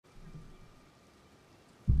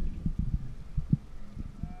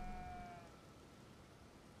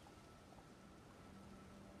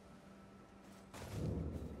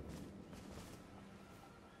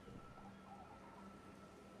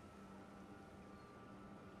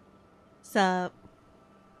Sup?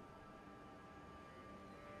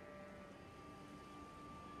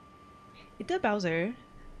 It's a Bowser.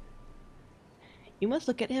 You must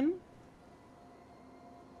look at him.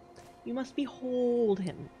 You must behold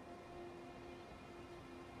him.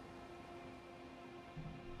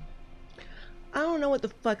 I don't know what the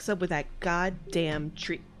fuck's up with that goddamn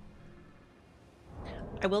tree.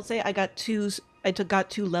 I will say I got got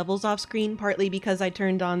two levels off screen, partly because I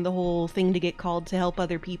turned on the whole thing to get called to help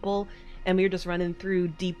other people, and we were just running through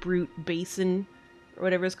Deep Root Basin, or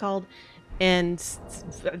whatever it's called, and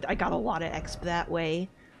I got a lot of exp that way,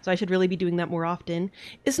 so I should really be doing that more often.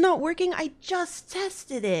 It's not working, I just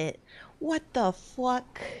tested it! What the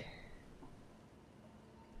fuck?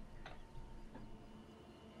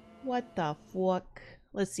 What the fuck?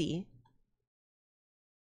 Let's see.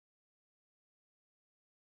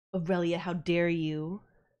 Aurelia, how dare you?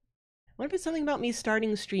 What if it's something about me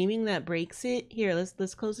starting streaming that breaks it? Here,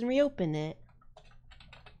 let's close and reopen it.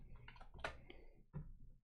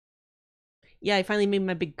 Yeah, I finally made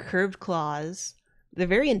my big curved claws. They're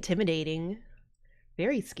very intimidating.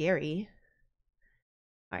 Very scary.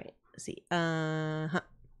 Alright, let's see. Huh.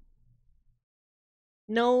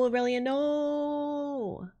 No, Aurelia,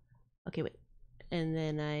 no! Okay, wait. And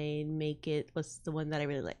then I make it, what's the one that I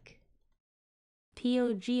really like?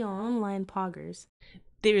 TOG online poggers.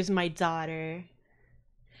 There's my daughter.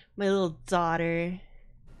 My little daughter.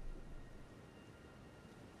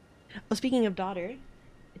 Oh, speaking of daughter,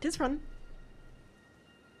 it is fun.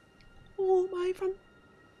 Oh, my fun.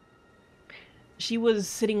 She was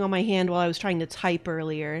sitting on my hand while I was trying to type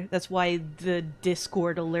earlier. That's why the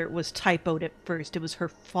Discord alert was typoed at first. It was her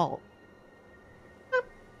fault.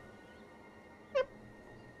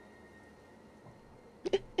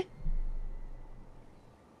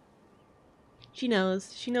 She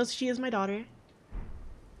knows. She knows she is my daughter.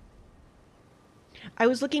 I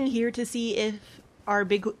was looking here to see if our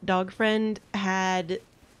big dog friend had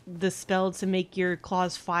the spell to make your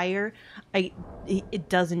claws fire. It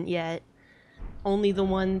doesn't yet. Only the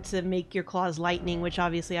one to make your claws lightning, which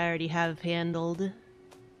obviously I already have handled.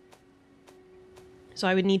 So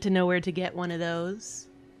I would need to know where to get one of those.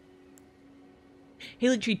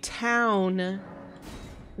 Haligtree town.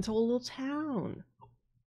 It's a whole little town.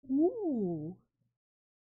 Ooh.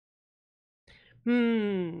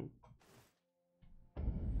 An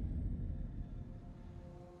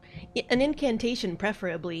incantation,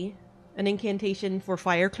 preferably. An incantation for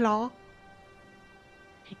Fireclaw.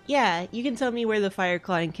 Yeah, you can tell me where the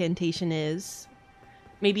Fireclaw incantation is.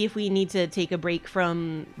 Maybe if we need to take a break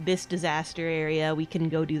from this disaster area, we can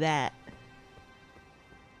go do that.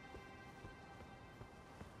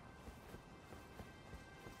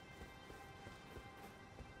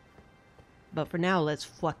 But for now, let's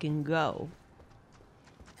fucking go.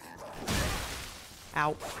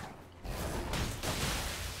 Ow.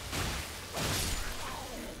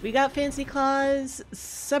 We got Fancy Claws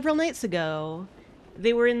several nights ago.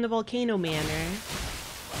 They were in the Volcano Manor.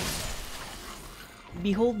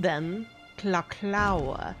 Behold them.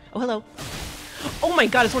 Claw. Oh, hello. Oh my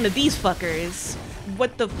god, it's one of these fuckers.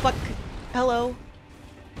 What the fuck? Hello.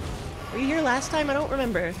 Were you here last time? I don't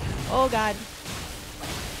remember. Oh god.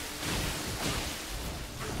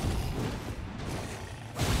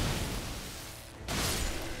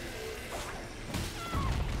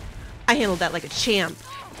 I handled that like a champ.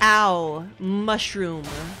 Ow. Mushroom.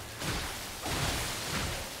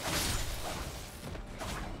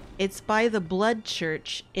 It's by the blood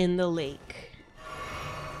church in the lake.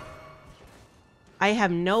 I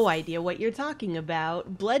have no idea what you're talking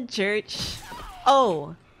about. Blood church.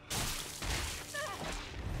 Oh.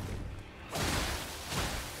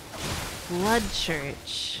 Blood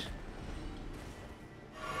church.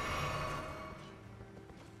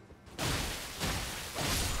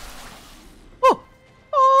 Oh!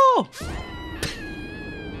 Oh!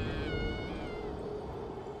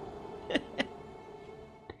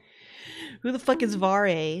 Who the fuck is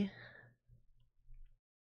Vare?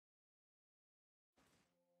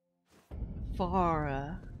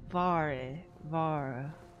 Vara.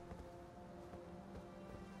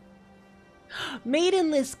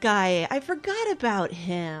 Maidenless guy! I forgot about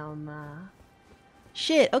him.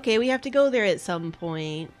 Shit, okay, we have to go there at some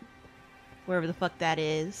point. Wherever the fuck that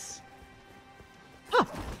is. Oh!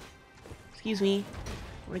 Excuse me.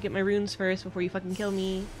 I wanna get my runes first before you fucking kill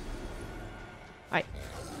me. Alright.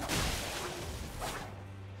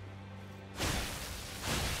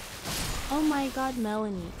 Oh my god,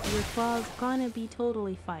 Melanie, your claw's gonna be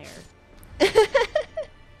totally fire.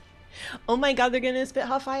 Oh my god, they're gonna spit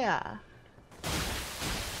hot fire.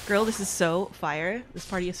 Girl, this is so fire. This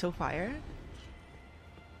party is so fire.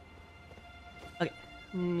 Okay.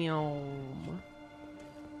 Meow.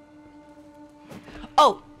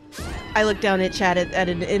 Oh! I looked down at chat at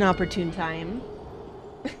an inopportune time.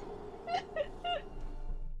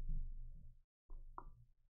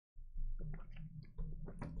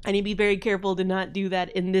 I need to be very careful to not do that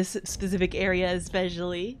in this specific area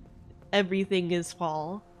especially. Everything is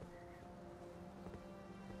fall.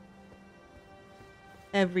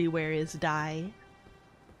 Everywhere is die.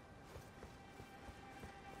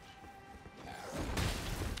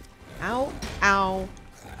 Ow, ow,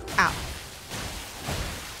 ow.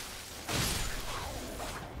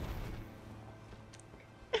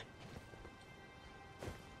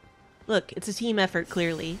 Look, it's a team effort,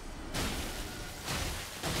 clearly.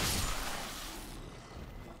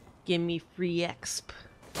 Give me free exp.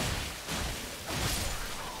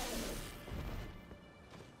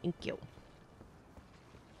 Thank you.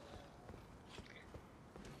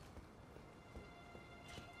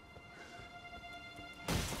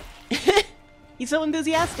 He's so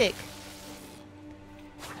enthusiastic.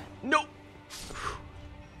 Nope.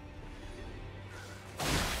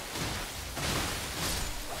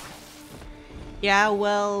 Yeah,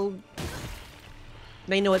 well,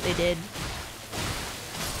 they know what they did.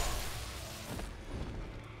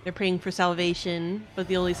 They're praying for salvation, but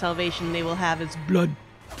the only salvation they will have is blood.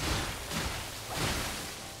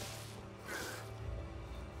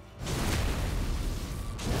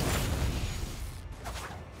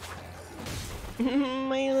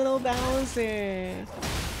 My little Bowser.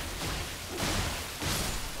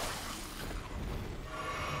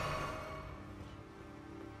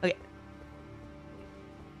 Okay.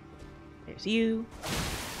 There's you.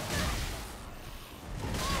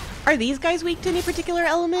 Are these guys weak to any particular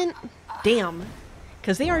element? Damn.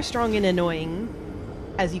 Because they are strong and annoying,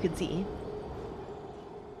 as you can see.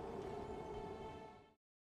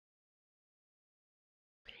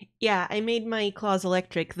 Yeah, I made my claws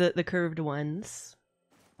electric, the curved ones.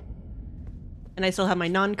 And I still have my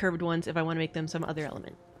non-curved ones if I want to make them some other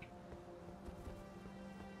element.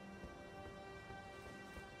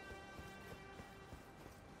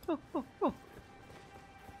 Oh, oh, oh.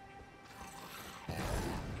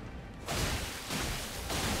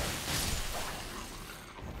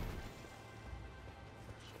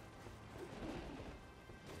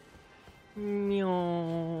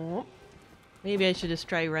 Meow. Maybe I should just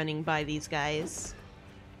try running by these guys.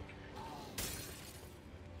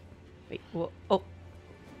 Wait, whoa, oh.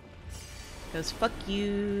 Goes fuck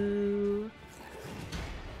you.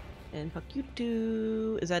 And fuck you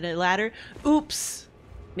too. Is that a ladder? Oops!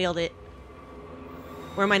 Nailed it.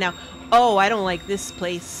 Where am I now? Oh, I don't like this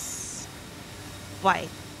place. Why?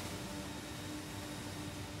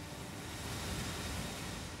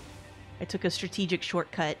 I took a strategic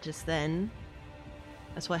shortcut just then.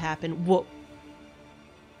 That's what happened. Whoa.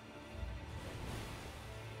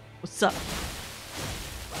 What's up?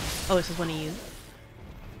 Oh, this is one of you.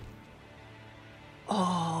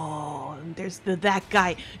 Oh, there's that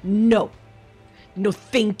guy. No. No,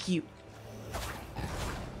 thank you.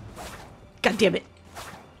 God damn it.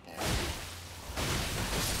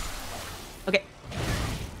 Okay.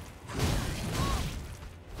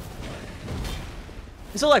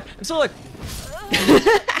 I'm still alive. I'm still alive.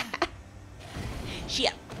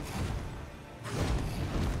 Shit.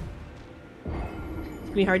 It's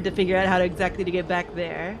gonna be hard to figure out how to exactly to get back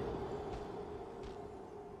there.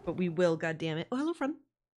 But we will, goddammit. Oh, hello, friend.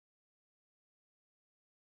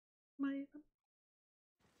 My...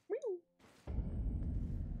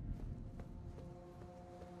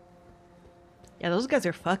 Yeah, those guys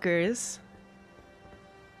are fuckers.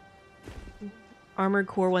 Armored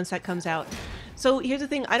Core once that comes out. So here's the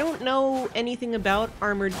thing, I don't know anything about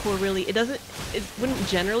Armored Core really. It wouldn't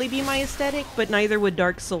generally be my aesthetic, but neither would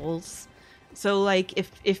Dark Souls. So like,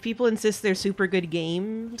 if people insist they're super good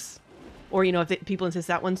games, or you know, if people insist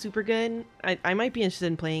that one's super good, I might be interested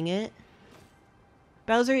in playing it.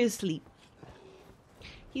 Bowser is asleep.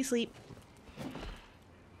 He's asleep.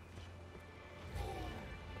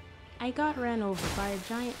 I got ran over by a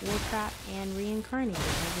giant wood rat and reincarnated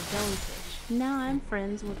as a jellyfish. Now I'm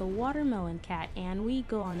friends with a watermelon cat and we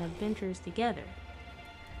go on adventures together.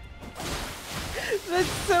 That's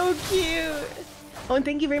so cute! Oh, and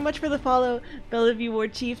thank you very much for the follow, Bellevue War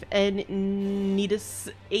Chief and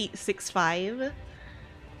Nidus865.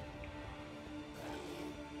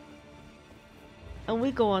 And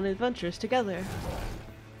we go on adventures together.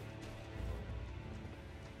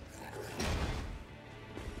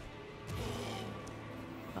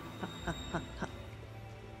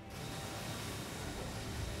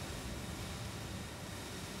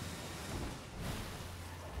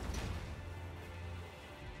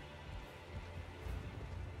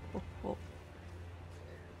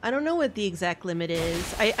 I don't know what the exact limit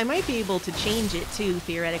is. I might be able to change it too,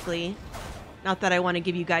 theoretically. Not that I want to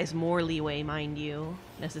give you guys more leeway, mind you,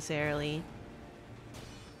 necessarily.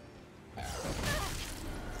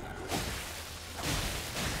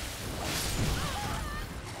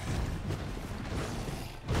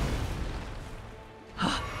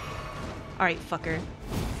 Alright, fucker.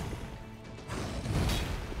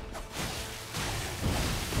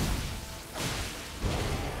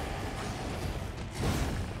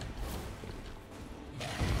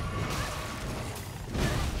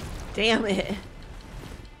 Damn it.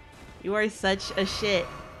 You are such a shit.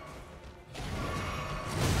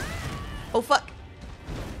 Oh fuck.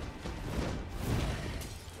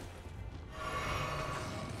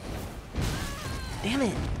 Damn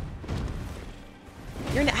it.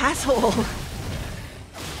 You're an asshole.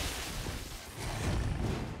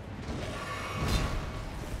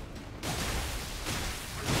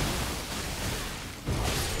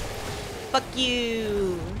 Fuck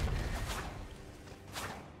you.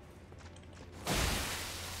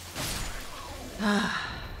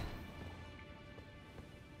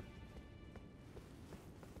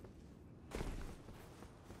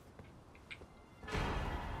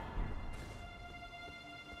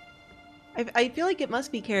 I feel like it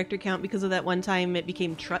must be character count because of that one time it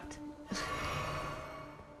became trucked.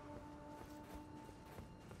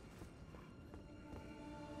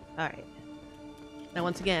 Alright. Now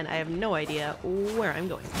once again, I have no idea where I'm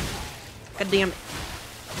going. God damn it.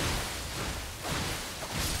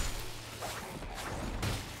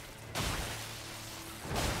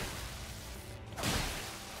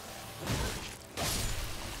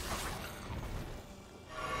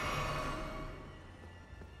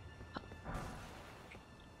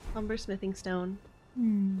 Lumber smithing stone.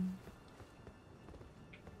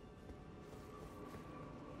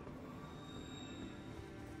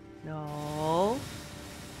 No.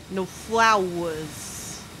 No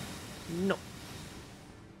flowers. No.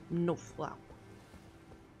 No flower.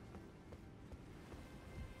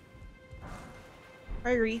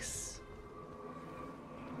 Hi, Reese.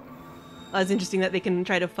 Oh, it's interesting that they can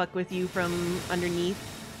try to fuck with you from underneath.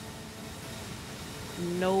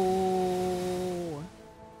 No.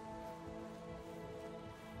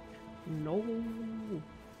 No.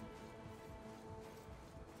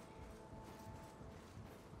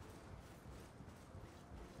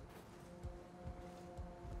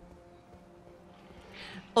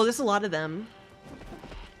 Oh, there's a lot of them.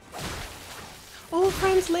 Oh,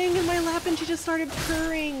 Prime's laying in my lap and she just started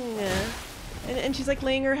purring. And she's like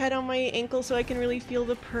laying her head on my ankle so I can really feel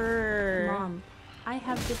the purr. Mom, I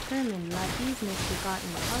have determined that these misbegotten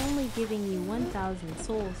are only giving you 1,000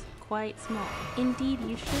 souls, quite small. Indeed,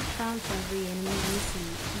 you should trounce every enemy you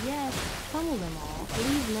see. Yes, pummel them all.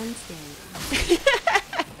 Leave none standing.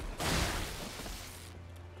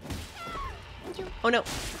 Oh no.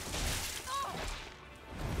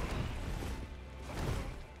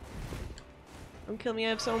 Don't kill me, I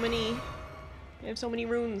have so many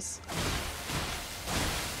runes.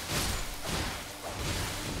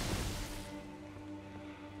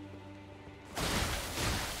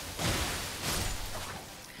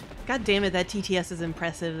 God damn it, that TTS is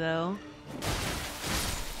impressive though.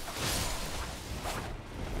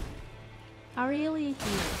 Aurelia here.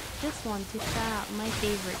 Just want to shout out my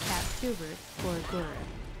favorite cat tuber for Gura.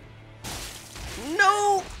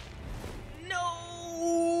 No!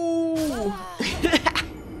 No!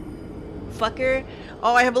 Fucker.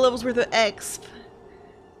 Oh, I have a level's worth of exp.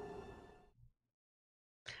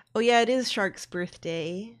 Oh yeah, it is Shark's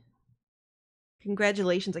birthday.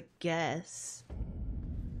 Congratulations, I guess.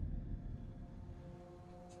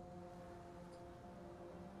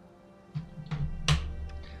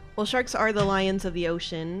 Well, sharks are the lions of the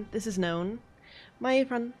ocean. This is known. My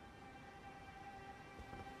friend.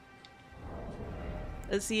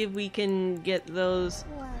 Let's see if we can get those.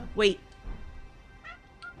 Whoa. Wait.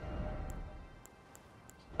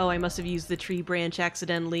 Oh, I must have used the tree branch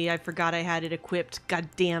accidentally. I forgot I had it equipped. God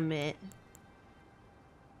damn it.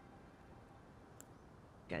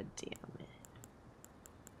 God damn it.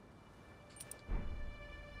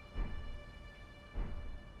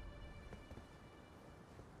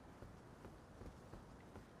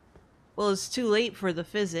 Well, it's too late for the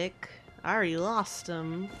physic. I already lost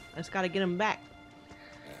him. I just gotta get him back.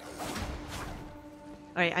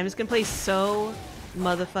 Alright, I'm just gonna play so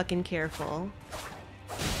motherfucking careful.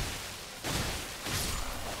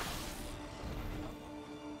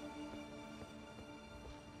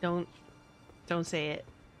 Don't say it.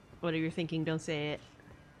 Whatever you're thinking, don't say it.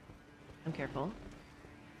 I'm careful.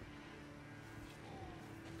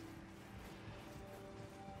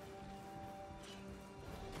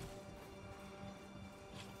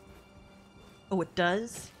 Oh, it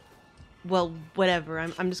does? Well, whatever.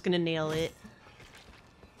 I'm just gonna nail it.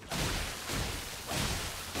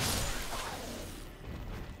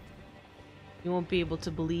 You won't be able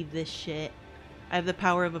to believe this shit. I have the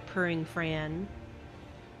power of a purring Fran.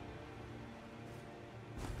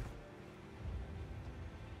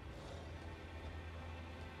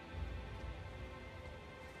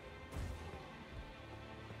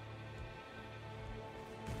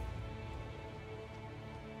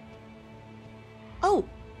 Oh!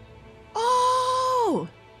 Oh!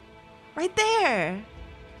 Right there!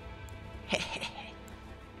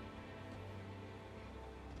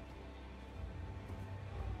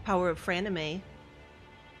 Power of Franime.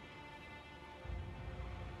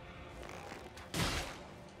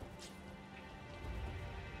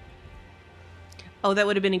 Oh, that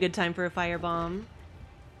would have been a good time for a firebomb.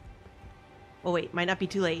 Oh wait, might not be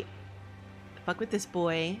too late. Fuck with this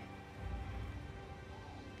boy.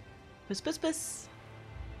 Puss puss puss.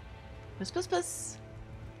 Puss puss puss.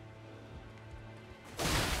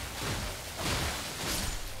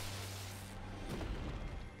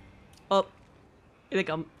 Oh, here they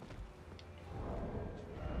come.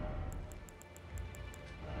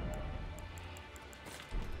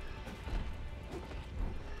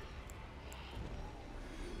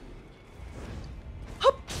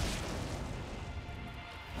 Hop!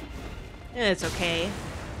 It's okay.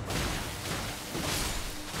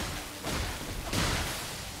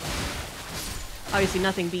 Obviously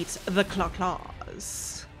nothing beats the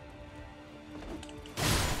claws.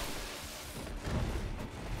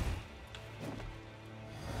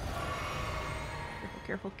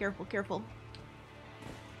 Careful, careful, careful.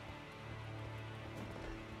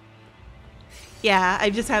 Yeah, I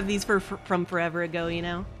just have these from forever ago, you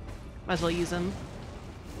know? Might as well use them.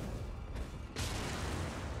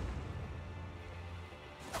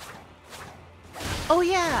 Oh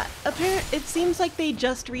yeah, it seems like they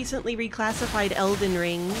just recently reclassified Elden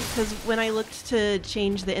Ring, because when I looked to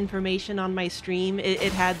change the information on my stream, it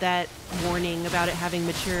had that warning about it having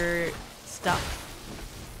mature stuff.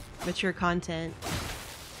 Mature content.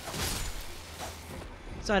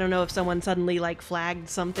 So I don't know if someone suddenly like flagged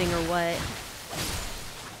something or what.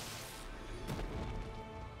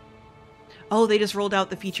 Oh, they just rolled out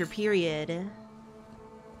the feature period.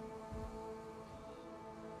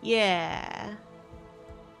 Yeah.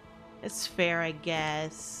 It's fair, I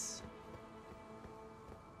guess.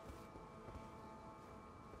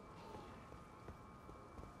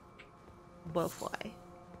 Butterfly.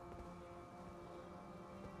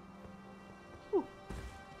 Ooh.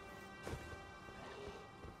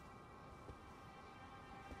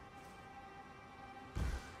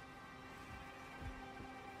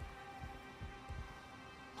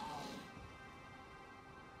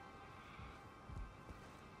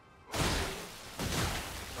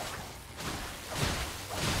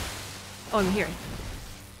 Oh, I'm here.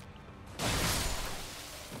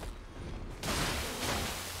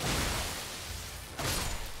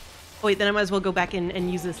 Oh, wait, then I might as well go back and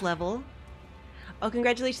use this level. Oh,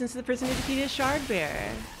 congratulations to the person who defeated Shard Bear.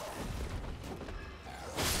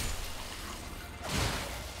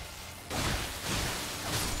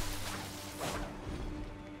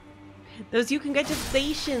 Those you,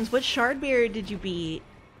 congratulations. What Shard Bear did you beat?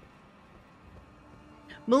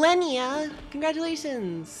 Millennia,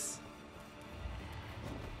 congratulations.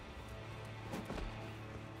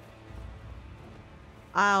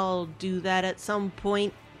 I'll do that at some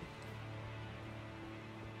point.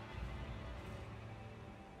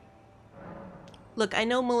 Look, I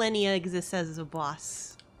know Millennia exists as a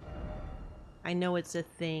boss. I know it's a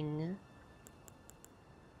thing.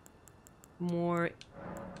 More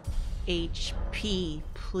HP,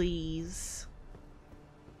 please.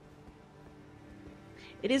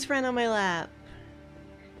 It is Fran on my lap.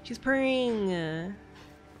 She's purring.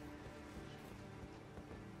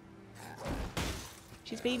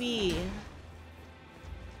 She's baby.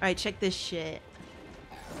 Alright, check this shit.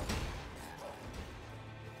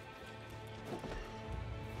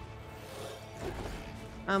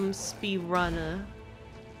 Speed runner.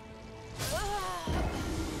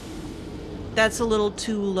 That's a little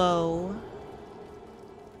too low.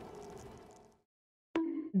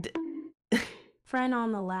 Fran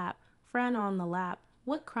on the lap. Fran on the lap.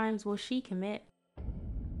 What crimes will she commit?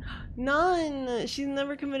 None! She's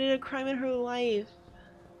never committed a crime in her life.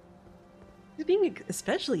 She's being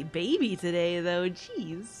especially baby today, though.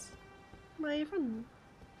 Jeez. My friend.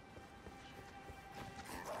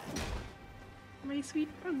 My sweet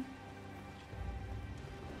friend.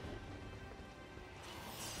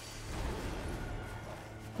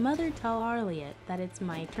 Mother, tell Arliet that it's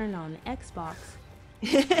my turn on Xbox.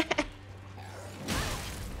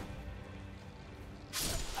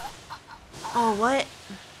 Oh, what?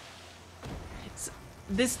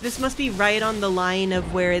 This must be right on the line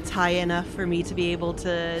of where it's high enough for me to be able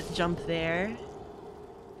to jump there.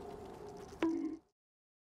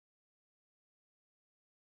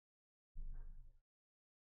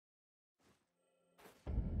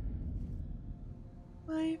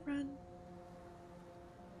 My friend.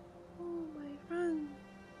 Oh, my friend.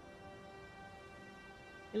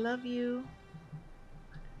 I love you.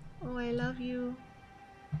 Oh, I love you.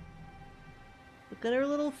 Look at her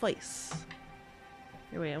little face.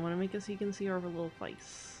 Here, wait, I want to make it so you can see her little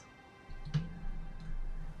face.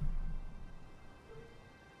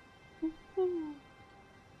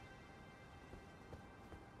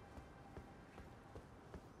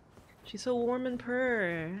 She's so warm and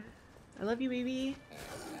purr. I love you, baby.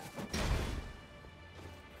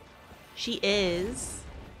 She is.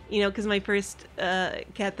 You know, because my first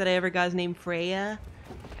cat that I ever got is named Freya,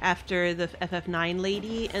 after the FF9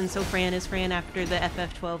 lady, and so Fran is Fran after the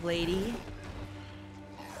FF12 lady.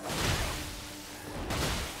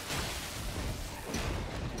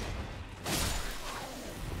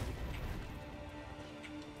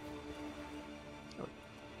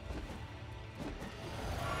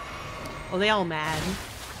 Oh, they all mad.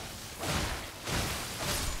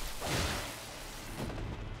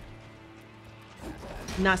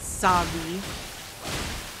 Nasabi.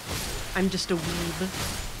 I'm just a weeb.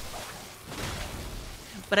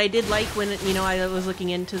 But I did like when, you know, I was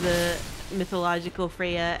looking into the mythological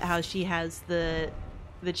Freya, how she has the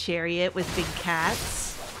chariot with big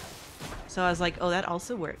cats. So I was like, oh, that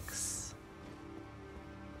also works.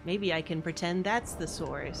 Maybe I can pretend that's the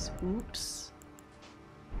source. Oops.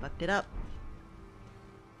 Fucked it up.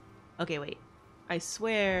 Okay, wait. I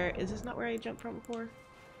swear, is this not where I jumped from before?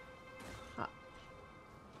 Huh.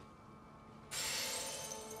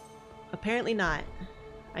 Apparently not.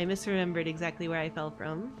 I misremembered exactly where I fell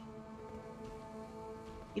from.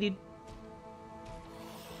 Hey, dude.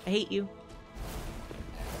 I hate you.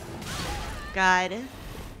 God.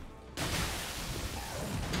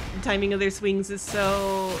 The timing of their swings is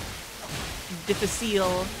so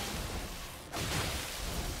difficile.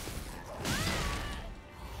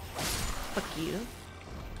 Fuck you.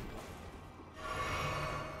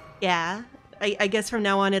 Yeah. I guess from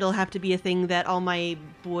now on it'll have to be a thing that all my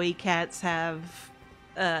boy cats have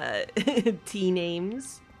T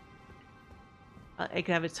names. I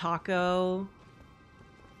could have a taco.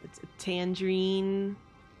 It's a tangerine.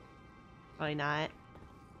 Probably not.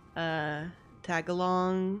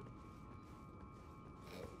 Tagalong.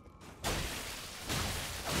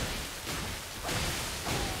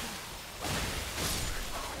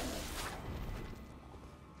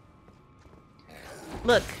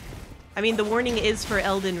 Look, I mean, the warning is for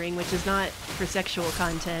Elden Ring, which is not for sexual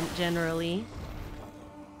content, generally.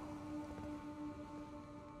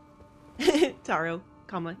 Taro,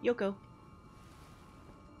 comma, Yoko.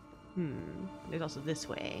 There's also this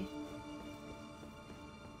way.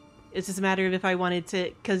 It's just a matter of if I wanted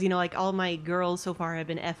to, because, you know, like, all my girls so far have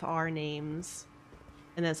been FR names.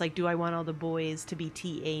 And then it's like, do I want all the boys to be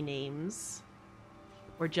TA names?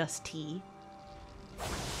 Or just T?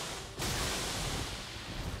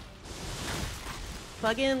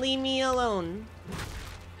 Fucking leave me alone.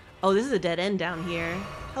 Oh, this is a dead end down here.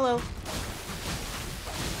 Hello.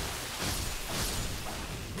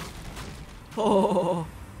 Oh.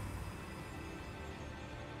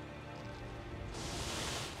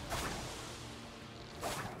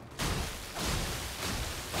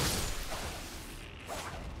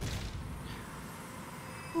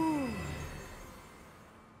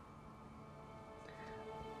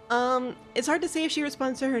 It's hard to say if she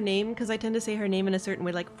responds to her name, because I tend to say her name in a certain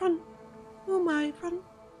way, like, Fran. Oh my, Fran.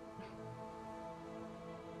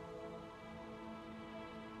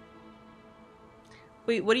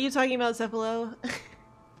 Wait, what are you talking about, Cephalo?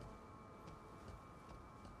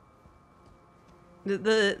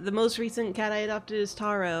 the most recent cat I adopted is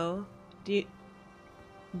Taro. Do you...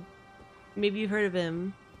 Maybe you've heard of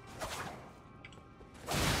him.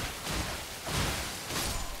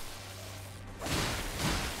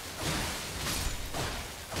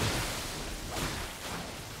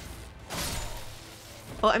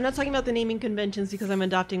 Oh, I'm not talking about the naming conventions because I'm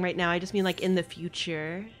adopting right now. I just mean like in the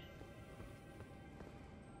future.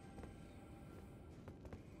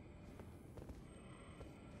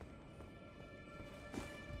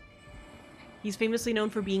 He's famously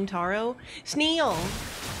known for being Taro. Snail!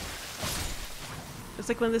 It's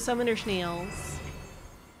like one of the summoner snails.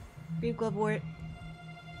 Brave Glovewort.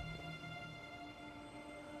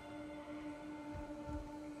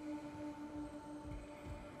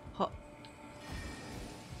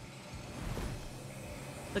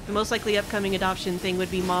 Look, the most likely upcoming adoption thing would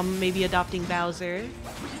be Mom maybe adopting Bowser.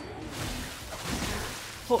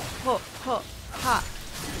 Ho, ho, ho, ha.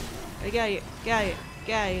 Get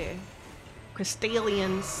here.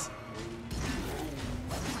 Crystallians.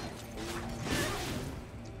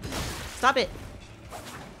 Stop it.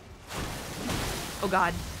 Oh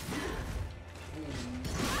god.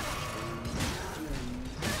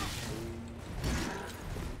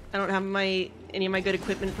 I don't have any of my good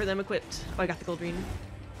equipment for them equipped. Oh, I got the gold ring.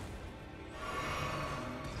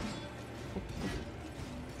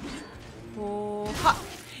 Oh, ha!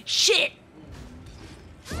 Shit!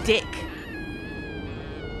 Dick.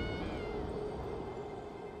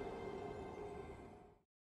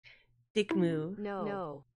 Dick move.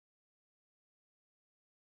 No.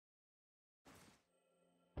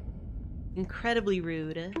 Incredibly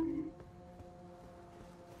rude.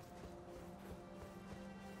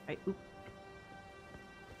 Alright, oop.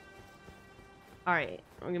 Alright,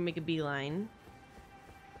 we're gonna make a beeline.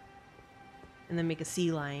 And then make a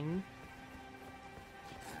C line.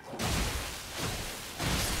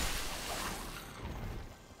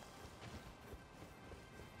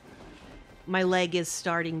 My leg is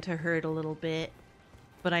starting to hurt a little bit,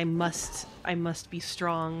 but I must be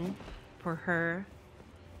strong for her.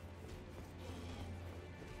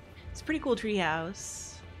 It's a pretty cool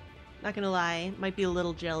treehouse. Not gonna lie, might be a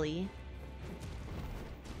little jelly.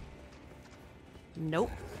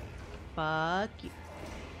 Nope. Fuck you.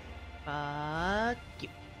 Fuck you.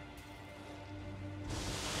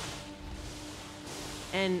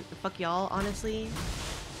 And fuck y'all, honestly.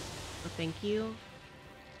 So thank you.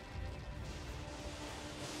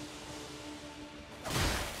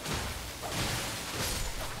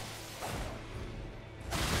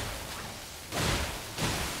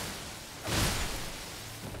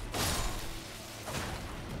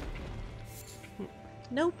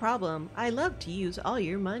 No problem. I love to use all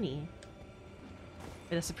your money.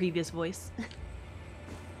 That's the previous voice.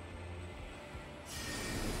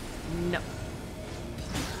 No.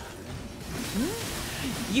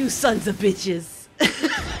 You sons of bitches.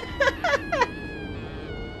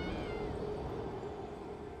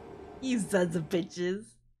 You sons of bitches.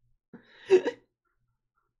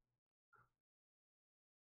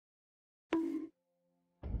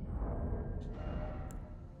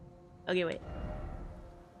 Okay, wait.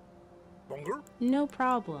 No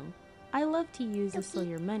problem. I love to use all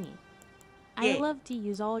your money. I love to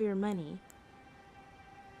use all your money.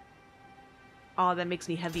 Oh, that makes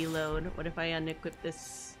me heavy load. What if I unequip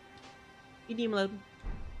this? Medium load.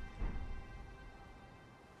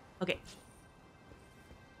 Okay.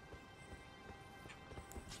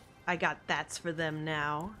 I got that's for them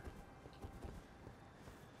now.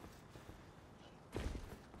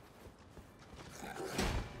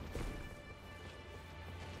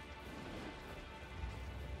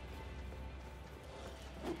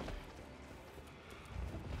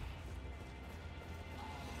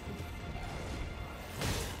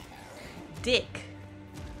 Dick.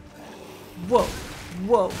 Whoa.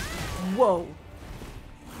 Whoa. Whoa.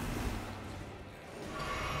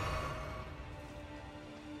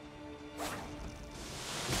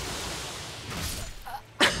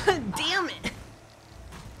 Damn it.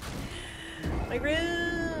 My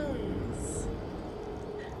runes.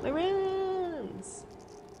 My runes.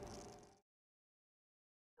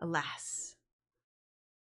 Alas.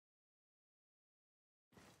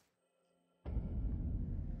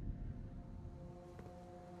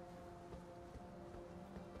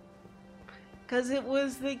 Because it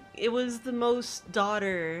was the most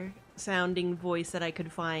daughter sounding voice that I could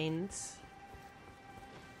find.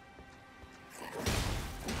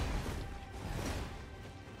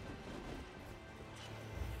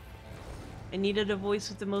 I needed a voice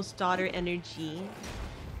with the most daughter energy.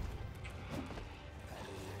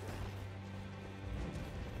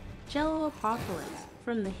 Jello Apocalypse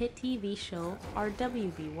from the hit TV show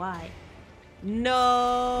RWBY.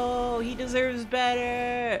 No, he deserves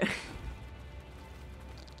better.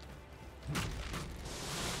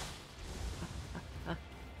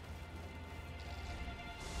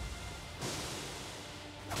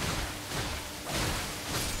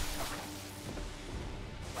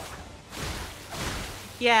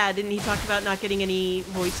 Yeah, didn't he talk about not getting any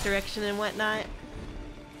voice direction and whatnot?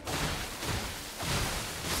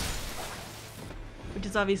 Which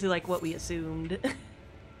is obviously like what we assumed.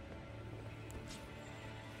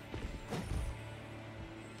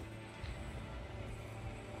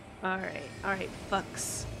 Alright,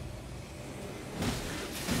 fucks.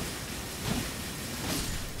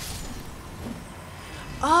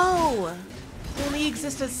 Oh! They only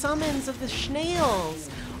exist as summons of the snails!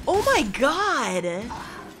 Oh my god!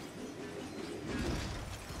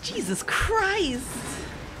 Jesus Christ!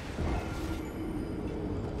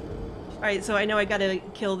 Alright, so I know I gotta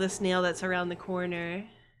kill the snail that's around the corner.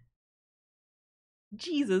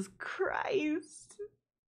 Jesus Christ!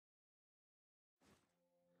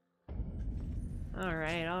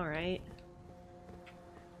 Alright, alright.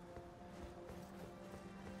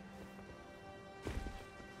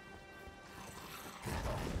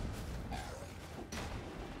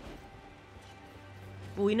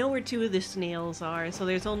 Well, we know where two of the snails are, so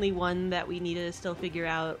there's only one that we need to still figure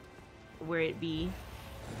out where it be.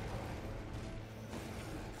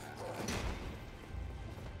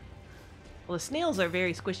 Well, the snails are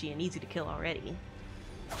very squishy and easy to kill already.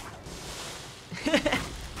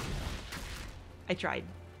 I tried.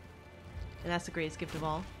 And that's the greatest gift of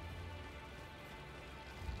all.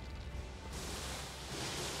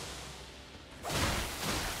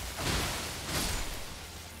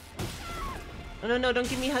 Oh no, no, don't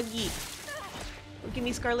give me Huggy. Don't give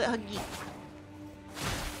me Scarlet Huggy.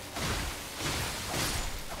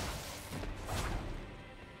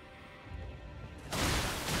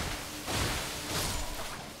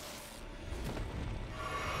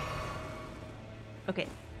 Okay.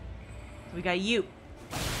 So we got you.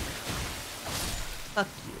 Fuck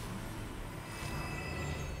you.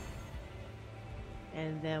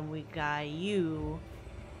 And then we got you.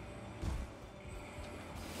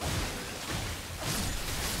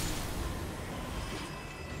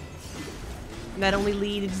 And that only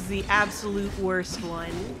leaves the absolute worst one.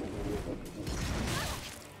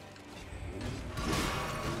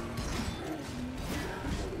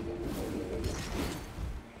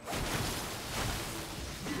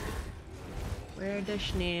 Where the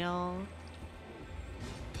snail?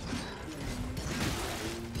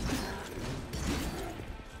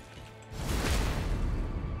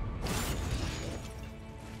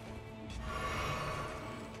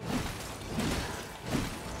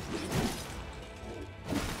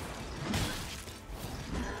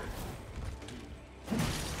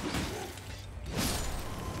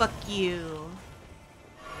 Fuck you.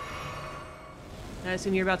 I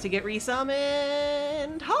assume you're about to get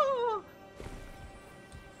resummoned. Ha!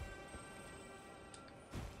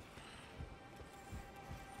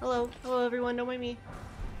 Hello. Hello everyone, don't mind me.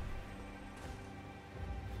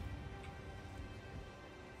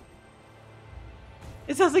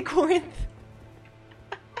 It sounds like Corinth.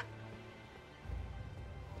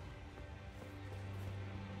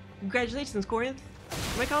 Congratulations, Corinth.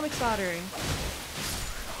 My comic daughter.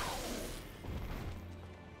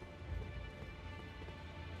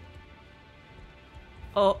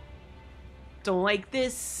 Oh. Don't like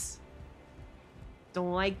this.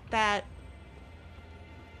 Don't like that.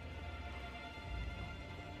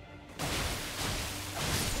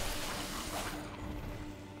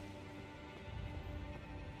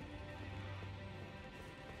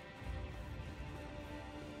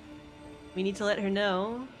 We need to let her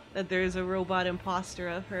know that there's a robot imposter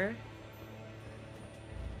of her.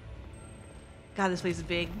 God, this place is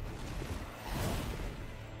big.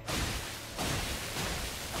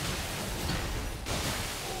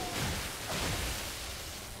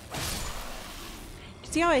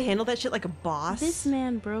 See how I handled that shit like a boss? This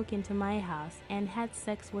man broke into my house and had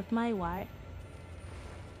sex with my wife.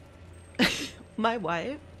 My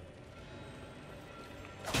wife?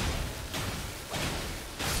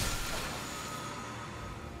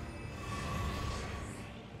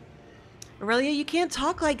 Aurelia, you can't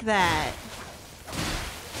talk like that.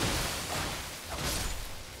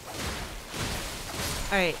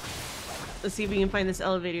 Alright. Let's see if we can find this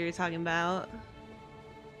elevator you're talking about.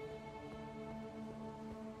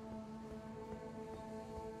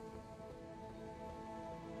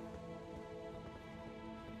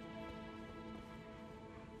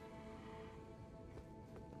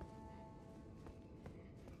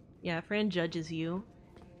 Yeah, Fran judges you.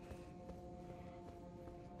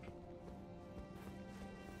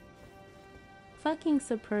 Fucking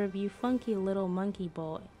superb, you funky little monkey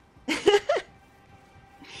boy.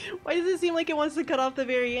 Why does it seem like it wants to cut off the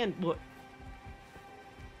very end? What?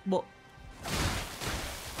 What?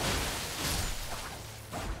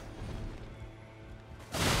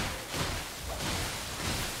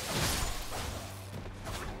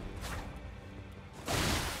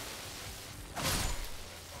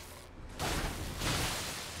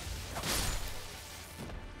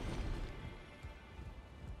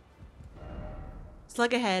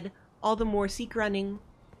 Slug ahead, all the more seek running.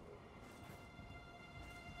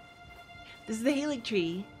 This is the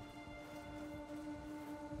Haligtree.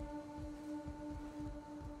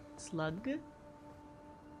 Slug?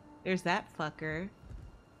 There's that fucker.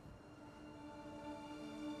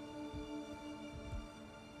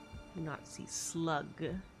 Do not see Slug.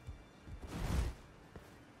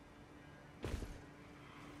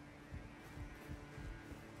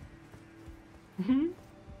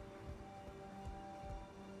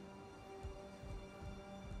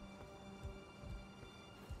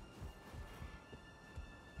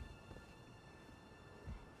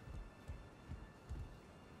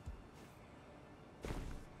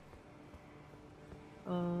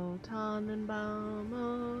 Tannenbaum,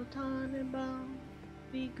 oh Tannenbaum,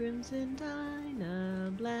 wie grün sind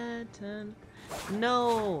deine Blätter.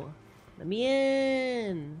 No! Let me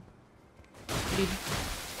in! Dude.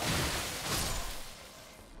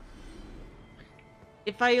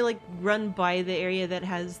 If I like run by the area that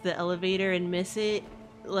has the elevator and miss it,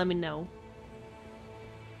 let me know.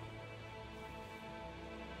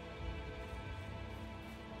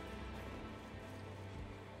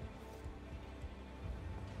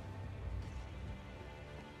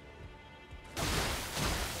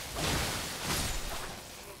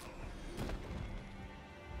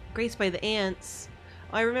 Grace by the ants.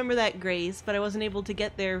 Oh, I remember that Grace, but I wasn't able to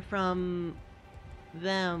get there from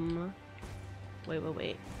them.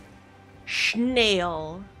 Wait.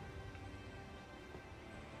 Snail.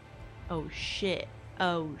 Oh shit.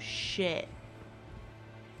 Oh shit.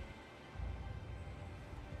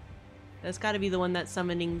 That's gotta be the one that's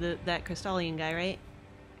summoning that Crystallian guy, right?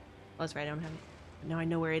 Oh, that's right, I don't have it. Now I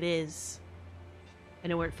know where it is. I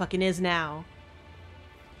know where it fucking is now.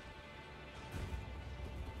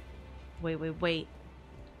 Wait.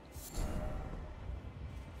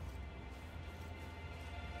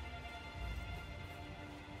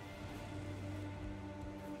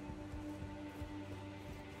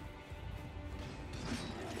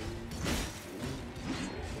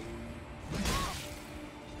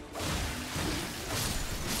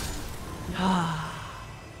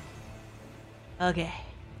 Okay.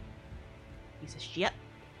 Piece of shit.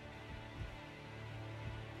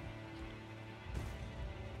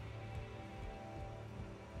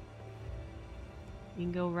 You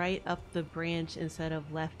can go right up the branch instead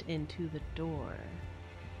of left into the door.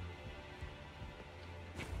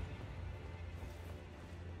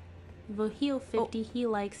 Though he'll 50, he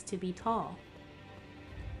likes to be tall.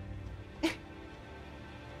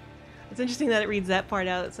 It's interesting that it reads that part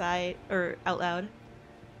outside or out loud.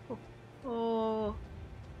 Oh,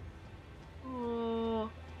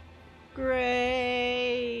 Grace.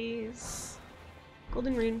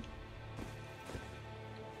 Golden rune.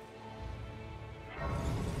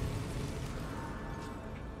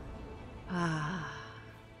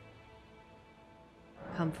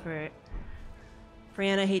 Comfort.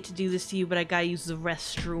 Fran, I hate to do this to you, but I gotta use the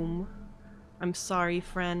restroom. I'm sorry,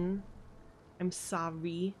 friend. I'm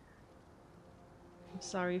sorry. I'm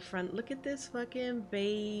sorry, friend. Look at this fucking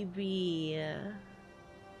baby.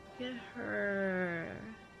 Look at her.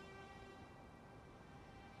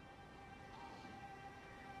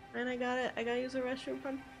 And I gotta use the restroom,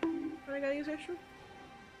 friend. I gotta use the restroom.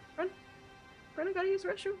 Friend, I gotta use the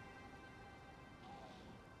restroom.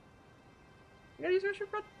 I gotta use the restroom,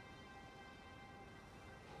 friend.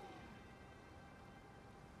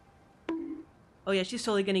 Oh yeah, she's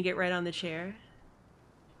totally gonna get right on the chair.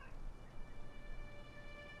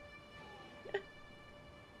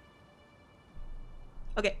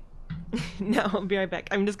 Okay. No, I'll be right back.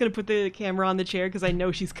 I'm just gonna put the camera on the chair because I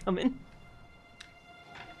know she's coming.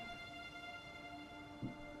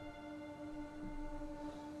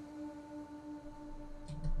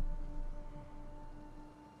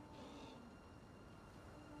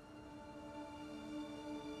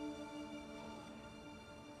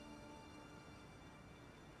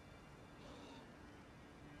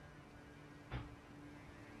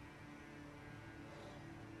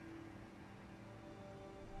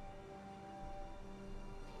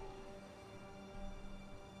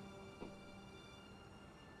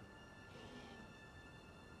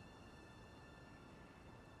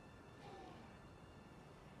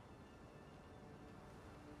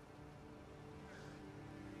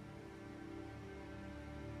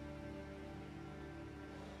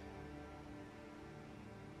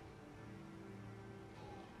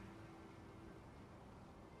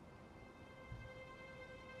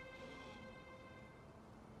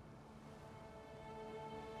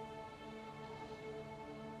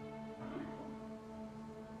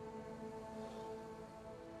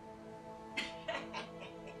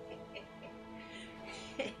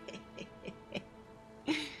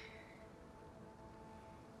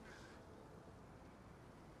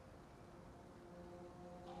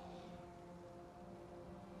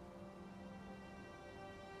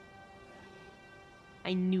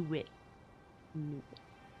 I knew it. Knew it.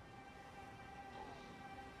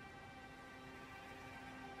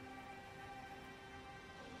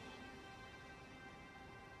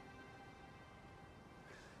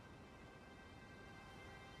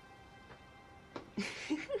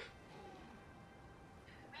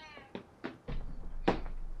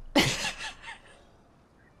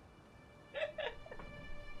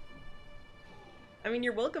 I mean,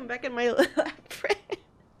 you're welcome back in my lap, friend.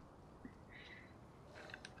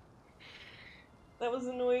 was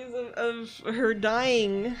the noise of her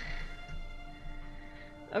dying.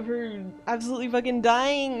 Of her absolutely fucking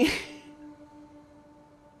dying.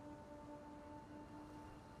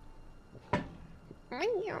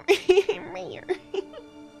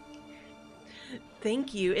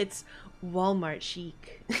 Thank you. It's Walmart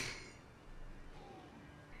chic.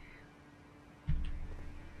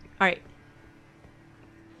 Alright.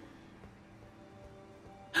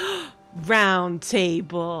 Round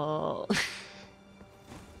table.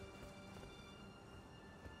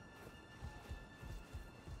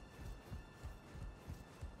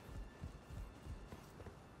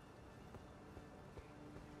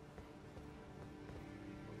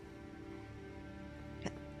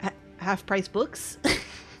 Half-price books?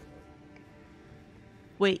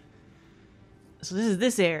 Wait. So this is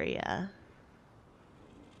this area.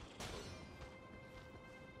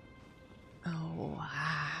 Oh, wow.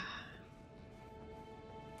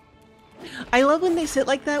 I love when they sit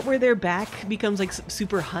like that where their back becomes like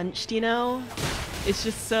super hunched, you know? It's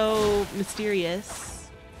just so mysterious.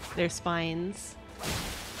 Their spines.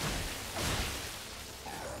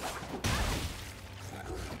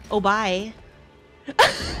 Oh, bye.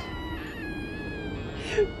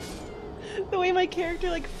 The way my character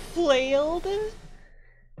like flailed.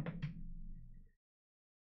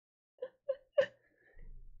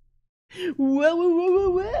 Whoa, whoa, whoa, whoa,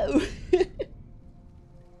 whoa.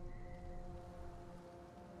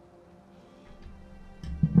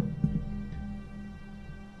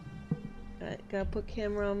 Alright, gotta put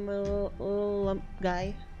camera on my little lump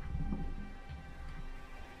guy.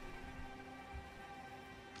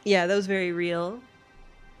 Yeah, that was very real.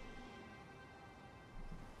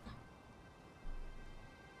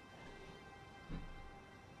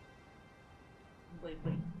 Wait.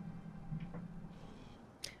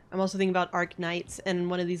 I'm also thinking about Arc Nights,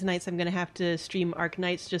 and one of these nights I'm gonna have to stream Arc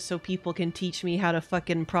Nights just so people can teach me how to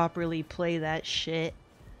fucking properly play that shit.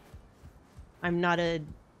 I'm not a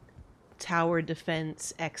tower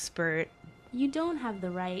defense expert. You don't have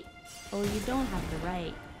the right, or you don't have the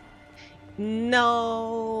right.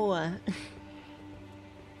 No!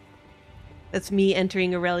 That's me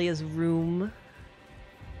entering Aurelia's room.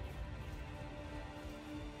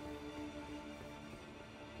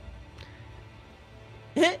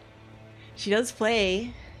 She does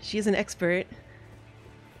play. She is an expert.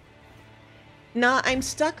 Nah, I'm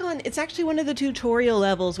stuck on... It's actually one of the tutorial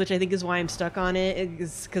levels, which I think is why I'm stuck on it,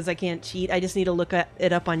 is because I can't cheat. I just need to look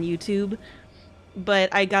it up on YouTube.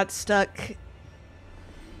 But I got stuck...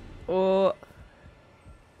 Oh...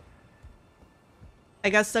 I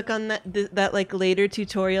got stuck on that like later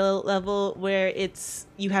tutorial level where it's...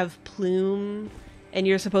 You have Plume, and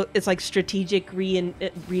you're supposed... It's like strategic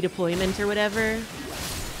redeployment or whatever.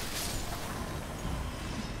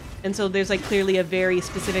 And so there's like clearly a very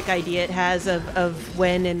specific idea it has of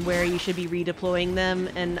when and where you should be redeploying them,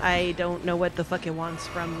 and I don't know what the fuck it wants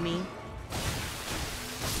from me.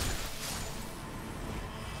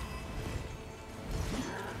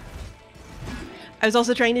 I was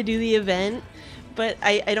also trying to do the event, but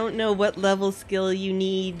I don't know what level skill you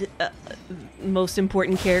need most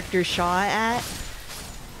important character Shaw at.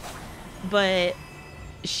 But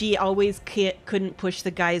she always couldn't push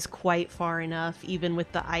the guys quite far enough, even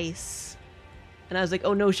with the ice. And I was like,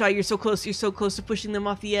 oh no, Shaw, you're so close to pushing them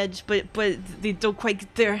off the edge, but they don't quite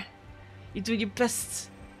get there. You're doing your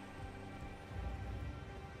best.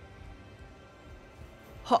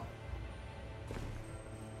 Huh.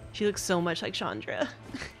 She looks so much like Chandra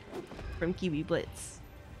from Kiwi Blitz.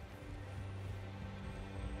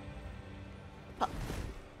 Huh.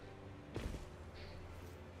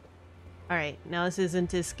 Alright, now this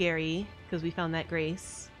isn't as scary, because we found that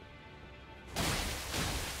Grace.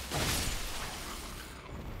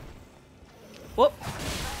 Whoop!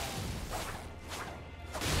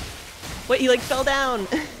 What, you like fell down?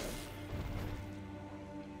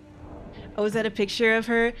 Oh, is that a picture of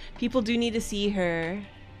her? People do need to see her.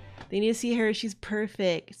 They need to see her, she's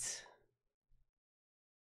perfect.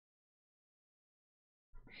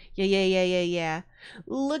 Yeah.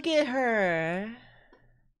 Look at her!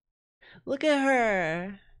 Look at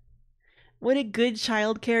her! What a good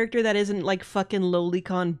child character that isn't like fucking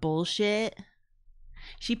lolicon bullshit.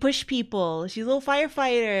 She pushed people. She's a little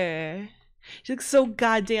firefighter. She looks so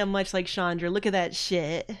goddamn much like Chandra. Look at that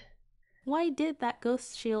shit. Why did that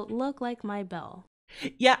ghost shield look like my bell?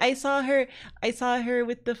 Yeah, I saw her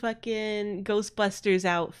with the fucking Ghostbusters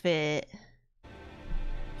outfit.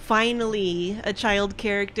 Finally, a child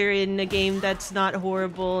character in a game that's not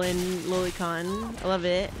horrible and lolicon. I love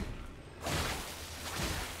it.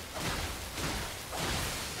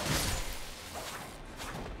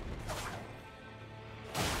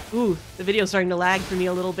 Ooh, the video's starting to lag for me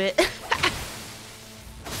a little bit.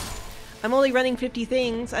 I'm only running 50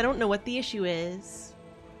 things. I don't know what the issue is.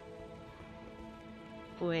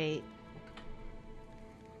 Wait.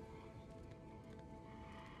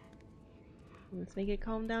 Let's make it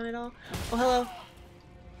calm down at all. Oh, hello.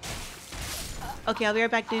 Okay, I'll be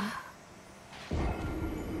right back, dude.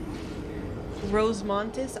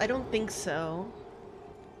 Rosemontis? I don't think so.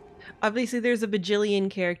 Obviously, there's a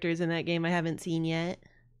bajillion characters in that game I haven't seen yet.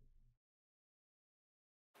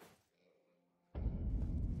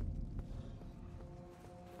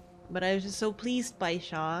 But I was just so pleased by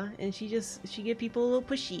Shaw, and she gave people a little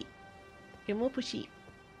pushy. Give them a little pushy.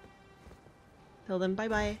 Tell them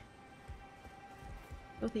bye-bye.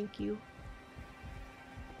 Oh, thank you.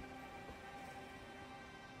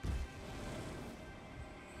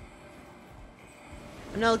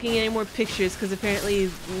 I'm not looking at any more pictures because apparently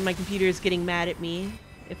my computer is getting mad at me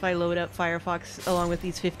if I load up Firefox along with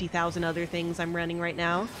these 50,000 other things I'm running right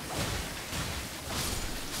now.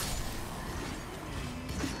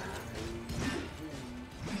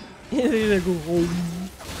 They go home.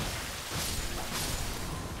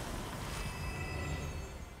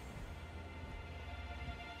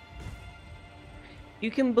 You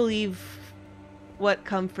can believe what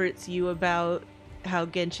comforts you about how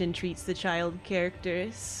Genshin treats the child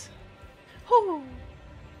characters. Oh.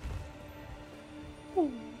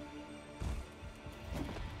 Oh.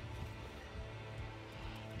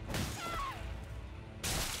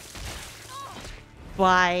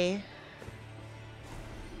 Bye.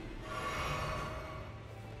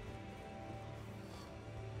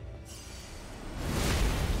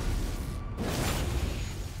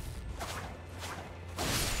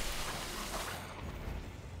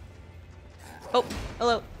 Oh,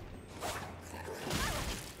 hello.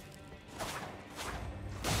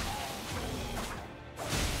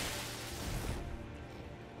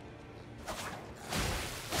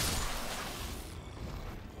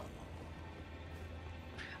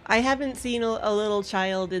 I haven't seen a little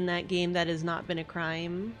child in that game that has not been a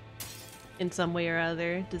crime in some way or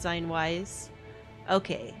other, design-wise.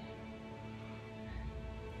 Okay.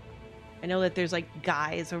 I know that there's like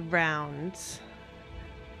guys around.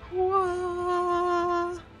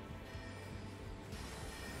 Whoa.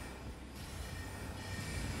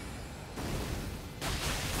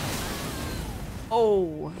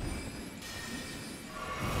 Oh.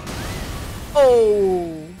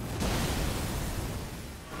 Oh.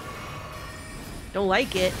 Don't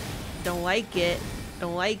like it. Don't like it.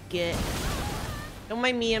 Don't like it. Don't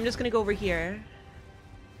mind me, I'm just gonna go over here.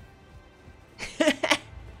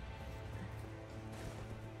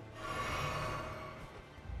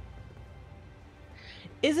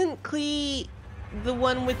 Isn't Klee the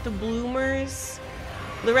one with the bloomers?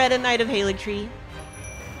 Loretta, Knight of Haligtree.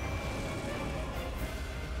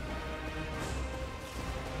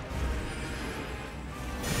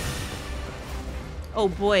 Oh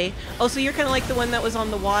boy. Oh, so you're kind of like the one that was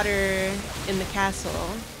on the water in the castle.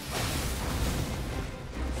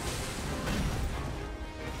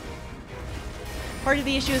 Part of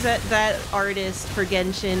the issue is that that artist for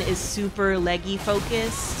Genshin is super leggy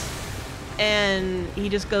focused. And he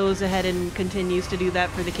just goes ahead and continues to do that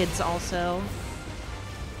for the kids also.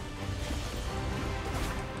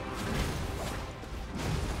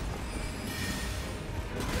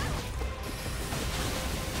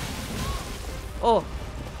 Oh,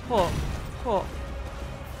 oh, oh.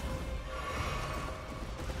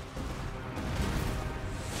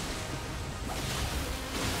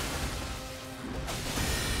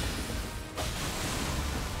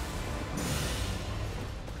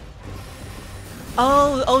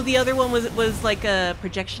 Oh, the other one was like a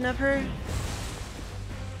projection of her?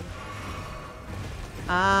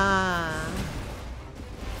 Ah.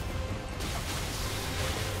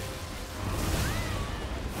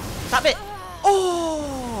 Stop it!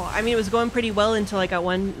 Oh! I mean, it was going pretty well until I got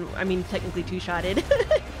one, I mean, technically two-shotted.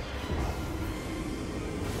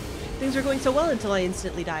 Things were going so well until I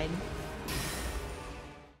instantly died.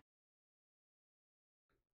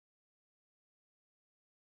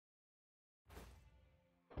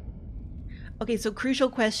 Okay, so crucial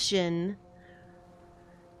question.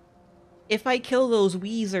 If I kill those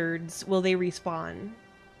wizards, will they respawn?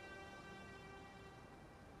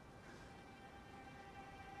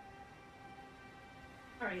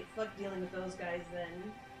 Alright, fuck dealing with those guys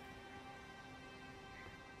then.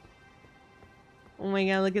 Oh my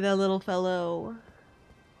god, look at that little fellow.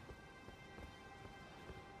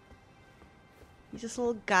 He's just a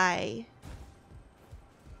little guy.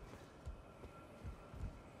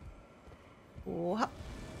 Whoa.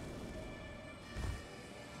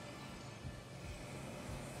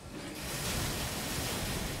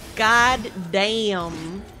 God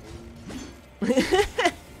damn.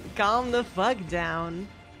 Calm the fuck down.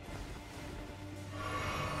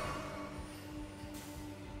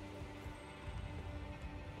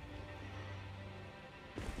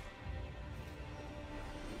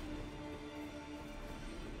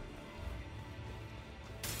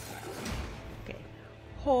 Okay.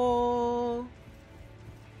 Oh.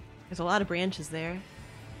 There's a lot of branches there.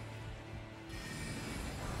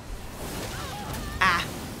 Ah.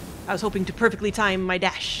 I was hoping to perfectly time my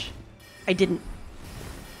dash. I didn't.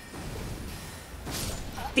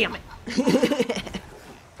 Damn it.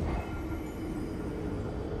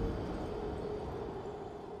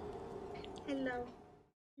 Hello.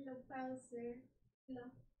 Hello, Bowser. Hello.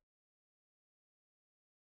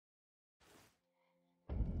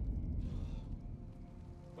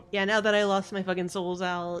 Yeah, now that I lost my fucking souls,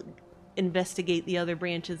 I'll investigate the other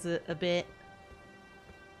branches a bit.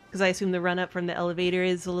 Because I assume the run up from the elevator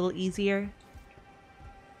is a little easier.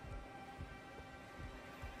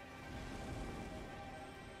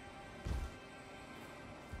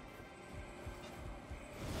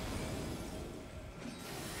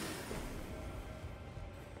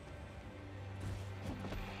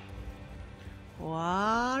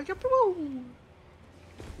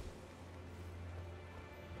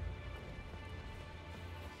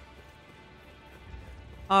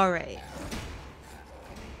 Alright.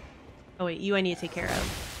 Oh wait, you I need to take care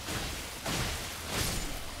of.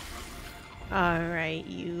 Alright,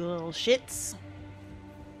 you little shits.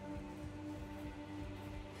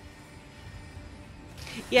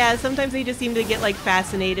 Yeah, sometimes they just seem to get like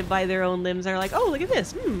fascinated by their own limbs. They're like, oh, look at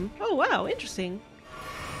this. Oh wow, interesting.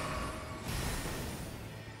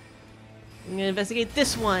 I'm gonna investigate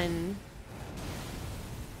this one.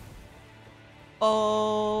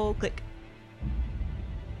 Oh, click.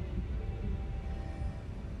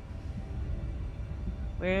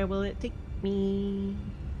 Where will it take me?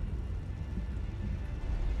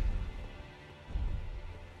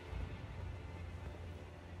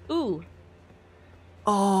 Ooh.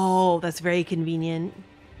 Oh, that's very convenient.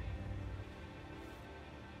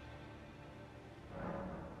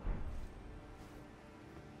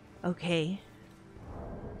 Okay.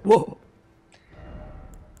 Whoa.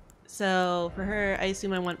 So, for her, I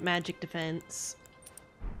assume I want magic defense.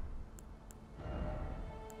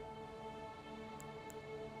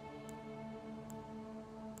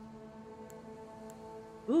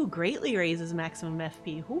 Ooh, greatly raises maximum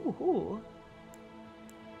FP. Ooh, ooh.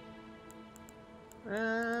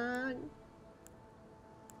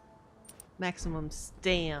 Maximum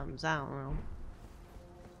stams. I don't know.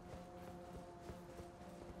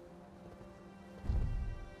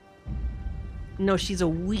 No, she's a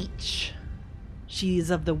weech. She's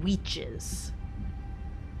of the weeches.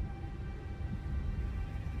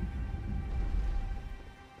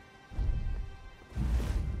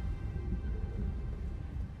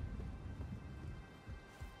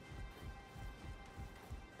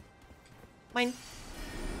 Mine.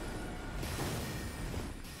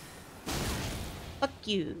 Fuck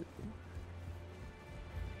you.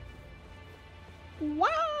 Wow.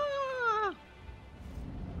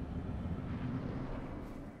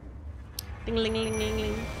 Ding ling ling ling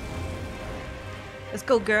ling. Let's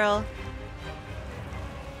go, girl.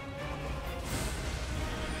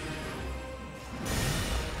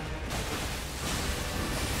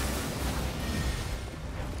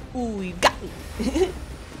 Ooh, you got me.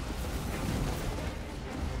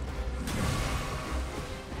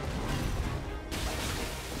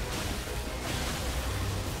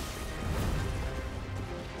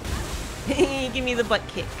 Give me the butt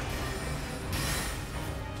kick.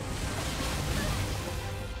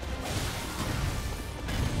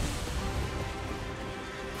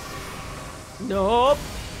 Nope.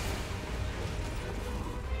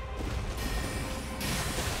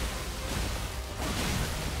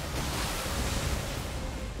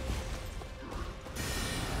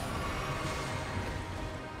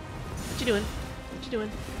 What you doing? What you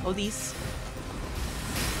doing? Oh, these.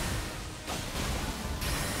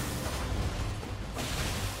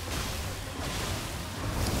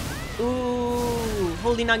 Ooh,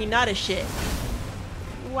 holy Naginata shit.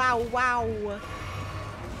 Wow, wow.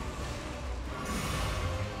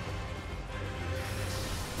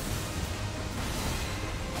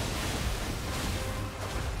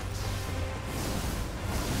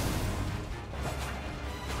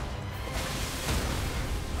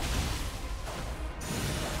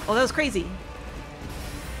 Oh, that was crazy.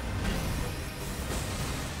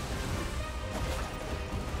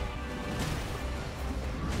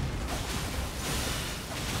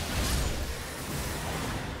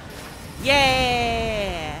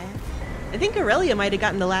 Yeah! think Aurelia might have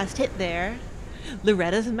gotten the last hit there.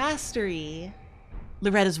 Loretta's Mastery.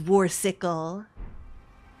 Loretta's War Sickle.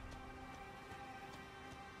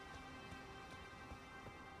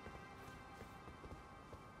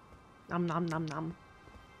 Nom nom nom nom.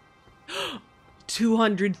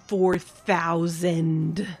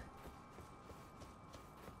 204,000.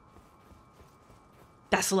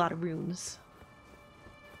 That's a lot of runes.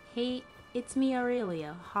 Hey, it's me,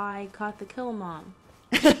 Aurelia. Hi, caught the kill, Mom.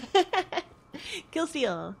 Kill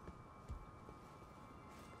steal.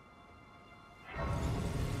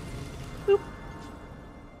 Boop.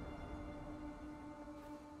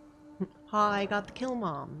 Hi, got the kill,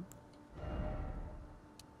 Mom.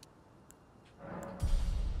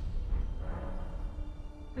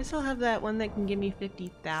 I still have that one that can give me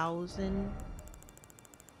 50,000.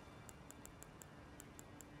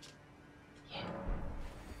 Yeah.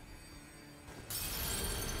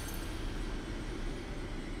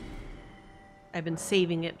 I've been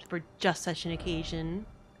saving it for just such an occasion.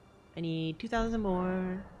 I need 2,000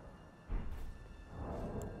 more.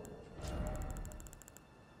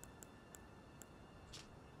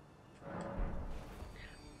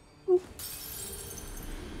 Oop.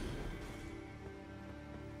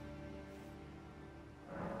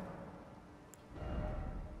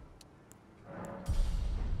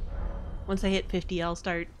 Once I hit 50, I'll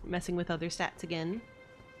start messing with other stats again.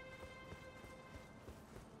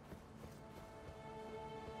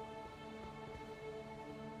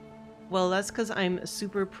 Well, that's because I'm a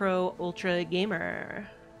super pro ultra gamer.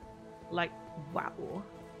 Like, wow.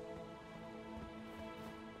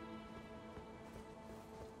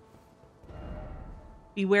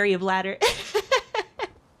 Be wary of ladder.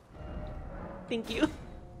 Thank you.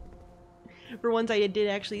 For once I did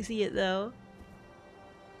actually see it though.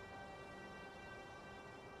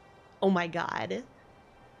 Oh my god.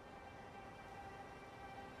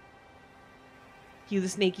 Cue the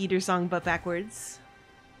Snake Eater song but backwards.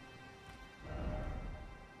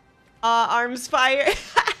 Arms fire.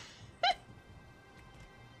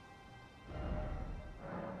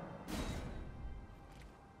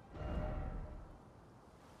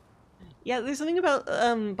 Yeah, there's something about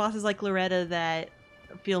bosses like Loretta that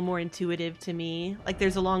feel more intuitive to me. Like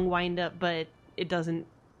there's a long wind up, but it doesn't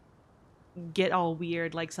get all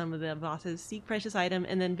weird like some of the bosses. Seek precious item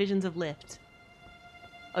and then visions of lift.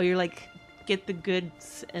 Oh, you're like, get the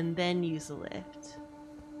goods and then use the lift.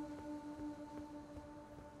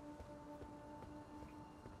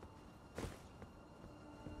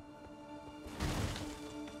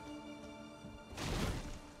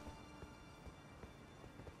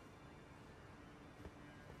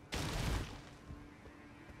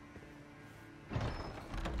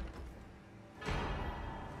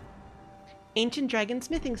 Ancient Dragon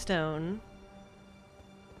Smithing Stone.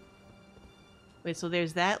 Wait, so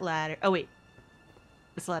there's that ladder. Oh, wait.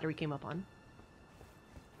 This ladder we came up on.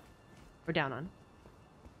 Or down on.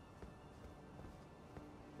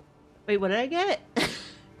 Wait, what did I get?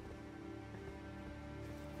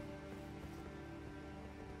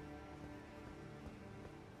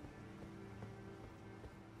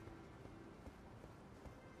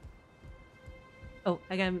 Oh,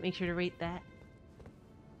 I gotta make sure to rate that.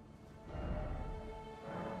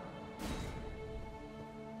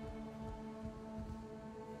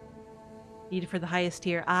 Needed for the highest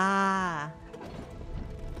tier. Ah.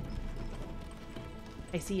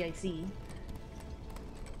 I see, I see.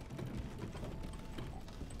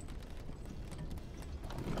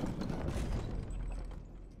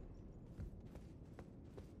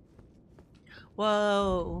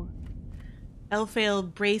 Whoa.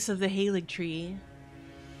 Elfail Brace of the Haligtree.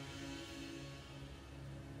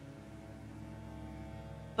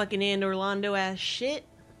 Fucking and Orlando ass shit.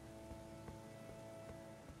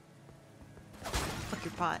 Fuck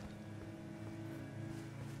your pot.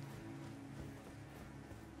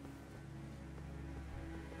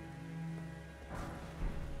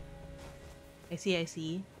 I see, I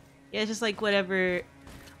see. Yeah, it's just like whatever.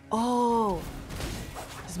 Oh!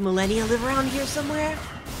 Does Millennia live around here somewhere?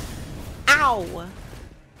 Ow!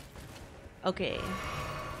 Okay.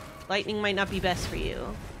 Lightning might not be best for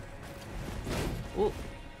you. Ooh.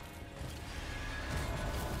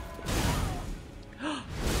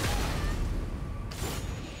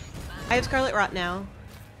 I have Scarlet Rot now.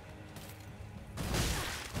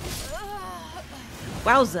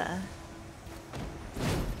 Wowza.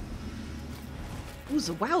 Who's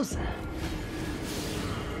a wowza?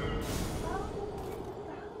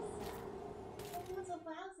 What's a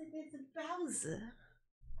Bowser? It's a Bowser.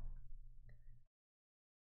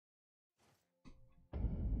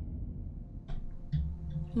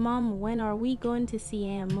 Mom, when are we going to see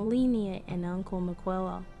Aunt Melania and Uncle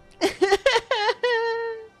Maquella?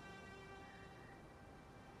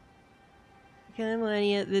 Kind of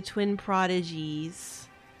money at the twin prodigies.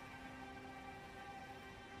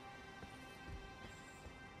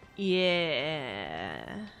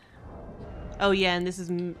 Yeah. Oh yeah, and this is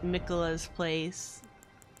Mikola's place.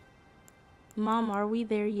 Mom, are we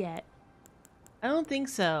there yet? I don't think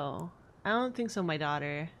so. I don't think so, my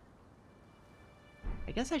daughter.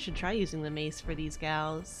 I guess I should try using the mace for these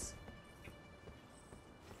gals.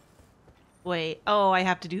 Wait. Oh, I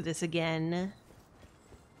have to do this again.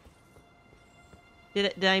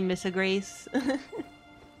 Did I miss a grace?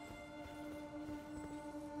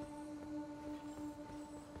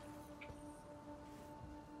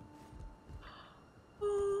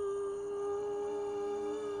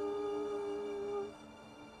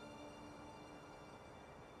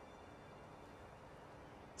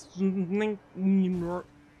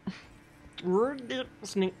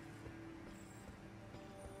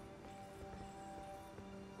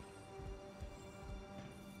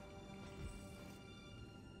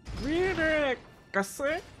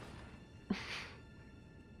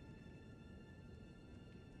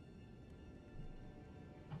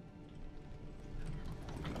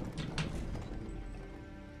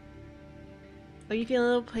 Are you feeling a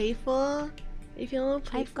little playful? Are you feeling a little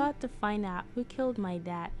playful? I've got to find out who killed my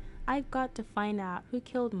dad. I've got to find out who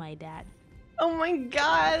killed my dad. Oh my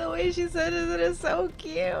god, the way she said it is so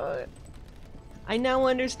cute. I now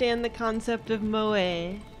understand the concept of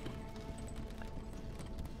Moe.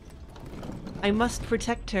 I must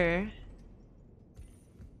protect her.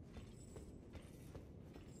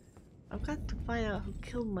 I've got to find out who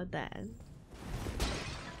killed my dad.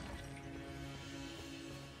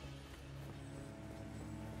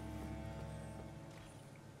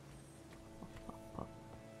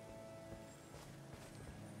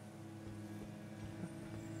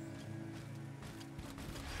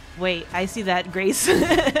 Wait, I see that, Grace.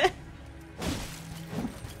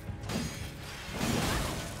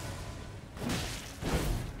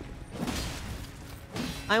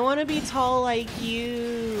 I want to be tall like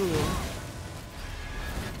you.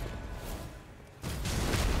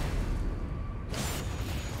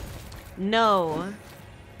 No.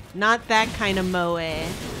 Not that kind of moe.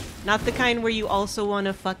 Not the kind where you also want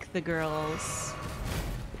to fuck the girls.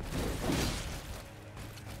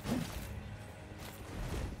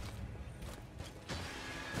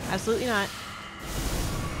 Absolutely not.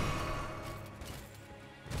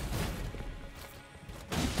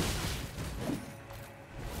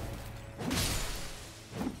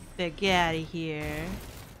 Get out of here.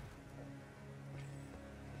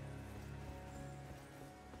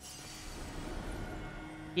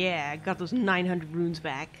 Yeah, I got those 900 runes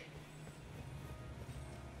back.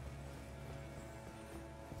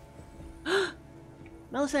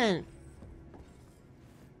 Millicent!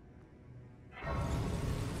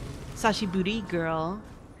 Sashi booty girl.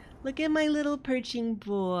 Look at my little perching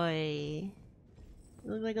boy.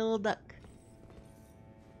 You look like a little duck.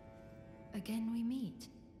 Again we meet.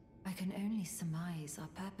 I can only surmise our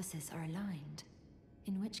purposes are aligned.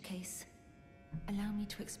 In which case, allow me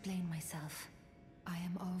to explain myself. I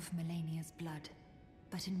am of Melania's blood,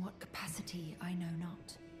 but in what capacity I know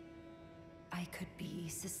not. I could be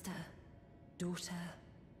sister, daughter,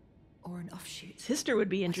 or an offshoot. Sister would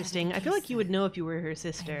be interesting. I feel like you would know if you were her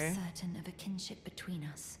sister. I am certain of a kinship between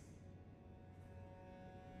us.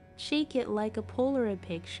 Shake it like a Polaroid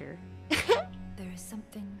picture. There is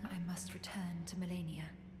something I must return to Melania.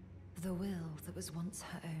 The will that was once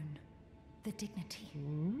her own. The dignity.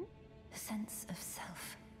 The sense of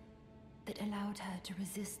self. That allowed her to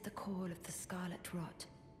resist the call of the Scarlet Rot.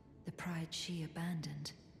 The pride she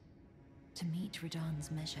abandoned. To meet Radahn's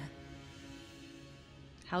measure.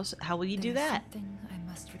 How will you do that? Something I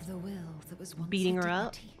must the will that was once beating her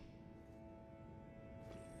up.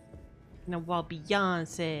 Now while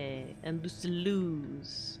Beyonce and Lucy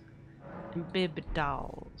Luz and Baby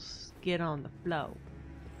Dolls get on the floor,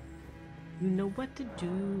 you know what to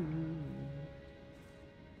do.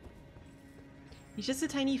 He's just a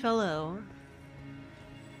tiny fellow.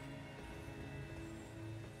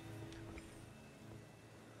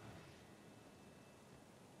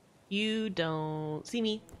 You don't see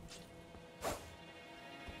me.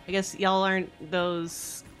 I guess y'all aren't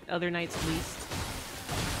those other knights at least.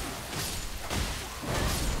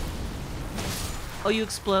 Oh, you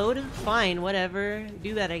explode? Fine, whatever.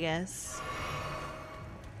 Do that, I guess.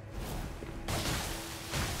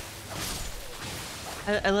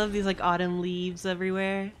 I love these like autumn leaves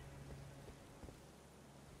everywhere.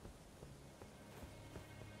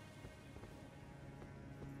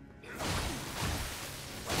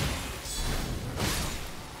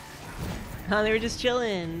 Oh, they were just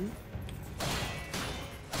chilling.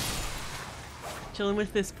 Chilling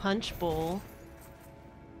with this punch bowl.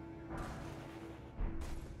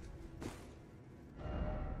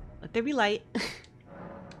 Let there be light.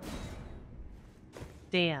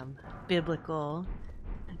 Damn. Biblical.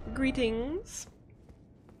 Greetings.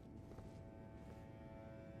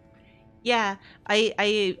 Yeah,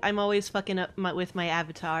 I'm always fucking up with my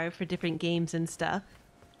avatar for different games and stuff.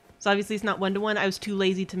 So obviously it's not one-to-one. I was too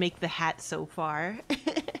lazy to make the hat so far.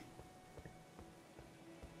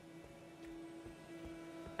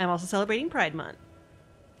 I'm also celebrating Pride Month.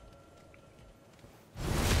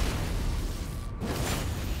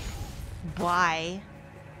 Why?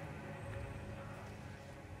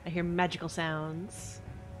 I hear magical sounds.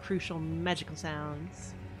 Crucial magical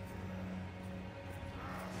sounds.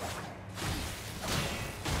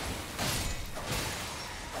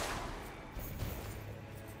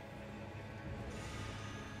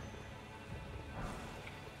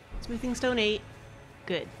 Smoothing Stone 8.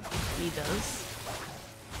 Good. He does.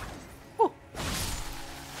 Oh.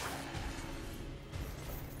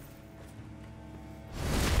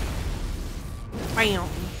 Bam.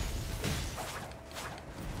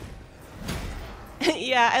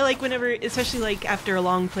 Yeah, I like whenever, especially like after a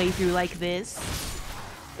long playthrough like this,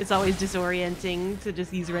 it's always disorienting to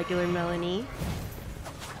just use regular Melanie.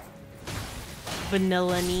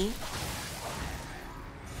 Vanilla-ny.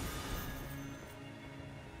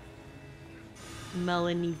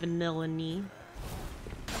 Melanie Vanilla-ny.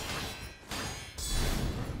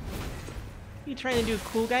 You trying to do a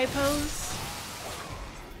cool guy pose?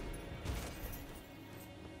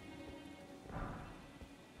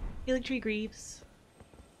 Haligtree Greaves.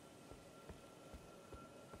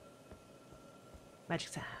 Magic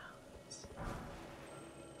sounds.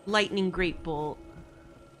 Lightning Great Bolt.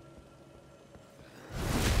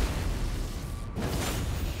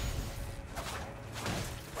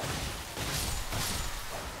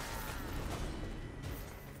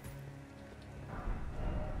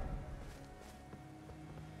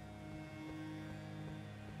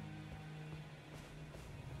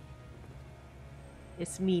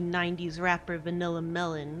 It's me, 90s rapper Vanilla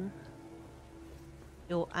Melon.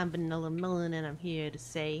 Yo, I'm Vanilla Melon and I'm here to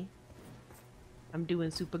say I'm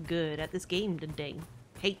doing super good at this game today.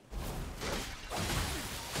 Hey.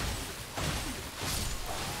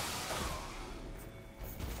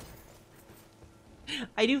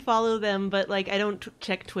 I do follow them, but like I don't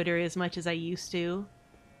check Twitter as much as I used to. You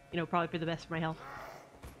know, probably for the best for my health.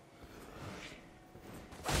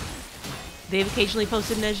 They've occasionally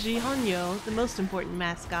posted Neji Hanyo, the most important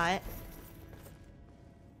mascot.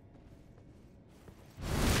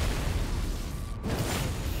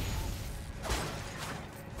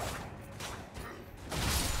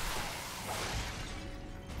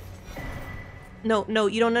 No,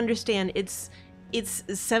 you don't understand. It's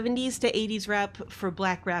 70s to 80s rap for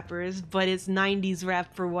black rappers, but it's 90s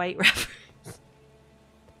rap for white rappers.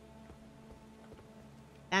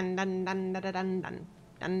 Dun dun dun dun dun dun.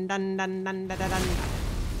 Dun dun dun dun dun dun dun.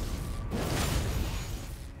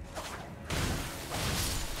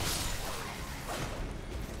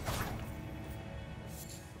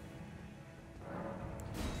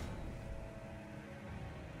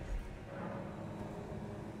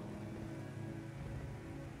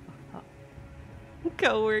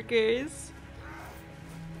 Co-workers.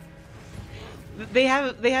 They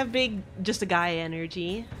have big just a guy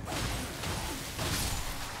energy.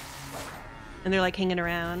 And they're like hanging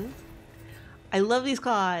around. I love these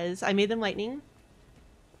claws. I made them lightning.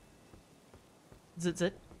 Zit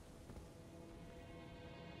zit.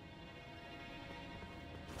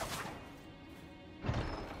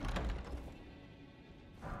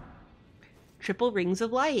 Triple rings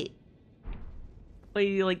of light. Where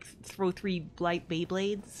you like throw 3 light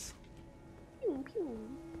Beyblades. Pew, pew.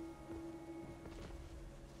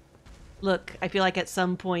 Look, I feel like at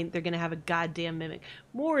some point they're gonna have a goddamn mimic.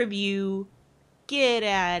 More of you. Get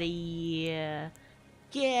out of here.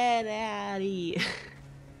 Get out of here.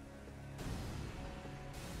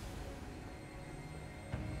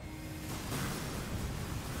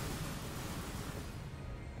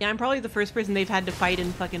 Yeah, I'm probably the first person they've had to fight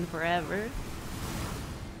in fucking forever.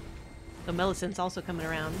 The Millicent's also coming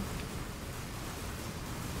around.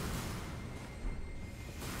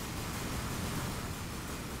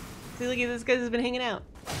 See, look at this guy who's been hanging out.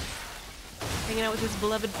 Hanging out with his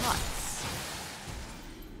beloved pots.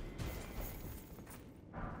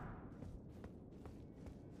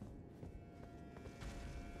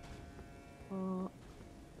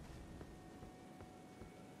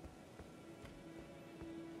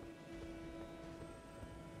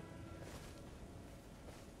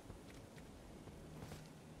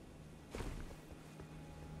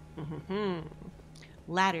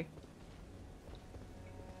 Ladder.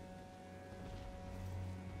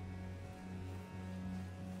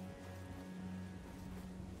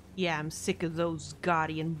 Yeah, I'm sick of those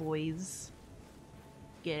Guardian boys.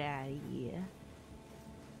 Get out of here.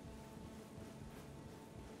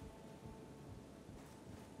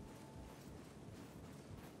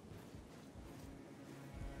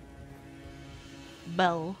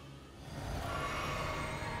 Bell.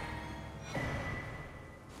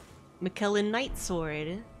 McKellen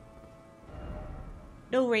Nightsword.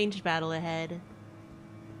 No ranged battle ahead.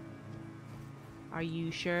 Are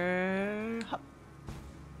you sure? Hup.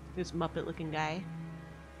 This Muppet looking guy.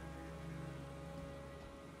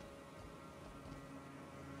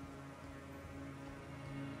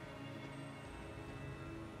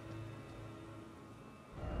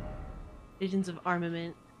 Visions of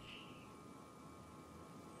armament.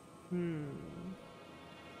 Do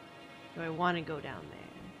I want to go down there?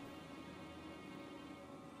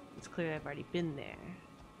 It's clear I've already been there.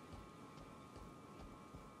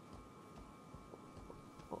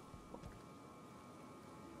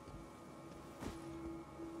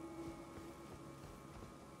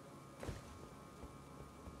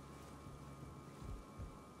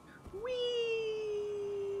 Whee!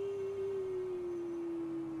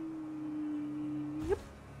 Yep.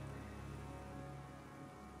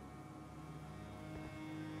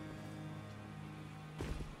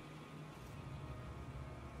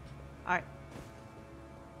 Alright.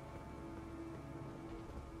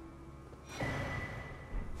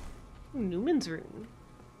 Newman's room.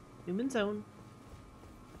 Newman's own.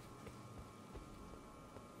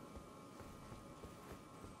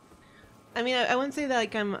 I mean, I wouldn't say that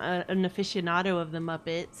like I'm an aficionado of the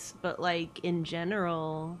Muppets, but like in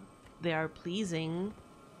general, they are pleasing.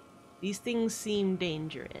 These things seem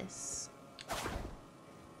dangerous.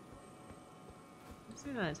 What's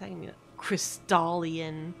they're not attacking me?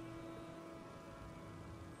 Crystallian.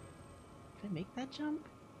 Can I make that jump?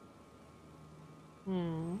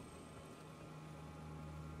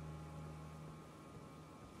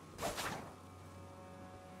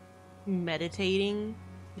 Meditating,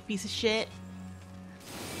 you piece of shit.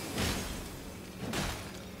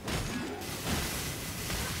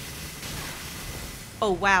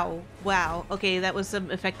 Oh wow, wow. Okay, that was some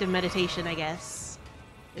effective meditation, I guess.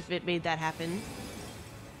 If it made that happen.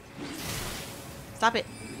 Stop it.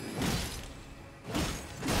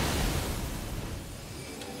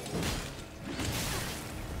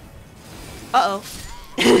 Uh-oh.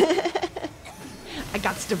 I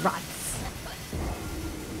got to run.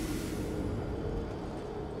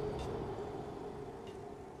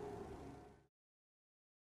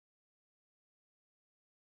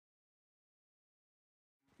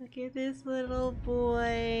 Look at this little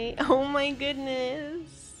boy. Oh my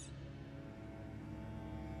goodness.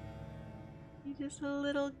 He's just a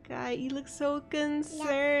little guy. He looks so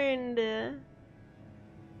concerned.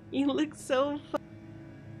 He looks so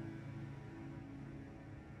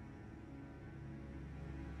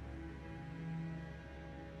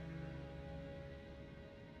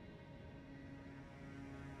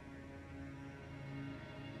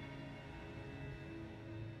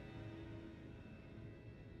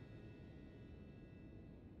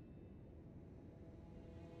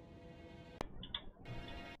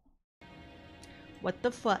What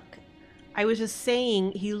the fuck? I was just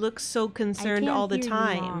saying he looks so concerned all the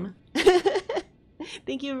time.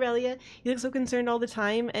 Thank you, Aurelia. He looks so concerned all the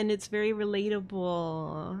time and it's very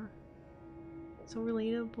relatable. So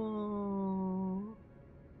relatable.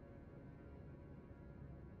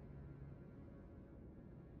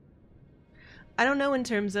 I don't know in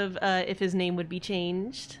terms of if his name would be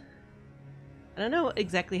changed. I don't know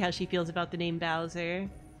exactly how she feels about the name Bowser,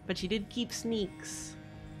 but she did keep Sneaks.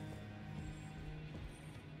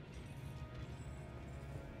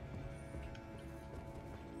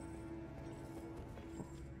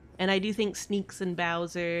 And I do think Sneaks and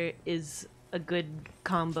Bowser is a good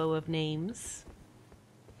combo of names.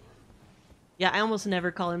 Yeah, I almost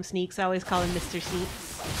never call him Sneaks. I always call him Mr.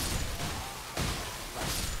 Sneaks.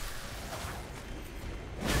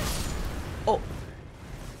 Oh.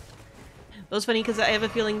 That was funny because I have a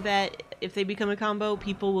feeling that if they become a combo,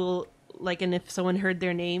 people will, like, and if someone heard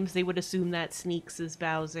their names, they would assume that Sneaks is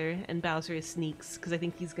Bowser and Bowser is Sneaks because I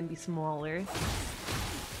think he's going to be smaller.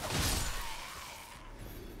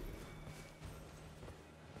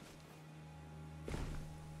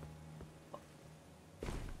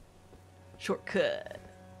 Shortcut.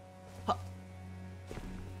 Hop.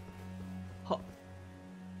 Hop.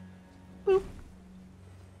 Boop.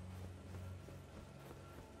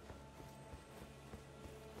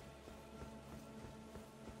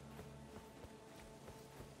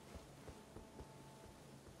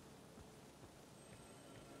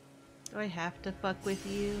 Do I have to fuck with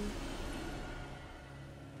you?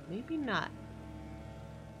 Maybe not.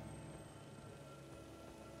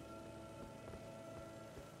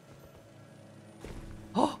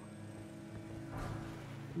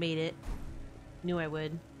 Made it. Knew I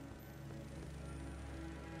would.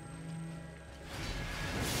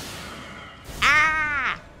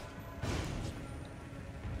 Ah!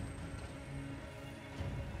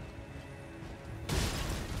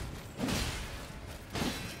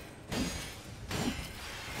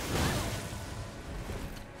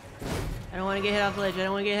 I don't want to get hit off the ledge. I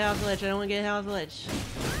don't want to get hit off the ledge. I don't want to get hit off the ledge.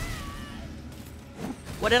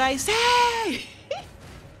 What did I say?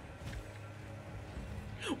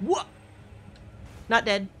 What? Not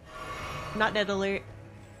dead. Not dead alert.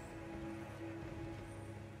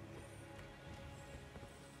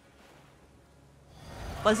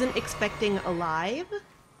 Wasn't expecting alive?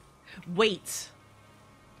 Wait.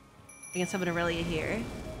 I guess I'm an Aurelia here.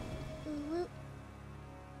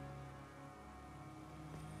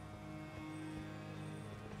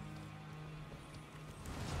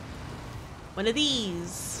 One of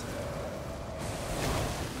these.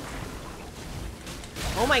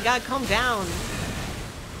 Oh my god, calm down.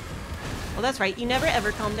 Well, that's right. You never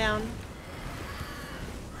ever calm down.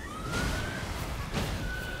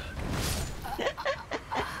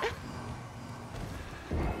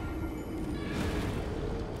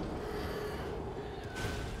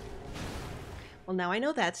 Well, now I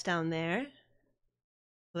know that's down there.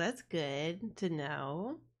 Well, that's good to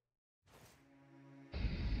know.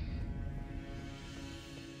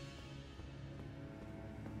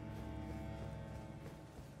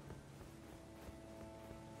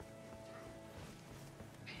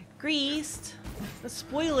 Greased. The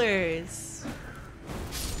spoilers.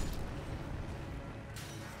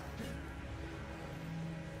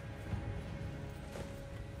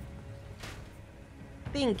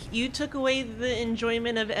 Think, you took away the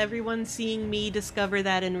enjoyment of everyone seeing me discover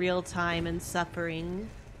that in real time and suffering.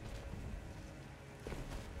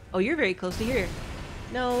 Oh, you're very close to here.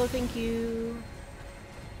 No, thank you.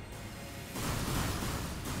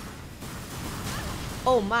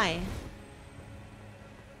 Oh my.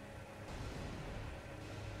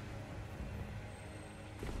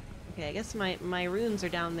 Okay, I guess my runes are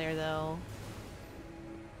down there though.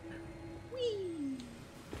 Whee!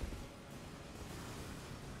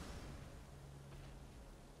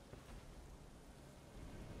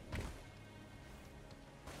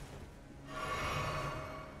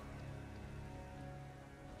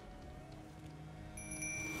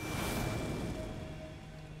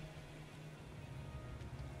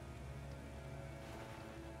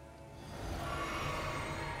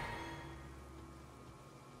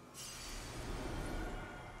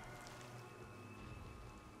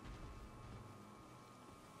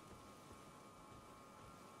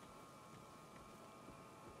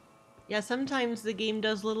 Yeah, sometimes the game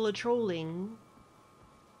does little trolling.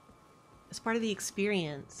 It's part of the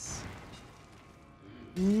experience.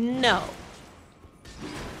 No.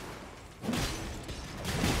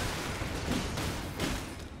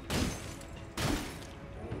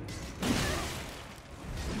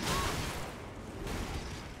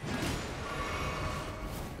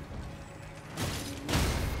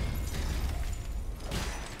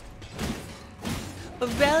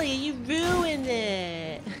 Aurelia, you ruined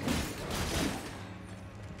it.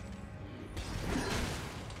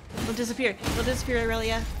 Don't disappear. Don't disappear,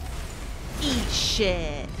 Aurelia. Eat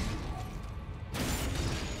shit.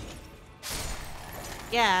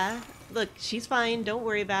 Yeah. Look, she's fine. Don't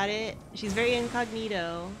worry about it. She's very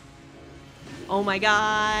incognito. Oh my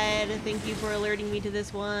god. Thank you for alerting me to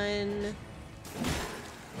this one.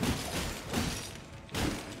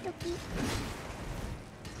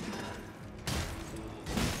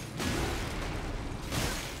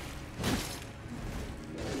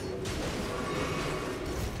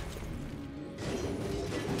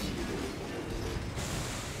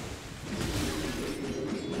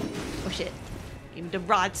 Shit. Give me the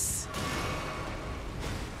rots.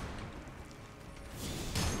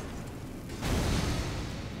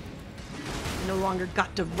 No longer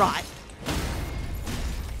got to rot.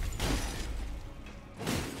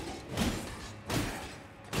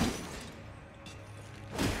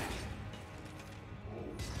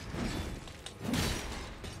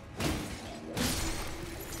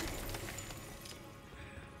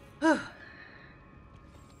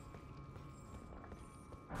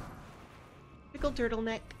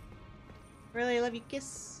 Turtleneck. Really, I love you,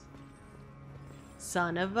 kiss.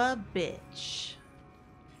 Son of a bitch.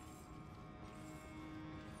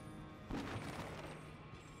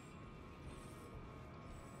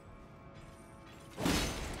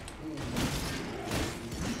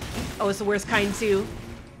 Oh, it's the worst kind too.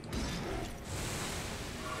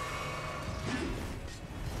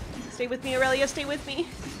 Stay with me, Aurelia, stay with me.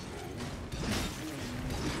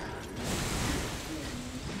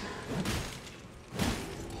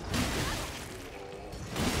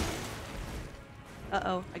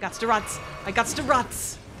 Uh-oh. I got to ruts. I got to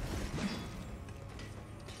ruts.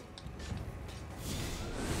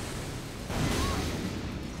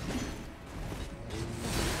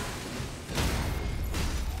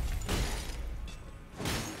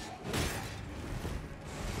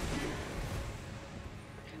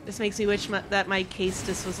 This makes me wish that my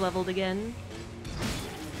Castus was leveled again.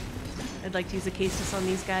 I'd like to use a Castus on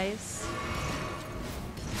these guys.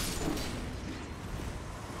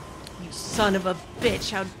 You son of a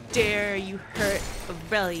bitch, how dare you hurt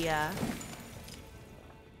Aurelia.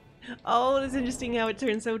 Oh, it's interesting how it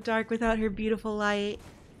turns so dark without her beautiful light.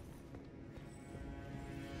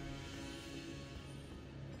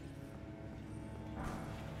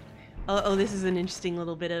 Oh, this is an interesting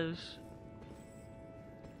little bit of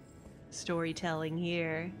storytelling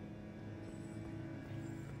here.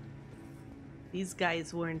 These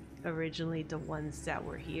guys weren't originally the ones that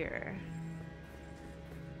were here.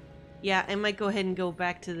 Yeah, I might go ahead and go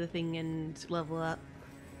back to the thing and level up,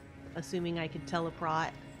 assuming I could teleport.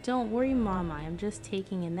 Don't worry, Mama. I'm just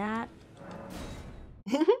taking a nap.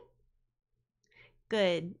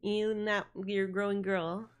 Good. You're a growing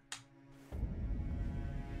girl.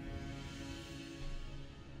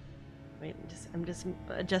 Wait, I'm just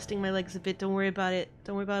adjusting my legs a bit. Don't worry about it.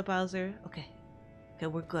 Don't worry about it, Bowser. Okay. Okay,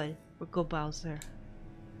 we're good. We're good, Bowser.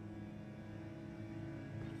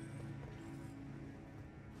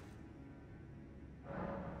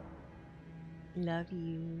 Love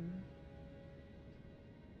you.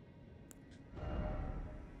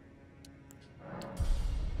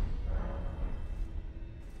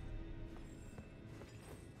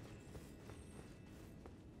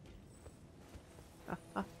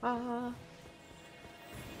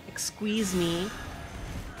 Squeeze me.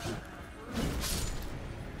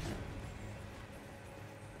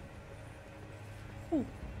 Ooh.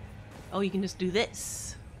 Oh, you can just do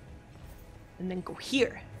this. And then go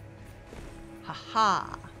here.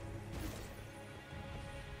 Haha.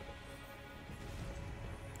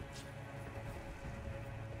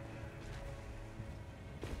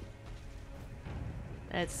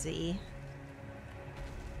 Let's see.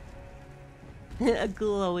 A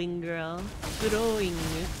glowing girl. Glowing.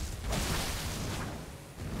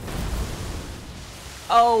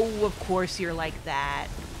 Oh, of course you're like that.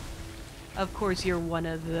 Of course you're one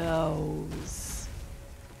of those.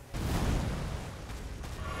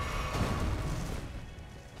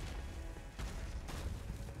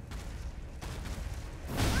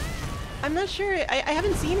 I'm not sure. I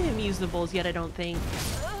haven't seen him use the bowls yet, I don't think.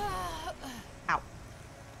 Ow.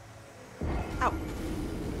 Ow.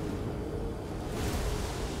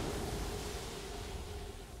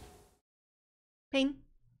 Pain.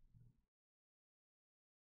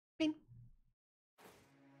 Pain.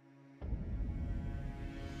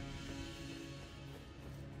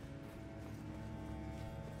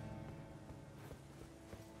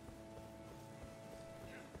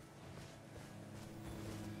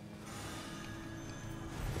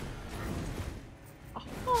 Oh.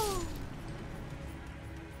 Oh.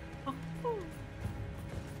 Oh.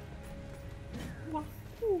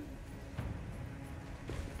 Wahoo.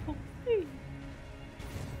 Oh, hey.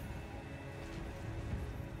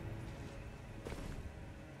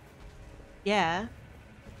 Yeah.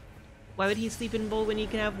 Why would he sleep in bowl when he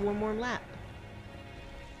can have warm lap?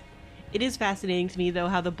 It is fascinating to me, though,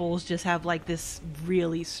 how the bowls just have, like, this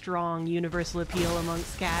really strong universal appeal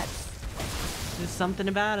amongst cats. There's something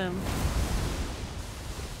about them.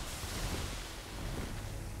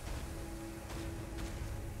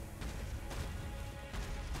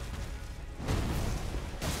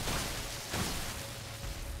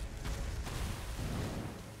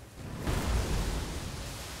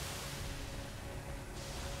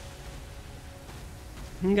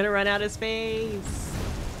 I'm gonna run out of space.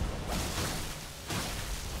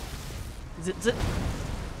 Zit zit.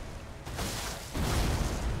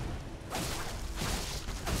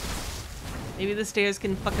 Maybe the stairs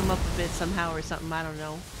can fuck him up a bit somehow or something, I don't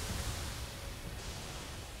know.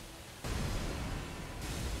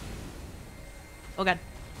 Oh god.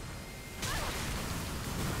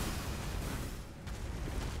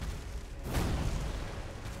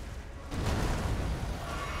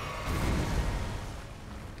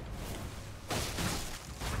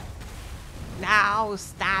 Now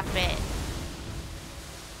stop it.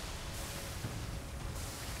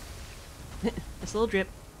 Just a little drip.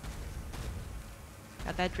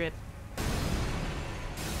 Got that drip.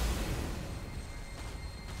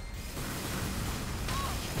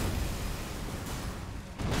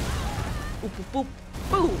 Boop, boop, boop,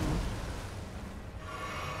 boom.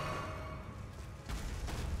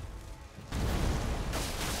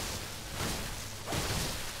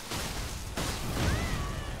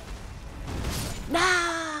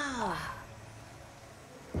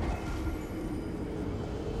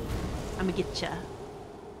 I'ma get ya.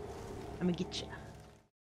 I'ma get ya.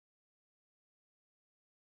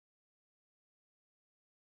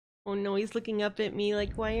 Oh no, he's looking up at me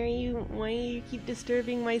like, why do you keep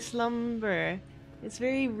disturbing my slumber? It's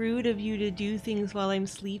very rude of you to do things while I'm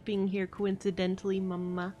sleeping here coincidentally,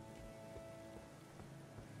 mama.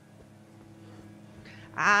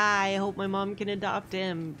 I hope my mom can adopt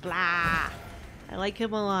him. Blah. I like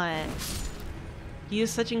him a lot. He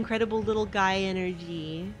has such incredible little guy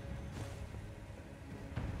energy.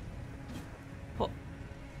 Oh.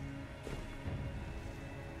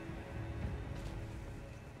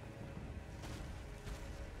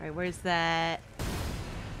 Alright, where's that?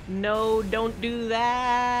 No, don't do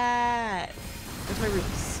that! Where's my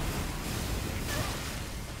roots?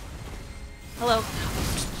 Hello.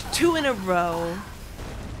 2 in a row.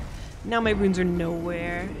 Now my runes are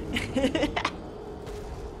nowhere.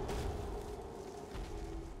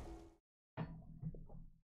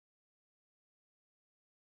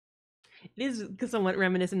 It is somewhat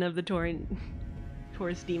reminiscent of the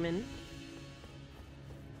Taurus demon.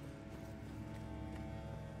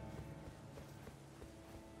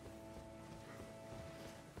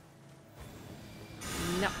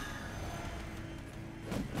 No.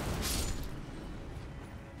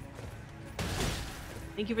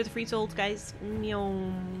 Thank you for the free souls, guys.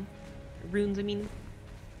 Runes, I mean.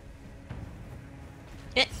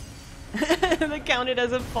 Eh. That counted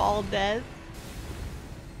as a fall death.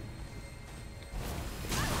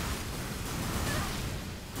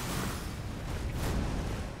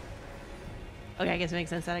 Okay, I guess it makes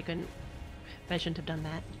sense that I couldn't. But I shouldn't have done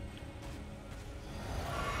that.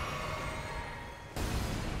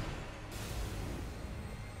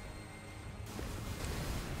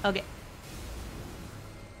 Okay.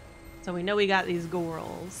 So we know we got these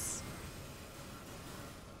girls.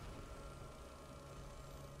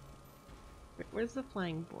 Where's the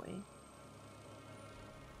flying boy?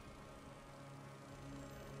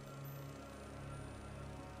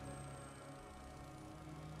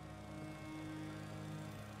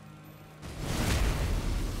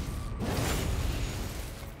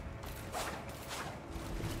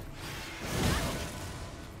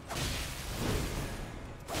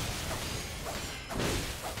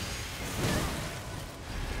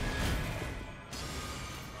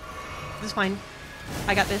 This is fine.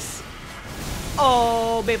 I got this.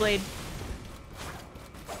 Oh, Beyblade.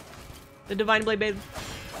 The Divine Blade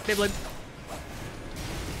Beyblade.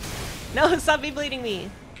 No, stop Beyblading me.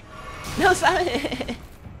 No, stop it.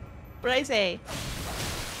 What did I say?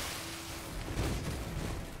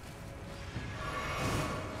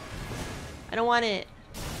 I don't want it.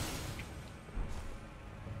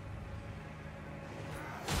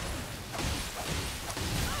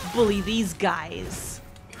 Bully these guys.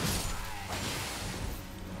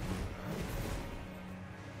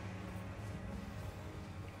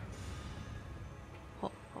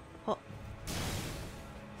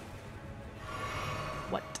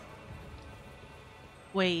 What?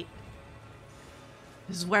 Wait.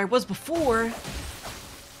 This is where I was before.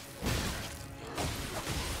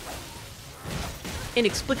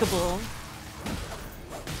 Inexplicable.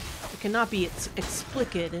 It cannot be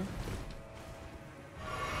explicated.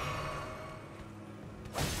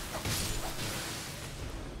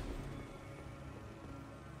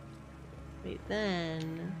 Wait,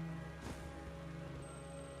 then.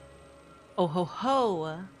 Oh ho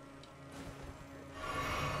ho!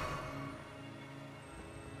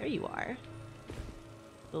 There you are.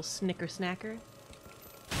 Little snicker snacker.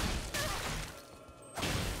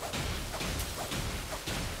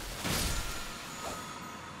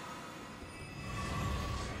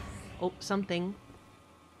 Oh, something.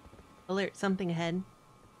 Alert, something ahead.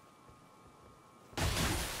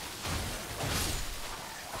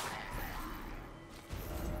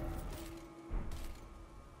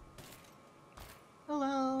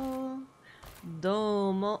 Hello.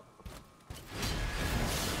 Domo.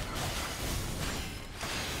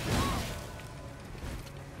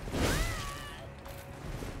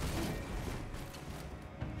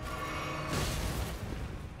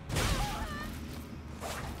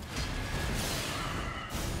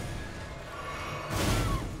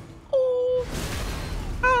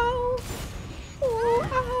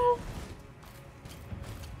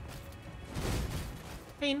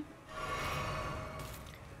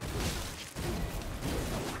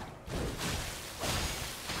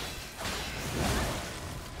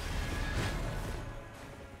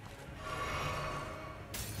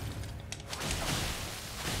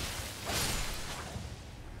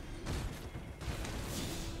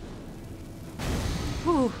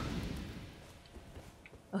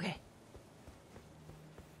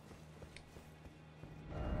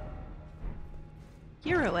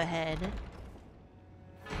 tomorrow ahead.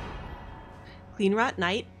 Clean Rot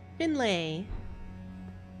Knight, Finlay.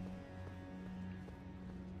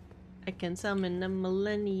 I can summon a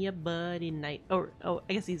Millennia Buddy Knight. Oh,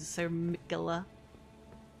 I guess he's Sir Mikula.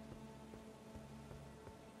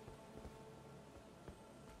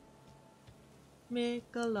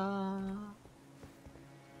 Mikula.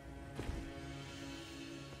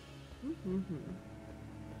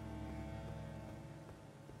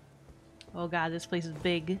 Oh god, this place is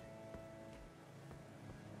big.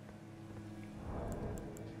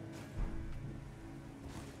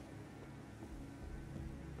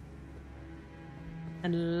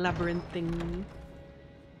 And labyrinthine.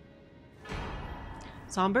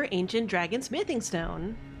 Somber Ancient Dragon Smithing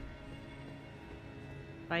Stone.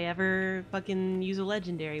 If I ever fucking use a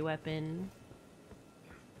legendary weapon.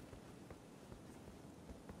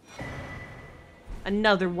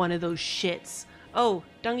 Another one of those shits. Oh,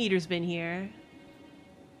 Dung Eater's been here.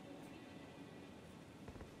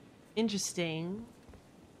 Interesting.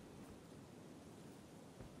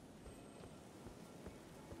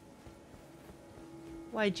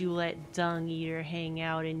 Why'd you let Dung Eater hang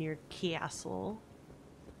out in your castle?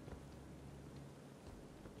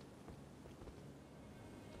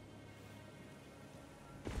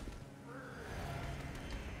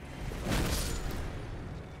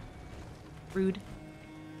 Rude.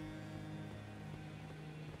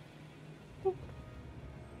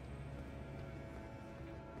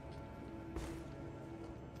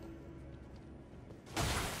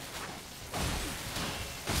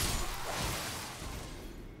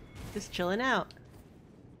 Just chilling out.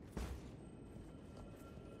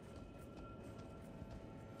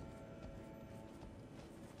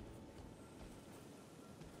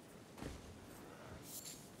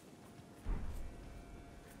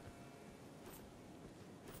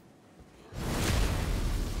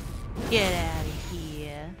 Get out of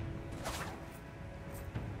here.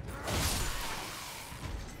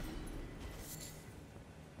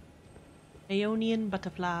 Aeonian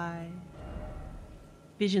butterfly.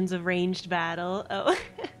 Visions of ranged battle. Oh,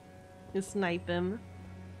 you snipe him.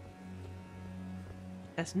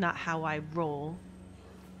 That's not how I roll.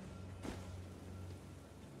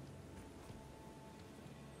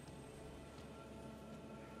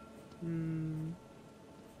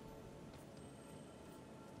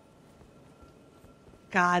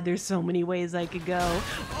 God, there's so many ways I could go.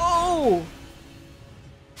 Oh!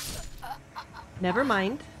 Never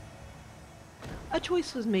mind. A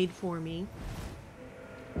choice was made for me.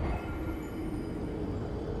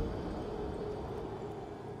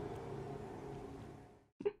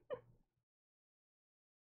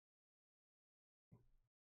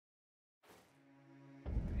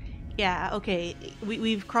 Yeah, okay.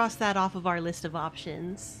 We've crossed that off of our list of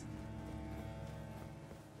options.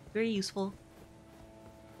 Very useful.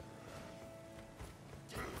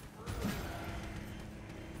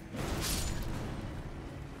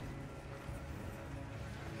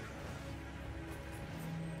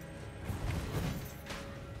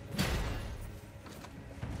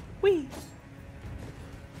 Whee!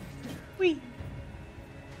 Whee!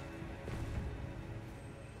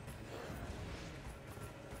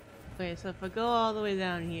 Okay, so if I go all the way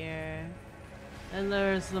down here, and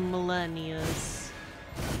there's the Millennias.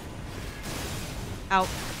 Ow.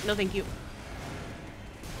 No thank you.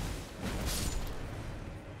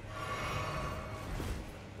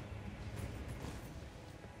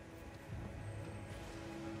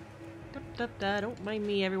 Don't mind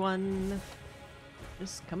me, everyone.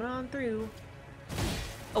 Just coming on through.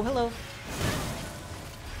 Oh, hello.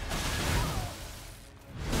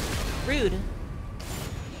 Rude.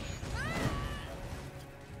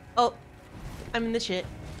 Oh, I'm in the shit.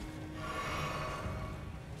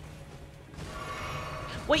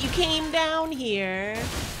 Wait, you came down here.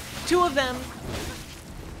 Two of them.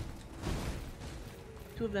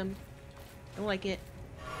 Two of them. Don't like it.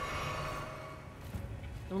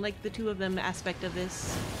 Don't like the two of them aspect of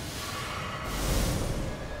this.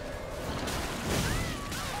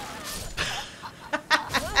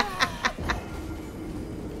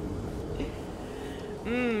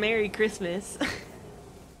 Merry Christmas.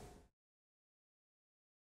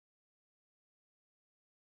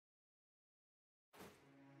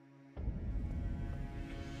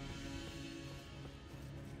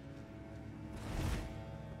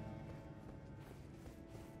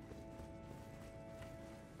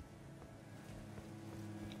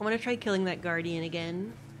 I want to try killing that guardian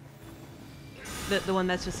again. The one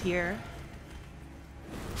that's just here.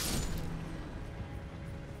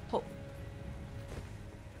 Oh.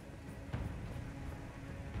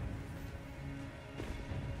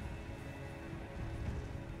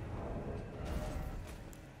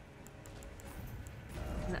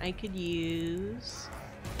 I could use...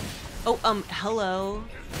 Oh, hello.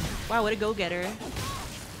 Wow, what a go-getter.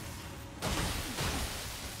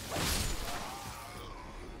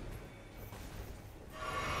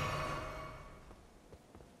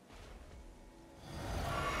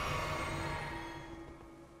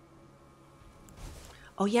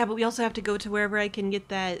 Oh yeah, but we also have to go to wherever I can get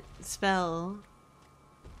that spell.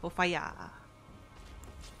 Oh, fire.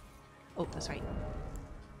 Oh, that's right.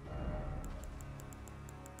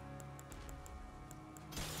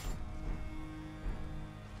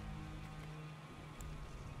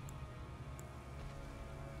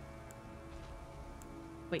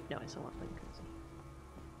 Wait, no, I still want Flame Crimson.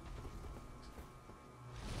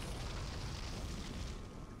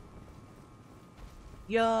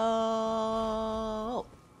 Yo!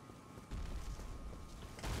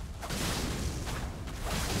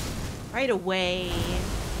 Right away.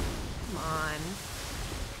 Come on.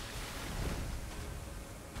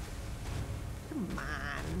 Come on.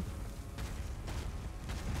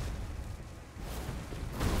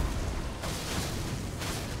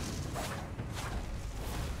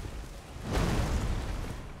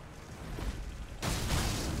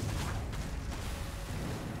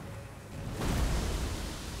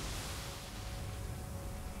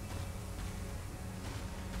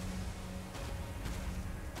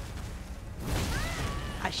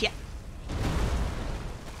 Ah, shit.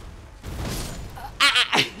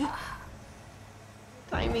 Ah!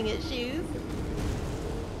 Timing issues.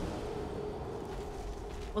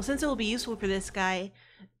 Well, since it will be useful for this guy,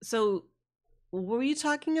 so what were you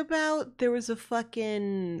talking about? There was a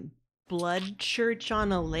fucking blood church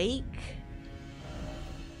on a lake?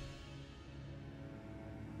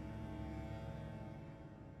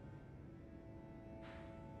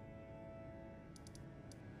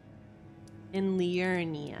 In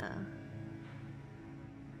Liurnia.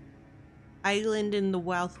 Island in the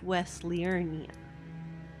southwest Liurnia.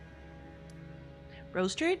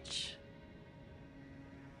 Rose Church?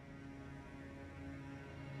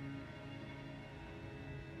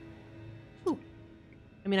 Ooh.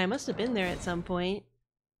 I mean, I must have been there at some point.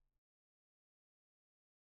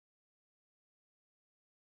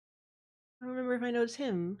 I don't remember if I noticed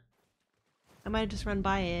him. I might have just run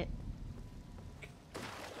by it.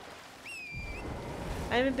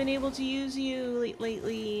 I haven't been able to use you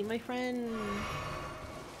lately, my friend.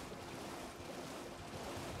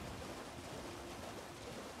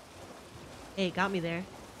 Hey, got me there.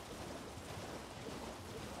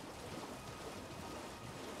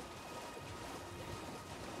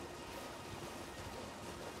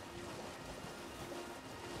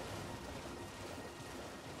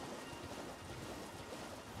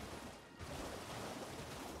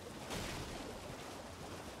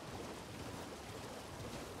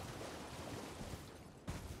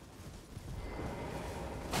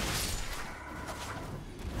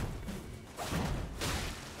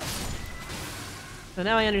 So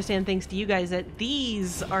now I understand, thanks to you guys, that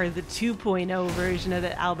these are the 2.0 version of the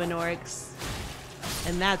Albinorix.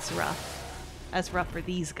 And that's rough. That's rough for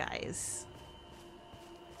these guys.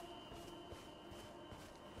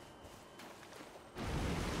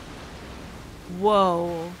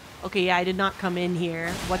 Whoa. Okay, yeah, I did not come in here.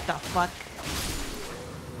 What the fuck?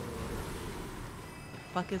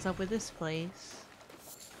 Fuck is up with this place?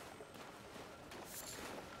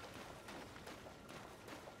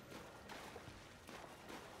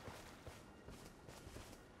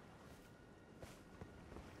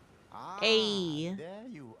 Hey. There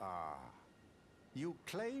you are. You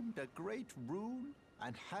claimed a great rune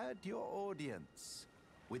and had your audience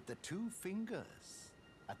with the 2 fingers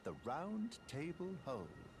at the round table hole.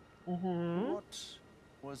 What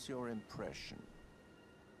was your impression?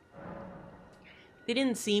 They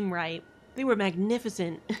didn't seem right. They were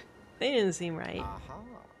magnificent. They didn't seem right. Aha.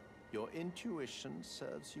 Your intuition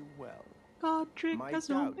serves you well. Godric My has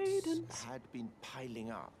no doubts maidens. had been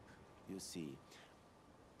piling up, you see.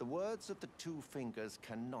 The words of the 2 fingers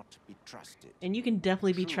cannot be trusted. And you can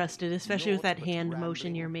definitely be Truly, trusted, especially with naught that but hand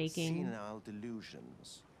motion you're rambling, making. Senile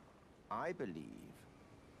delusions. I believe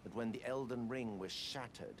that when the Elden Ring was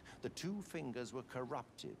shattered, the 2 fingers were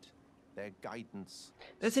corrupted. Their guidance.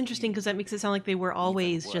 That's interesting because that makes it sound like they were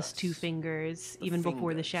always Even just 2 worse, fingers, the even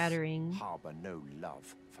before the fingers shattering. harbor no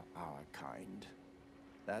love for our kind.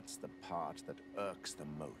 That's the part that irks them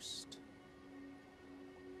most.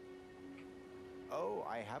 Oh,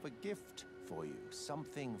 I have a gift for you.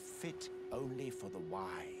 Something fit only for the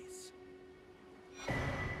wise.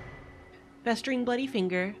 Festering bloody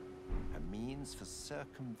finger. A means for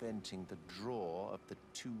circumventing the draw of the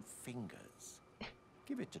 2 fingers.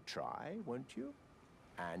 Give it a try, won't you?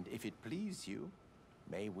 And if it please you,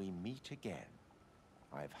 may we meet again.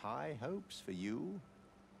 I've high hopes for you,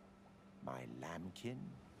 my lambkin.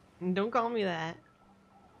 Don't call me that.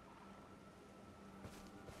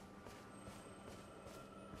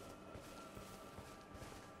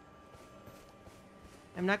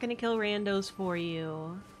 I'm not gonna kill randos for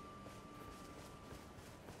you.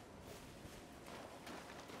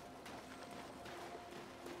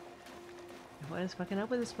 What is fucking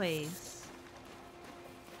up with this place?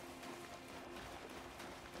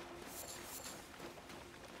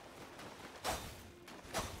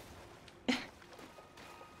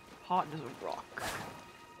 Hot as a rock.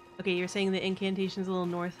 Okay, you're saying the incantation's a little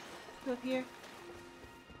north of here?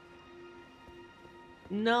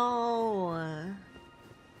 No!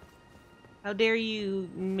 How dare you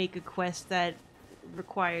make a quest that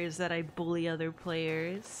requires that I bully other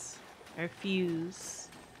players? I refuse.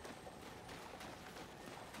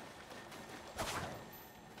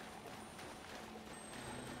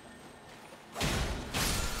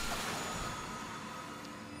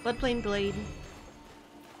 Floodplain Blade.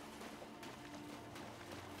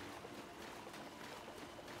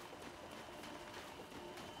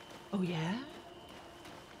 Oh yeah?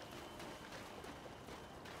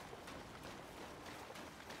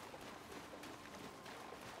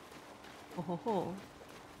 Oh ho ho.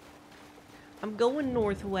 I'm going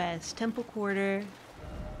northwest, Temple Quarter.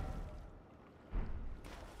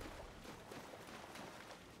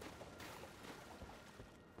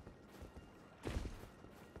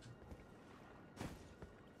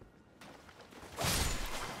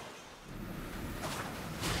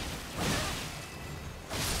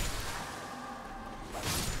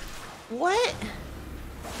 What?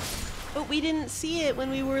 But we didn't see it when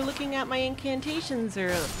we were looking at my incantations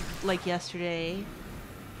or like yesterday.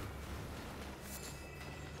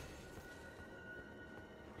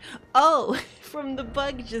 Oh, from the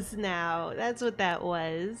bug just now. That's what that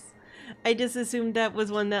was. I just assumed that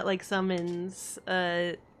was one that like summons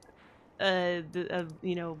you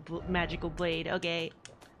know, magical blade. Okay.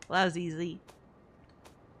 Well, that was easy.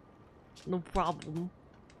 No problem.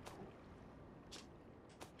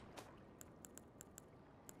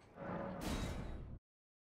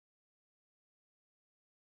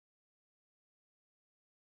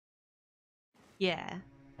 Yeah.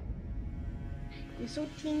 You're so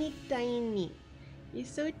teeny tiny. You're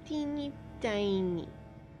so teeny tiny.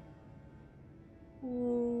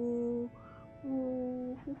 Ooh,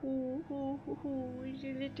 ooh, hoo, hoo, hoo, hoo, hoo.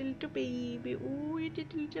 You're a little baby. Ooh, you're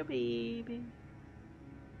a little baby.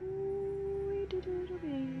 Ooh, you're a little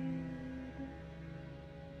baby.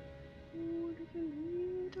 Ooh, you're a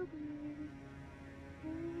little baby.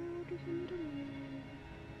 Ooh, you're a little baby.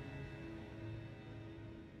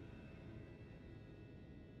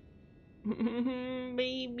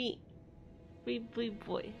 Baby. Baby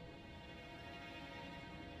boy.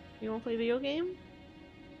 You wanna play a video game?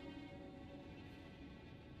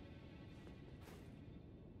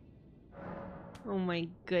 Oh my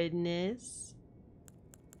goodness.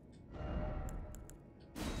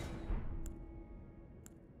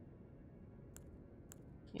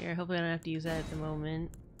 Here, hopefully I don't have to use that at the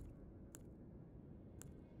moment.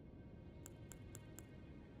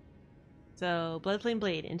 So, Bloodflame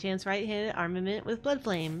Blade. Enchants right-handed armament with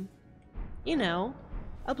Bloodflame. You know,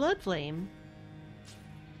 a blood flame.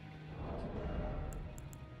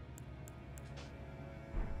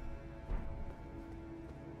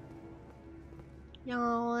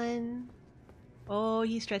 Yawn. Oh,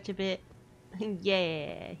 he stretch a bit.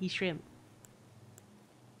 Yeah, he shrimp.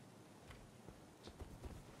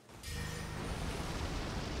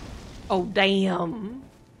 Oh, damn.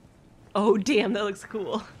 Oh, damn, that looks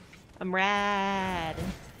cool. I'm rad.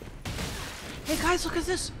 Hey guys, look at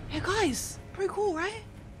this. Hey guys, pretty cool, right?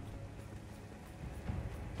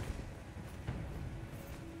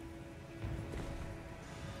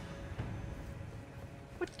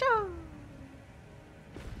 What's up?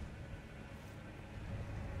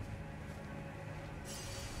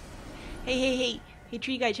 Hey,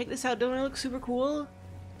 tree guy, check this out. Don't I look super cool?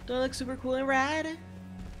 Don't I look super cool and rad?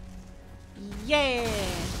 Yeah!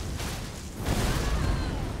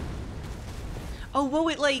 Oh, whoa,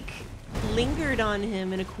 it like lingered on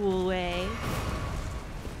him in a cool way.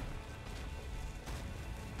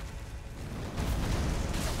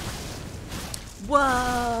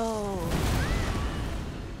 Whoa!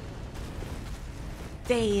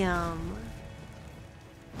 Damn.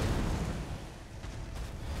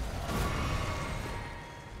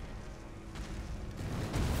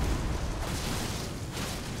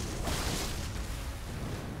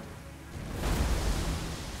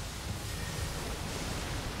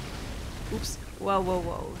 Oops. Whoa, whoa,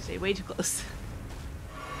 whoa. Stay way too close.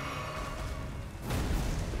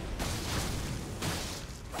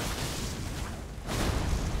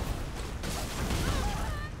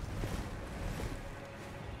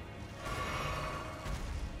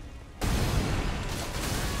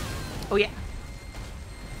 Oh yeah.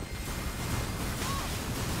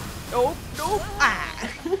 Oh, nope. Ah.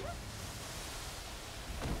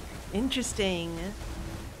 Interesting.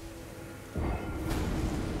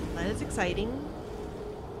 That is exciting.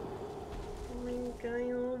 Oh my god,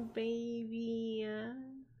 little baby.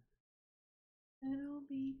 Little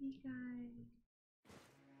baby guy.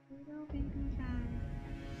 Little baby guy.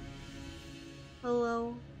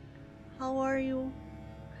 Hello. How are you?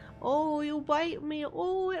 Oh, you bite me.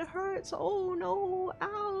 Oh, it hurts. Oh no.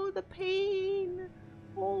 Ow, the pain.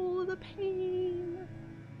 Oh, the pain.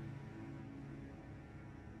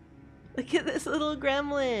 Look at this little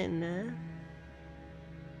gremlin.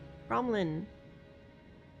 Gremlin.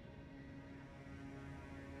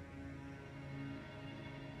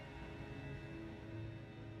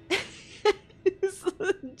 This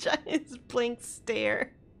giant blank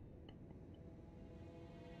stare.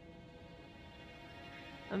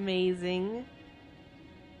 Amazing.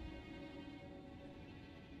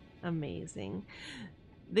 Amazing.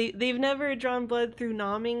 They've never drawn blood through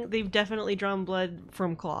nomming. They've definitely drawn blood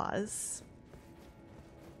from claws.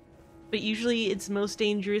 But usually it's most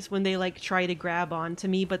dangerous when they like try to grab onto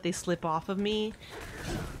me but they slip off of me.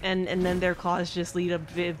 And then their claws just lead a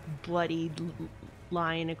big bloody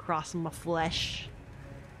line across my flesh.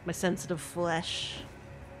 My sensitive flesh.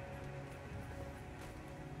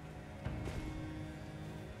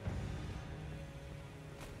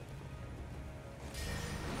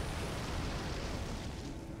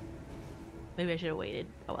 Maybe I should have waited.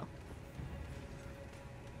 Oh well.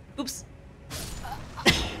 Oops.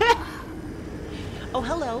 Oh,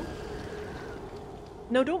 hello.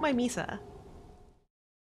 No, don't mind Misa.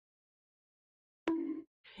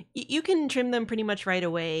 You can trim them pretty much right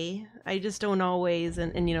away. I just don't always,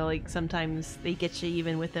 and you know, like sometimes they get you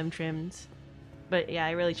even with them trimmed. But yeah,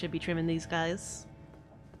 I really should be trimming these guys.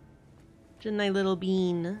 Shouldn't I, little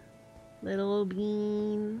bean? Little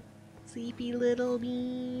bean. Sleepy little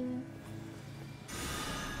bean.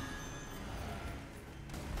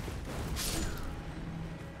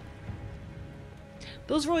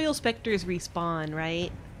 Those Royal Spectres respawn,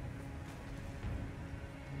 right?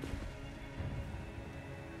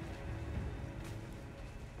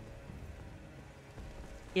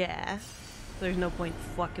 Yeah. There's no point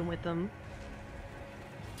fucking with them.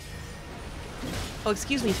 Oh,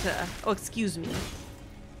 excuse me, sir. Oh, excuse me.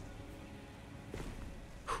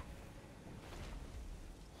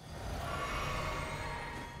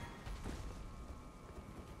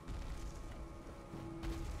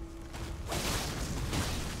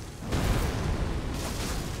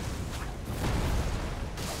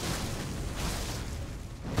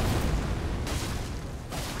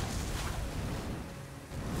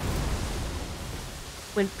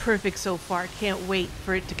 Went perfect so far. Can't wait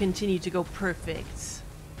for it to continue to go perfect.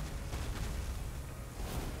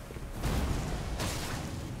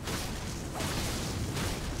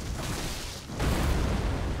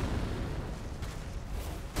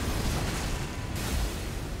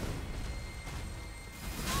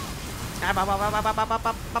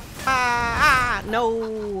 Ah,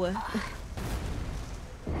 no.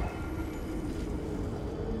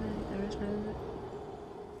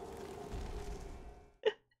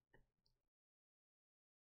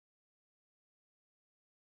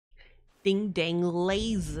 Ding dang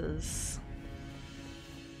lasers.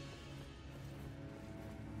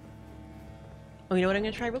 Oh, you know what I'm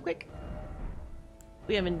gonna try real quick?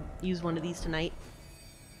 We haven't used one of these tonight.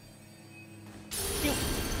 Pew.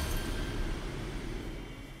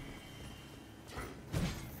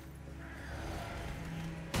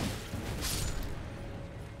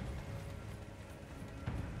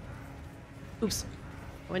 Oops.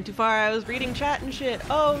 I went too far. I was reading chat and shit.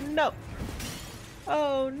 Oh no.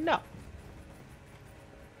 Oh no.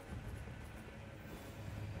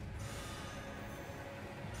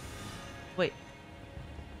 Wait.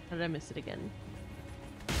 How did I miss it again?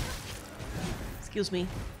 Excuse me.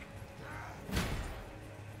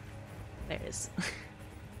 There it is.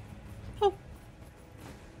 Oh.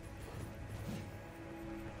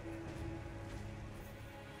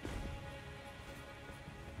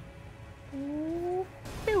 Ooh.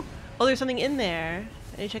 Pew. Oh, there's something in there.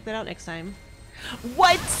 I need to check that out next time.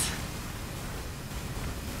 What?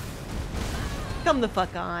 Come the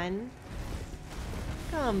fuck on.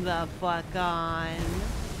 Come the fuck on.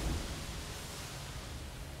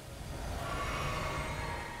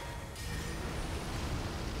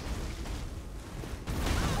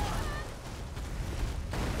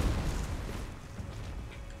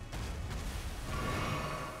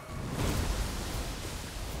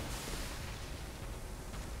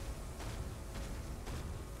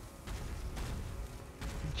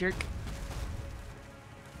 Jerk.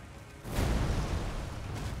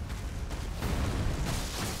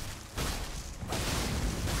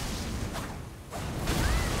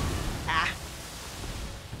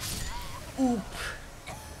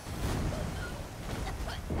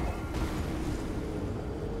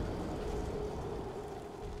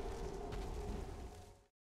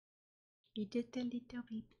 just a little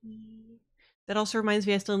baby. That also reminds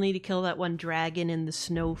me I still need to kill that one dragon in the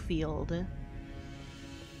snow field. Alright,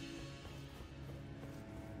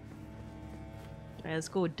 let's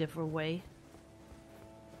go a different way.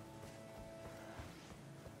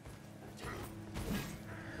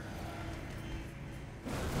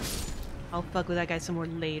 I'll fuck with that guy some more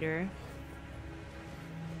later.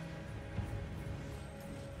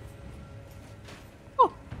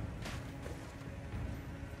 Oh!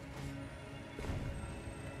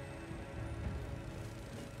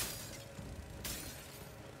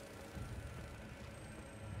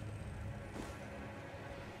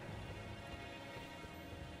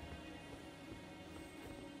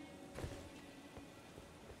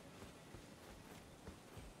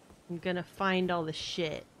 I'm gonna find all the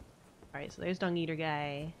shit. Alright, so there's Dung Eater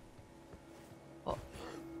guy. Oh.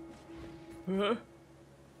 Huh?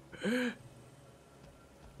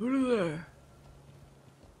 What is there?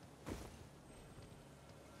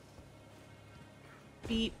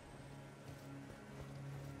 Beep.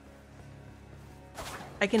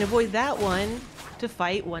 I can avoid that one to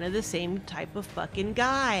fight one of the same type of fucking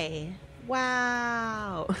guy.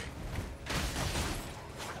 Wow. Oh.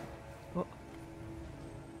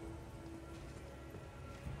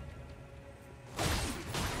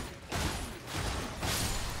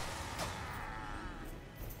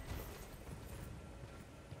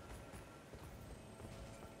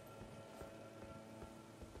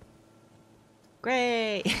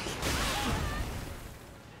 Great.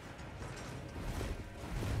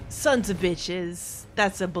 Sons of bitches.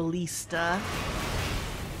 That's a ballista.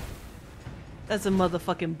 That's a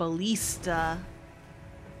motherfucking ballista.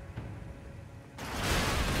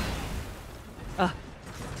 I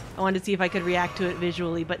wanted to see if I could react to it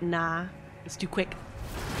visually, but nah. It's too quick.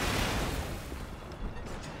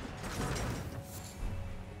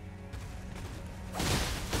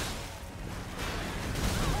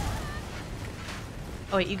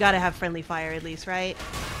 Oh wait, you gotta have friendly fire at least, right?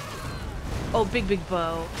 Oh, big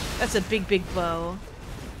bow. That's a big bow.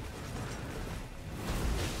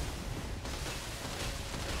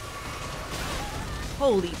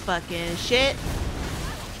 Holy fucking shit.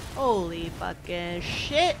 Holy fucking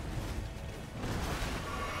shit.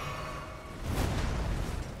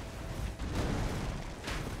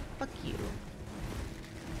 Fuck you.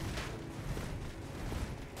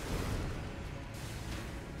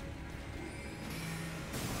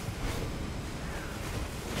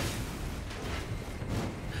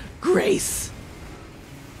 Grace!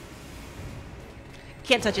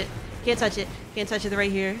 Can't touch it. Can't touch it. Can't touch it. They're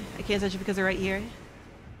right here. I can't touch it because they're right here.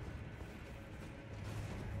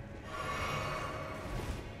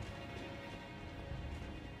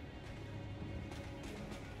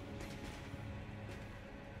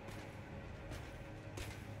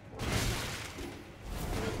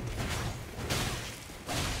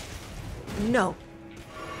 No.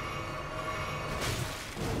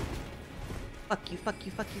 Fuck you, fuck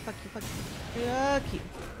you, fuck you, fuck you, fuck you. Fuck you.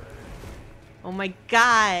 Oh my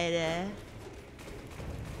god.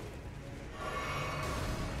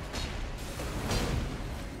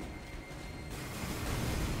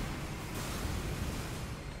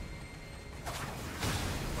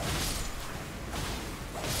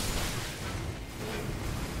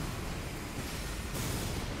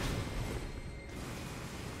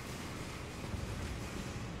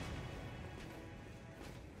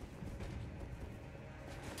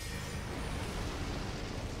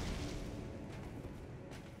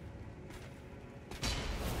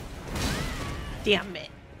 Damn it.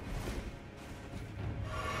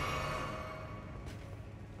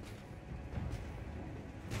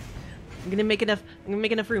 I'm gonna make enough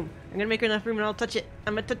room. I'm gonna make enough room and I'll touch it.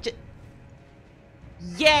 I'm gonna touch it.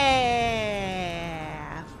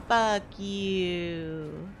 Yeah! Fuck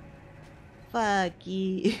you. Fuck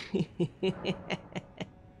you.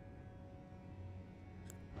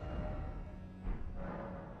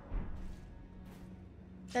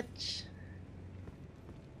 Touch.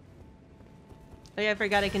 Oh yeah, I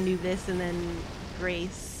forgot I can do this and then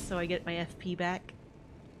Grace, so I get my FP back.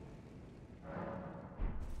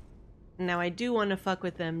 Now I do want to fuck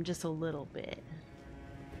with them just a little bit.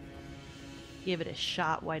 Give it a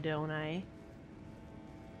shot, why don't I?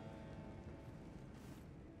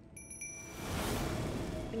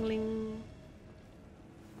 Ding ling.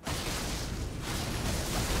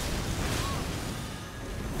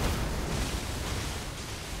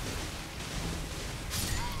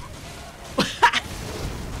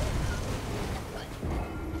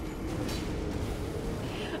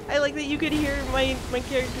 I like that you could hear my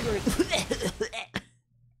character going.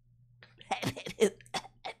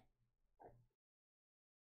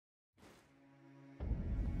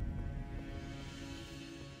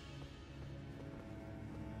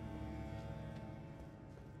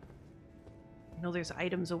 I know there's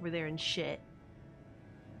items over there and shit.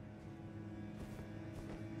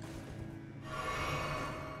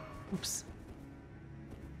 Oops.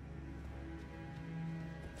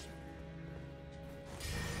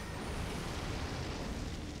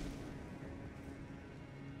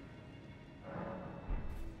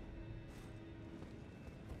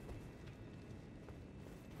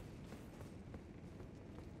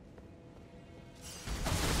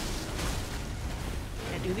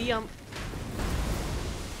 Yeah, do the yump.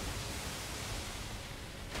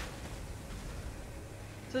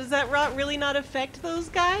 So does that rot really not affect those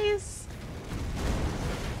guys?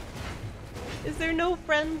 Is there no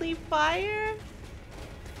friendly fire?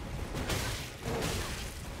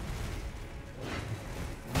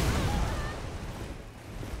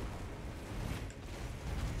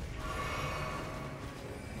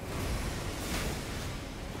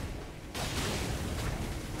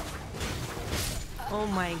 Oh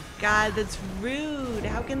my god, that's rude.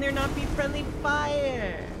 How can there not be friendly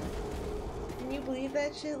fire? Can you believe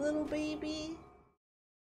that shit, little baby?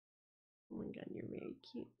 Oh my god, you're very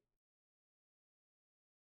cute.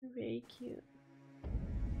 You're very cute.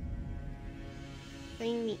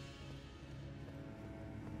 Tiny.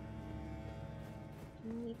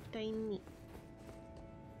 Tiny, tiny.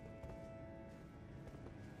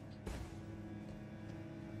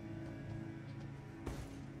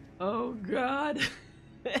 Oh god.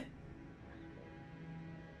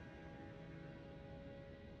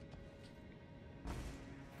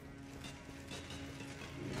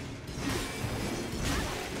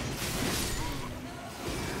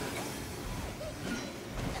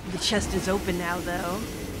 The chest is open now, though.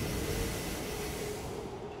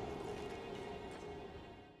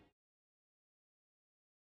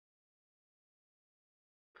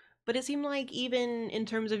 But it seemed like even in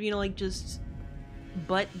terms of, you know, like just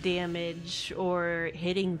butt damage or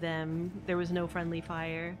hitting them, there was no friendly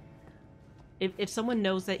fire. If someone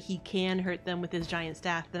knows that he can hurt them with his giant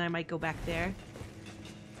staff, then I might go back there.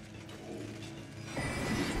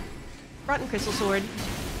 Rotten Crystal Sword.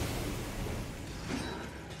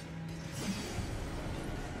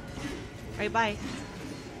 Alright, bye.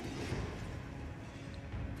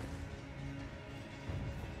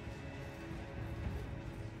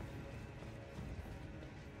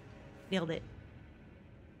 Nailed it.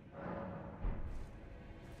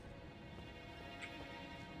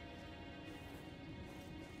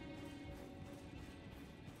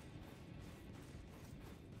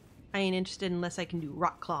 I ain't interested unless I can do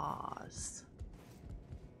rock claws.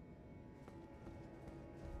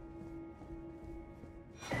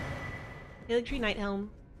 Haligtree Night Helm.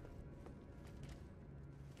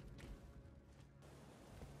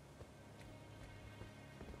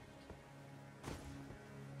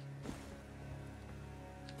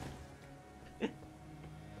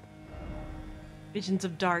 Visions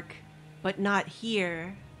of dark, but not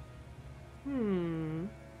here.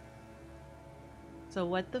 So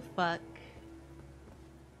what the fuck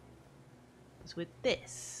is with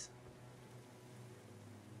this?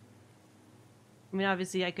 I mean,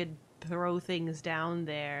 obviously I could throw things down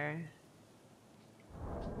there.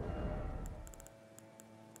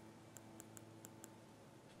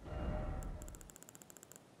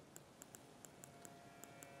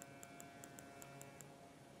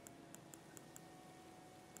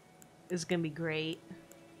 This is gonna be great.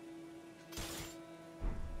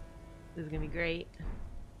 This is gonna be great.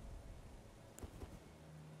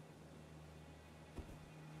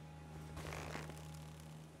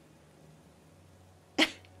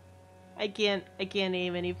 I can't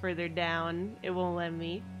aim any further down. It won't let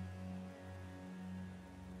me.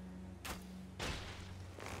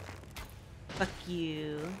 Fuck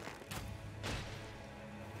you.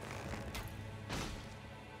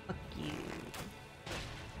 Fuck you.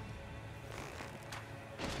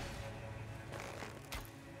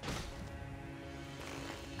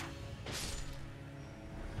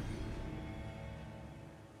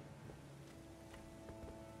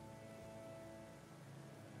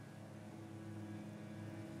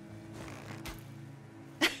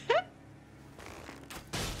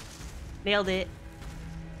 Nailed it.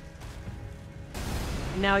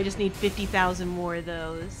 Now I just need 50,000 more of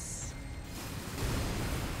those.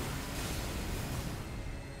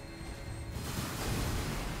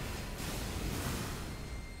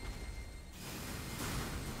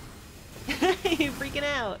 You're freaking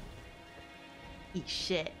out. Eat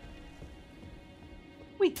shit.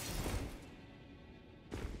 Wait.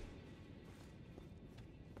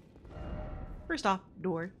 First off,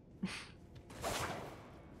 door.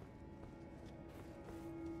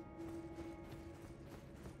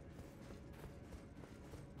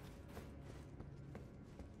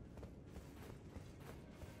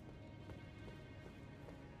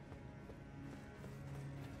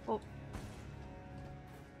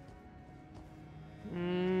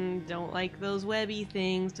 Don't like those webby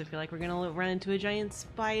things. I feel like we're gonna run into a giant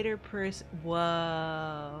spider person.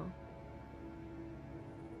 Whoa.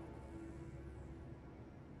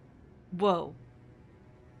 Whoa.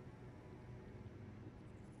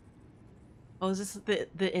 Oh, is this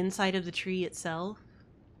the inside of the tree itself?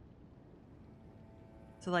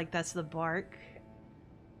 So like that's the bark.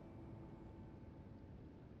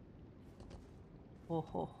 Ho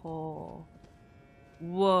ho ho.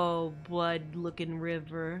 Whoa, blood looking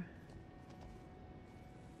river.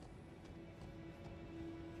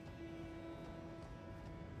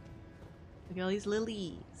 Look at all these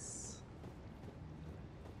lilies.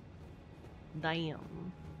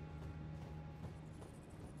 Damn.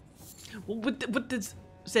 What does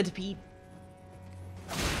centipede?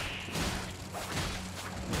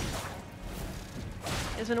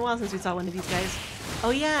 It's been a while since we saw one of these guys. Oh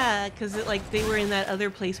yeah, because like they were in that other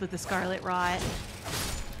place with the scarlet rot.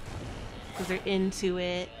 Because they're into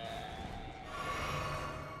it.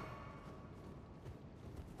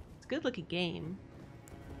 It's a good looking game.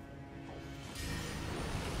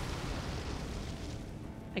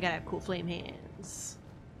 I gotta have cool flame hands.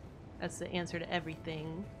 That's the answer to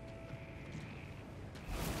everything.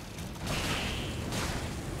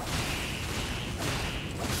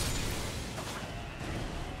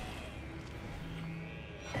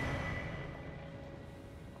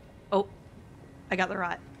 Oh, I got the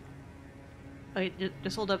rot. Okay,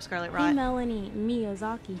 just hold up, Scarlet Rot. Hey Melanie,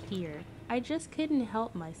 Miyazaki here. I just couldn't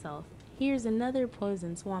help myself. Here's another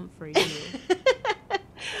poison swamp for you.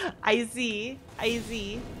 I see. I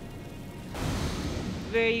see.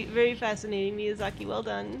 Very, very fascinating, Miyazaki. Well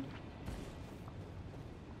done.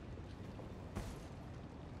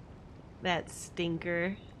 That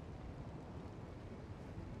stinker.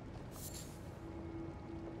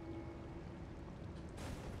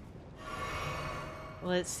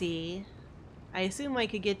 Let's see. I assume I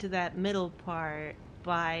could get to that middle part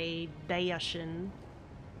by dashing.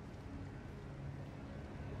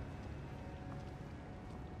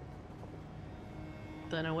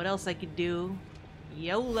 Don't know what else I could do.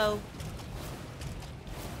 YOLO.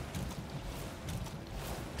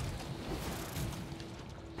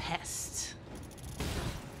 Pest.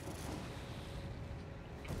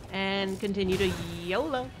 And continue to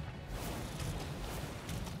YOLO.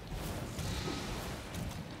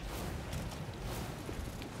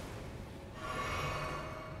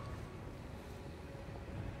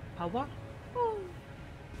 Power. Oh.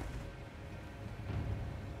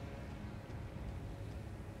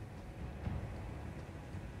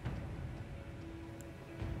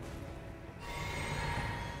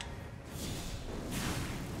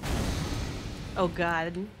 Oh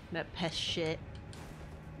god, that pest shit.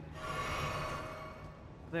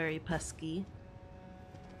 Very pesky.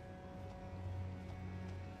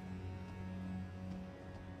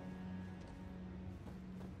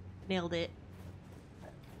 Nailed it.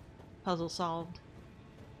 Puzzle solved.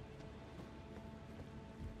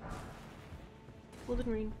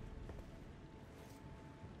 Golden ring.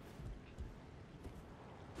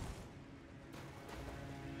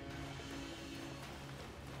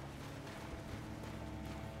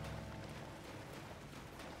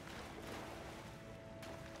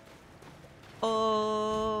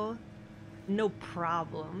 Oh, no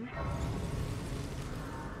problem.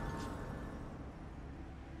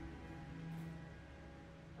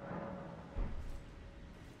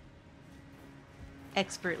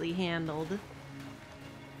 Expertly handled.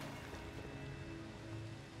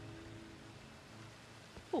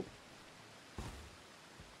 Oh.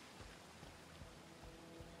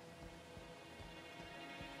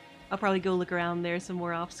 I'll probably go look around there some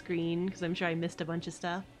more off screen because I'm sure I missed a bunch of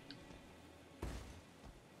stuff.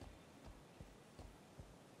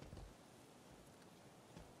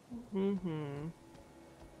 Mm-hmm.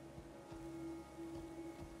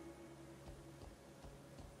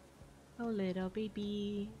 Oh, little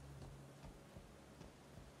baby.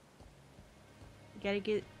 You gotta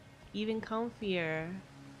get even comfier.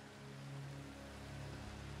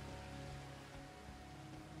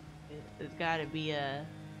 There's gotta be a...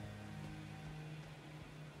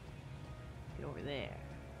 Get over there.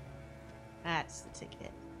 That's the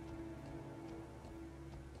ticket.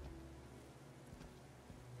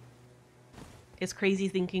 It's crazy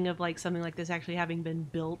thinking of like something like this actually having been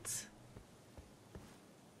built.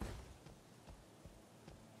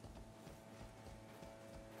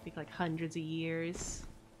 I think like hundreds of years.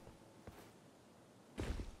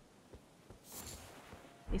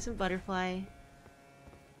 Decent butterfly.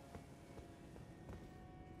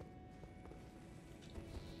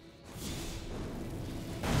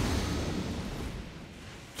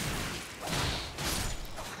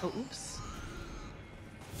 Oh, oops.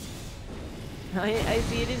 I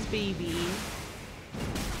see it as baby.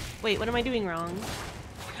 Wait, what am I doing wrong?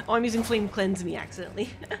 Oh, I'm using Flame Cleanse Me accidentally.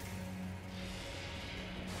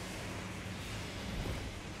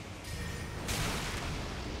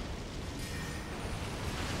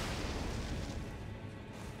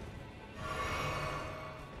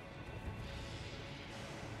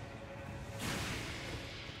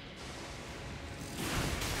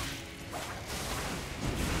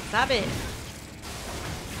 Stop it!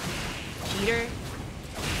 Cheater.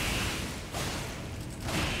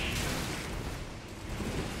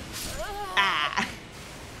 Ah!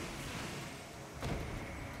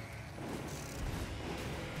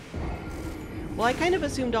 Well, I kind of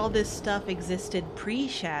assumed all this stuff existed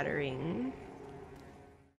pre-shattering.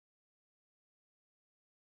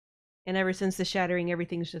 And ever since the shattering,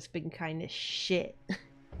 everything's just been kind of shit.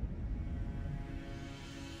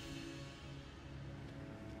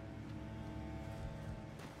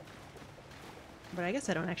 But I guess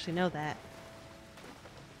I don't actually know that.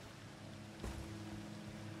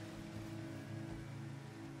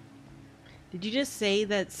 Did you just say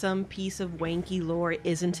that some piece of wanky lore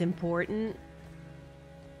isn't important?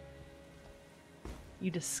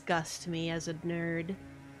 You disgust me as a nerd.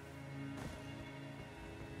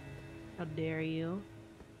 How dare you?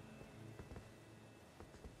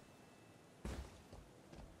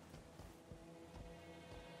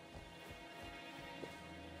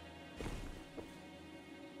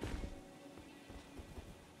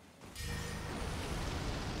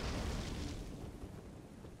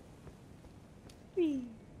 Whee.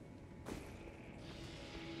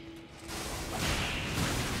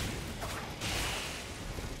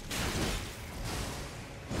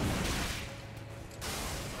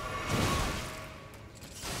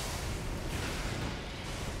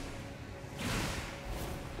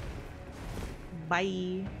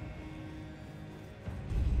 Bye.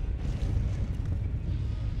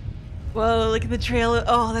 Whoa, look at the trailer.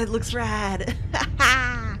 Oh, that looks rad.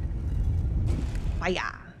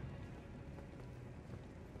 Fire.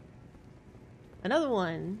 Another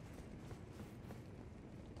one.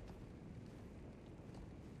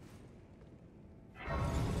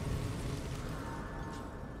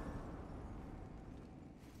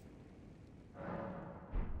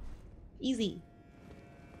 Easy.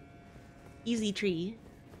 Easy tree.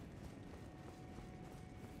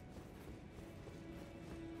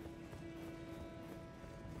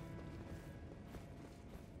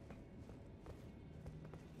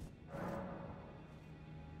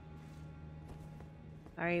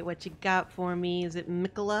 Alright, what you got for me? Is it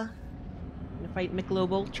Mikola? Gonna fight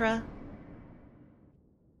Michelob Ultra?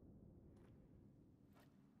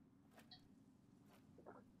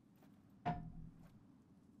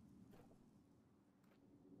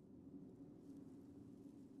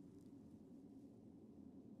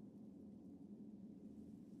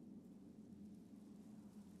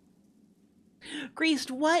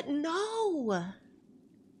 Greased what? No!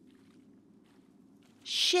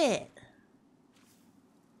 Shit.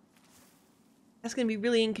 That's gonna be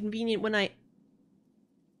really inconvenient when I...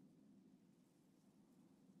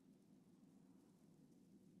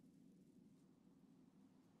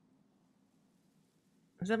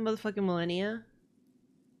 Is that motherfucking Millennia?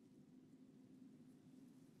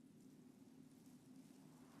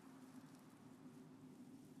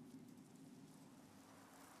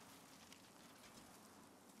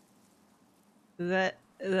 Is that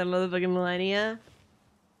motherfucking Millennia?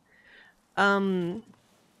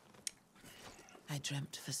 I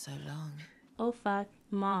dreamt for so long. Oh fuck,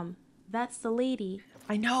 Mom, that's the lady.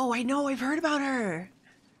 I know, I've heard about her!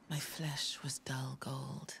 My flesh was dull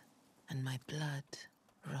gold, and my blood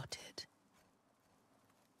rotted.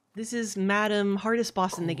 This is Madam hardest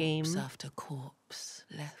boss in the game. Corpse after corpse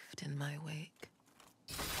left in my wake.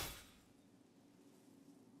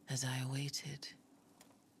 As I awaited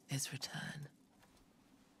his return.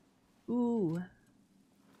 Ooh.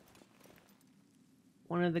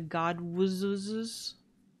 One of the god wuzzes.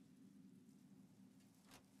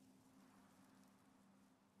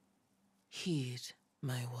 Heed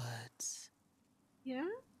my words. Yeah?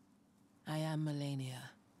 I am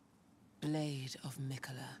Melania, Blade of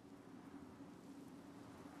Mikola.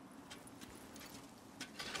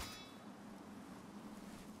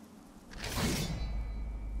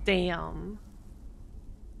 Damn.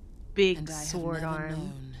 Big And I sword have never arm.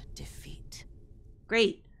 known defeat.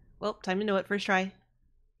 Great. Well, time to know it. First try.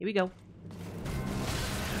 Here we go.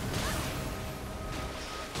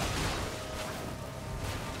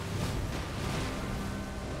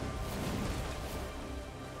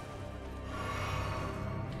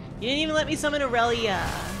 You didn't even let me summon Aurelia.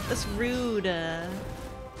 That's rude.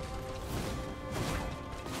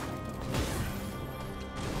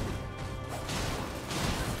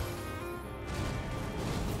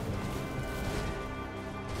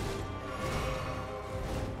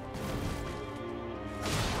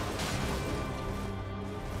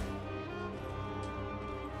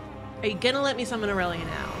 Are you gonna let me summon Aurelia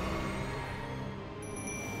now?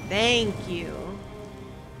 Thank you.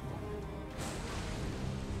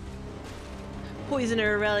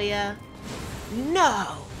 Poisoner Aurelia.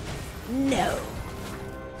 No! No!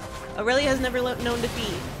 Aurelia has never known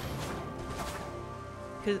defeat.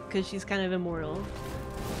 Cause she's kind of immortal.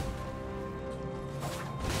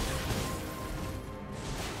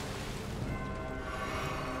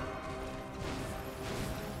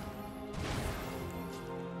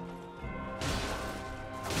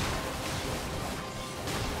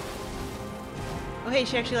 Oh hey,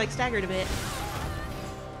 she actually like staggered a bit.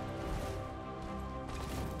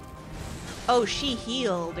 Oh, she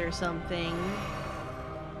healed or something.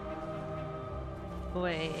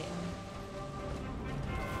 Wait.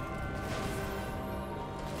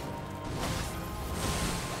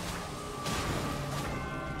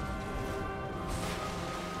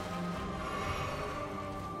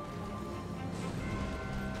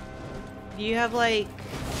 Do you have like...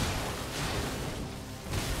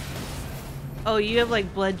 Oh, you have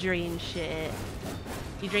like blood drain shit.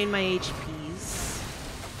 You drain my HPs.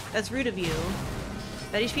 That's rude of you.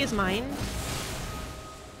 That HP is mine?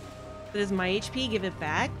 That is my HP? Give it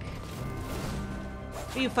back?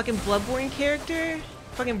 Are you a fucking Bloodborne character?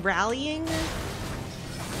 Fucking rallying?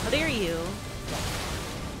 How dare you?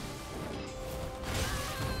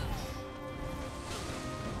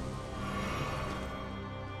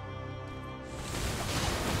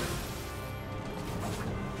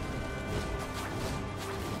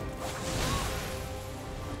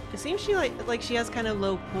 It seems she like she has kind of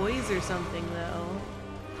low poise or something though.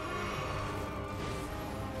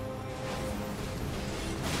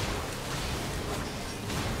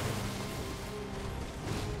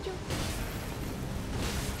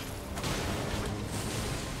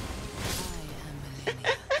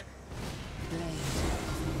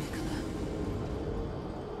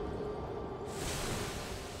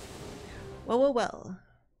 Well.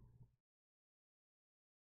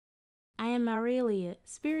 I am Aurelia,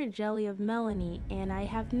 spirit jelly of Melanie, and I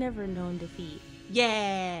have never known defeat.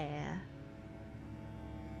 Yeah!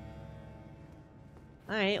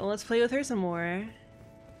 Alright, well let's play with her some more.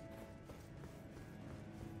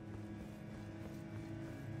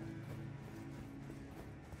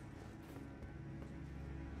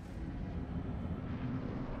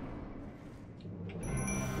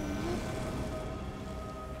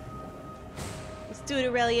 Let's do it,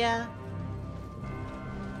 Aurelia!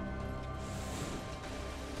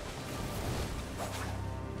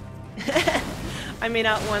 I may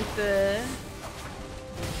not want the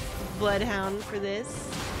Bloodhound for this.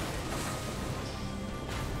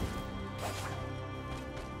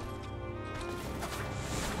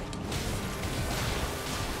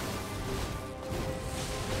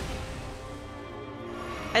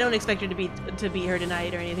 I don't expect her to beat her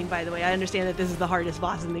tonight or anything, by the way. I understand that this is the hardest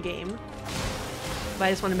boss in the game. But I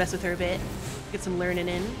just want to mess with her a bit. Get some learning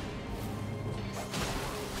in.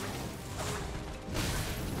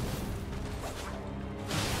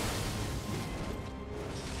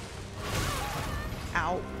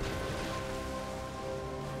 Ow.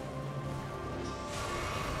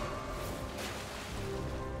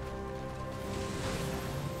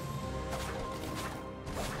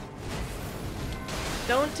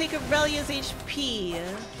 Don't take Aurelia's HP.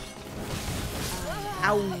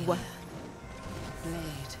 Ow.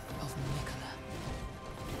 Blade of Nicola.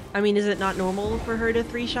 I mean, is it not normal for her to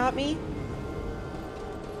three-shot me?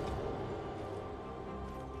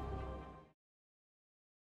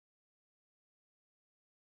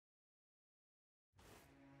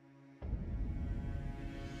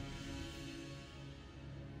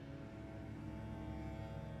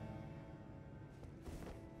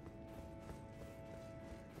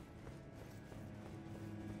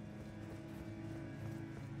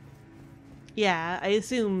 Yeah, I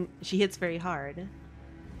assume she hits very hard.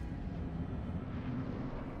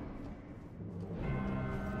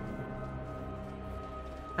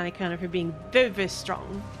 On account of her being very, very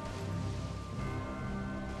strong.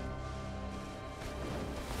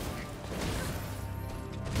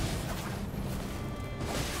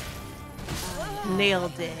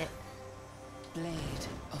 Nailed it. Blade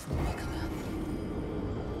of Nicola.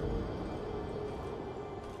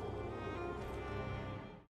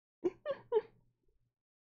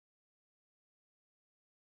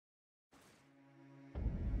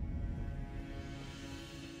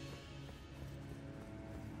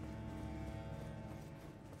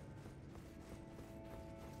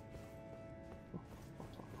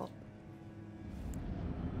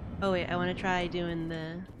 Oh wait, I want to try doing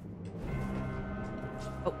the...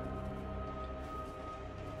 Oh.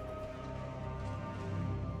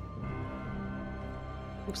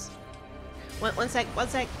 Oops. One sec, one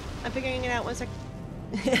sec. I'm figuring it out, one sec.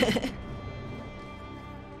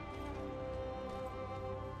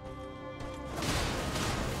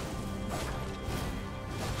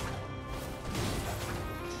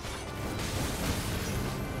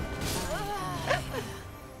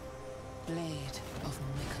 Blade of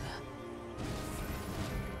Nicola.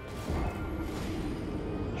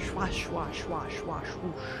 Schwash, schwash, schwash, schwash,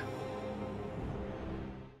 whoosh.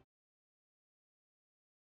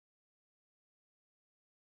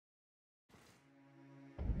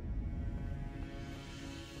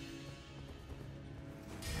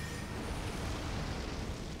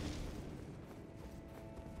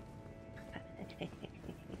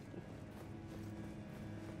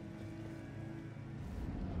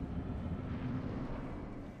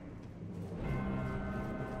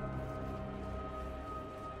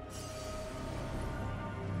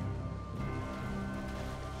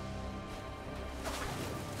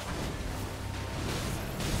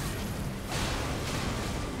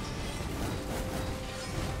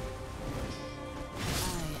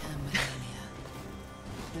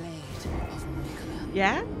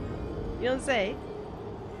 Yeah? You don't say.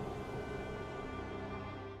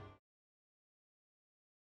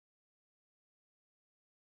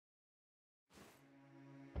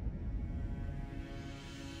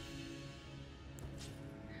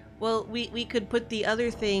 Well, we could put the other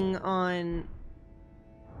thing on.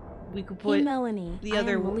 We could put Hey Melanie, the I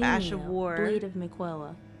other am Melania, Ash of War. Blade of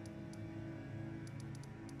Miquella.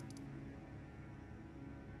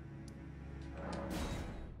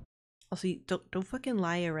 Also, don't fucking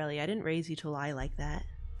lie, Aurelia. I didn't raise you to lie like that.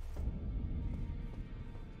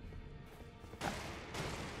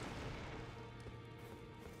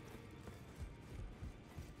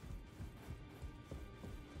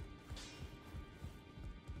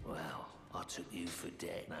 Well, I took you for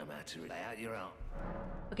dead, no matter. Lay out your own.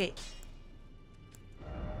 Okay.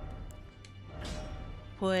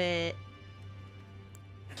 Put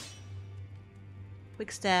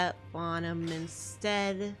quick step on him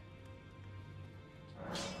instead.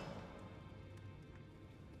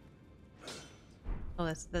 Oh,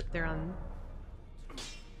 that's that they're on.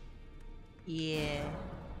 Yeah.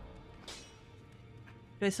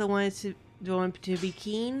 Do I still want it to? Do I want it to be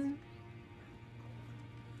keen?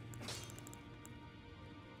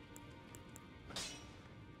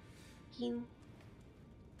 Keen.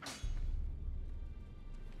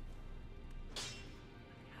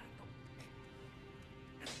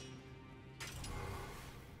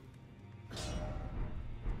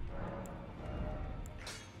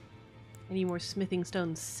 I need more smithing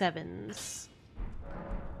stone 7s.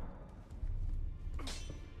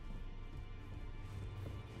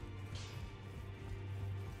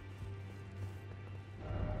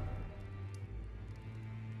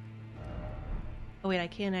 Oh wait, I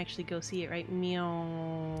can actually go see it, right? Meow.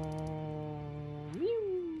 Meow.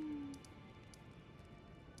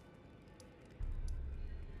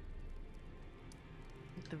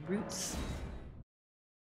 The roots.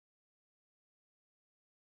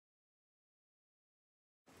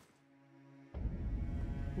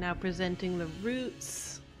 Now presenting the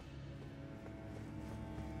roots.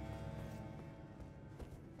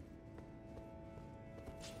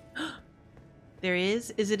 There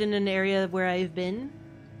is? Is it in an area where I've been?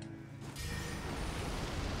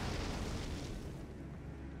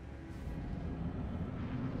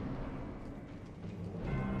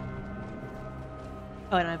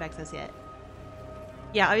 Oh, I don't have access yet.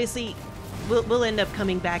 Yeah, obviously, we'll end up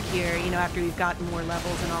coming back here, you know, after we've gotten more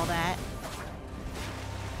levels and all that.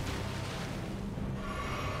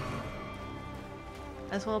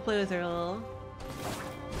 I just want to play with her a little.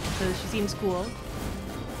 So she seems cool.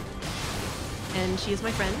 And she is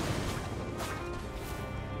my friend.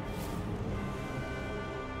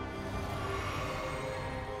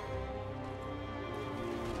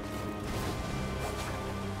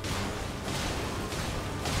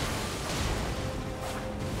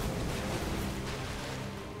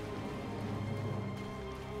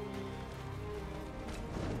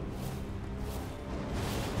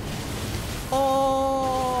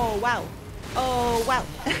 Oh, wow. Oh, wow.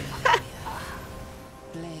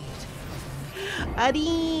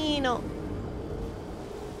 Arino.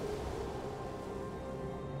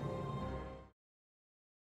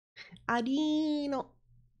 Arino.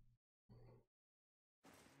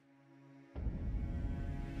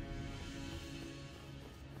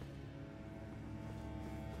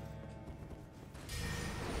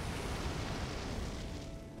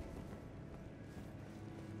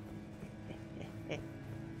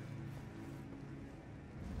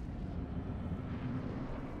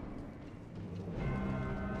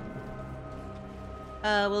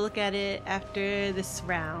 We'll look at it after this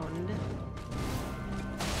round.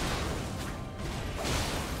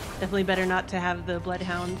 Definitely better not to have the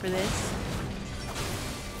Bloodhound for this.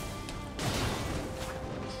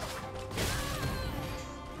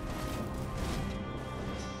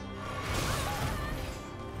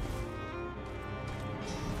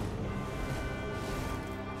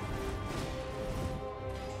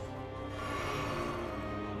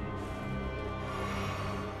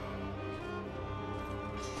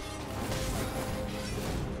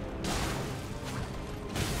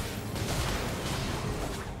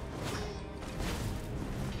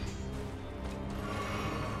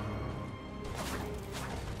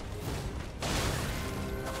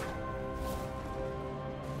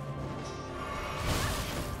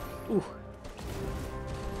 Ooh.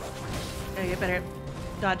 Gotta get better at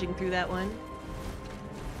dodging through that one.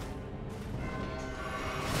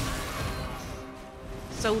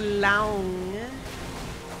 So long.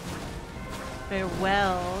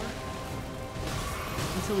 Farewell.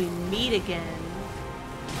 Until we meet again.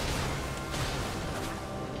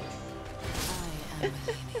 I am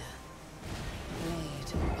Melania,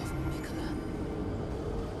 Blade of Mikola.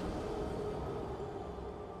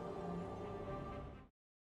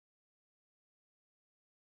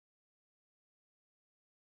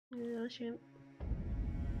 Little shrimp.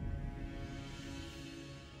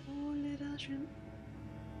 Oh, little shrimp.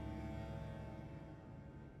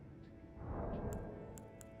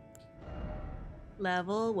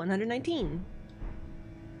 Level 119.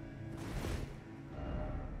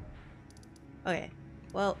 Okay,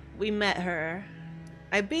 well, we met her.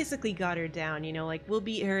 I basically got her down, you know, like, we'll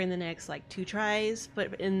beat her in the next, like, 2 tries,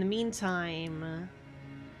 but in the meantime,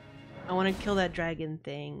 I want to kill that dragon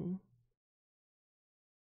thing.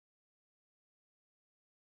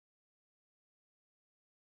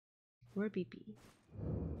 Or BP.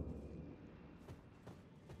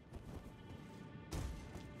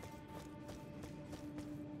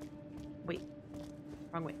 Wait,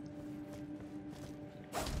 wrong way.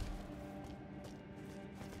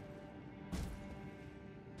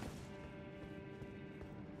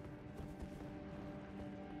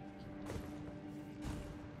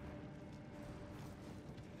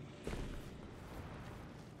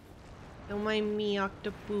 Don't mind me,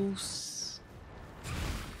 octopus.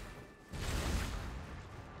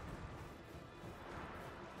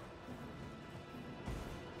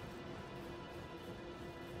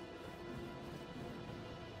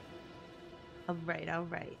 Alright,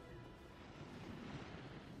 alright.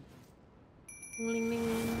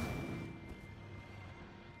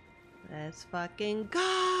 Let's fucking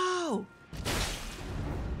go!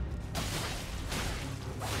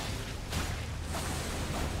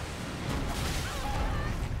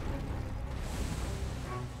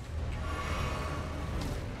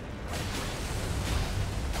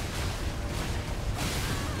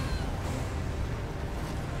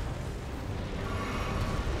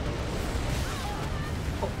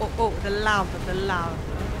 Oh, the lava, the lava.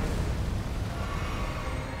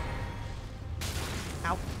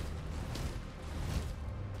 Ow.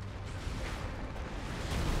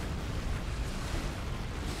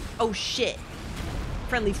 Oh shit.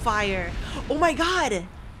 Friendly fire. Oh my god!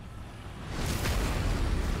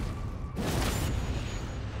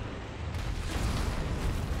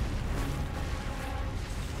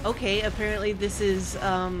 Okay, apparently this is,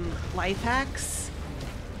 life hacks.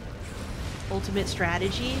 Ultimate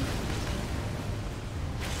strategy.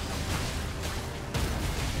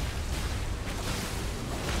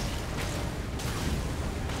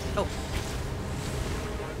 Oh.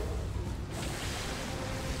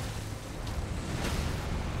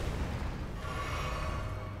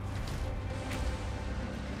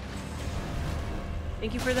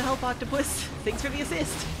 Thank you for the help, Octopus. Thanks for the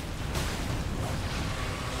assist.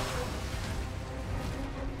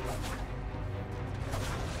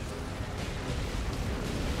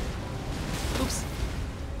 Oops.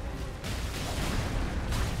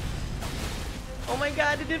 Oh my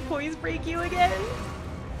god, did poise break you again?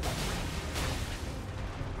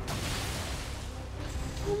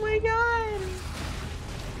 Oh my god.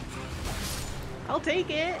 I'll take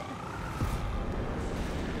it.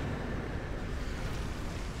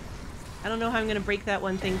 I don't know how I'm gonna break that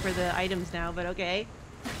one thing for the items now, but okay.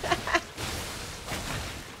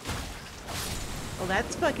 Well,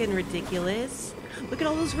 that's fucking ridiculous. Look at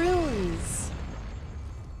all those runes.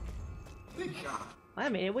 I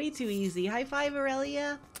made it way too easy. High five,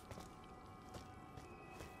 Aurelia.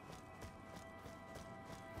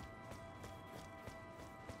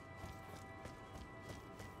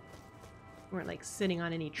 You weren't like sitting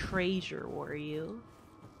on any treasure, were you?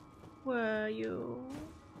 Were you?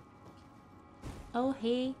 Oh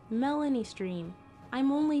hey, Melanie stream.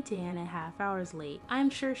 I'm only 10.5 hours late. I'm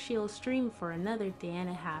sure she'll stream for another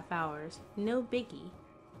 10.5 hours. No biggie.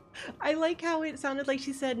 I like how it sounded like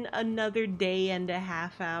she said another day and a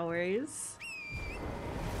half hours.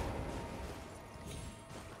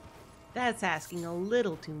 That's asking a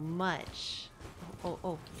little too much.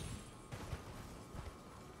 Oh.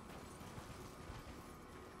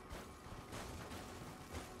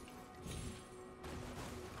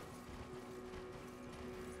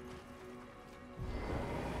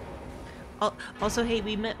 Also, hey,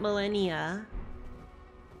 we met Millennia.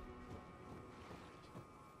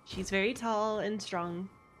 She's very tall and strong.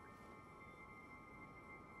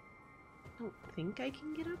 I don't think I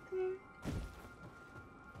can get up there.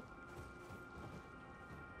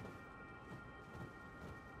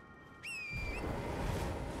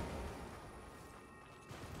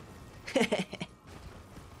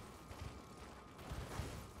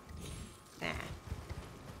 Nah.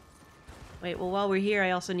 Wait, well, while we're here,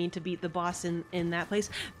 I also need to beat the boss in that place.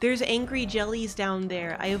 There's angry jellies down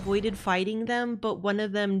there. I avoided fighting them, but one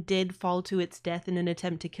of them did fall to its death in an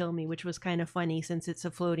attempt to kill me, which was kind of funny since it's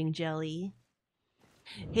a floating jelly.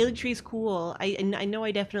 Haligtree's cool. I know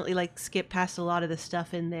I definitely, like, skip past a lot of the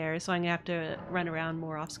stuff in there, so I'm gonna have to run around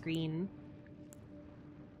more off screen.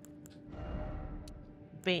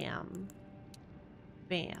 Bam.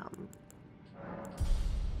 Bam.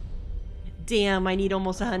 Damn, I need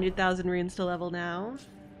almost 100,000 runes to level now.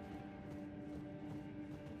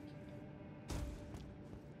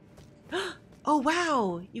 Oh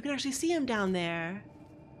wow! You can actually see him down there.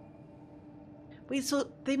 Wait,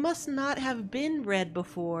 so they must not have been red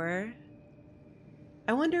before.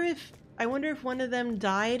 I wonder if one of them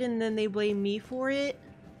died and then they blame me for it?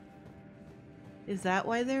 Is that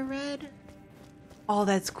why they're red? Oh,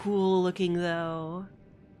 that's cool looking though.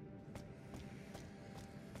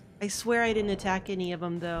 I swear I didn't attack any of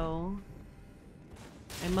them though.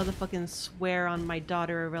 I motherfucking swear on my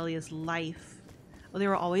daughter Aurelia's life. Oh, they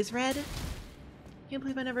were always red? Can't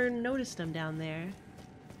believe I never noticed them down there.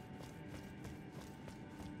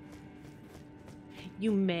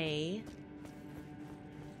 You may.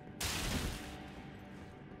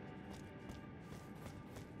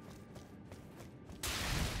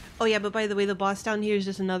 Oh yeah, but by the way, the boss down here is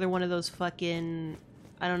just another one of those fucking...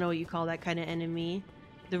 I don't know what you call that kind of enemy.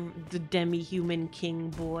 The demi-human king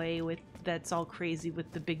boy with that's all crazy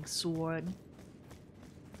with the big sword.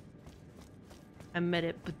 I met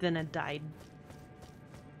it, but then I died.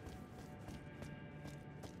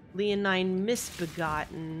 Leonine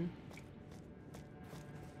misbegotten.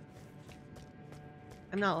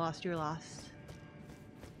 I'm not lost, you're lost.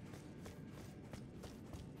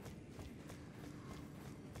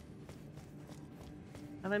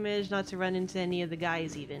 Have I managed not to run into any of the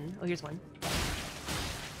guys even? Oh, here's one.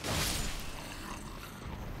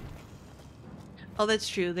 Oh, that's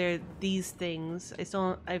true. They're these things.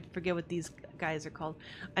 I forget what these guys are called.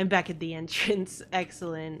 I'm back at the entrance.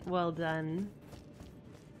 Excellent. Well done.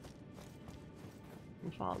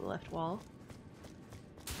 And follow the left wall.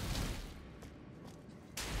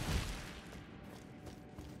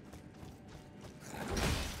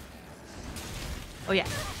 Oh yeah.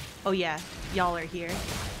 Oh yeah. Y'all are here.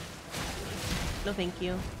 No thank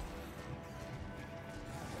you.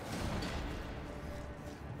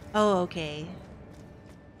 Oh, okay.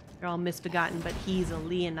 They're all misbegotten, but he's a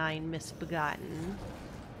Leonine misbegotten.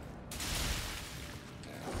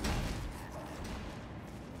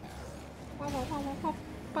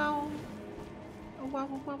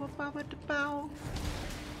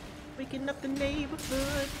 Waking up the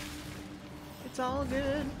neighborhood. It's all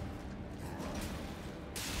good.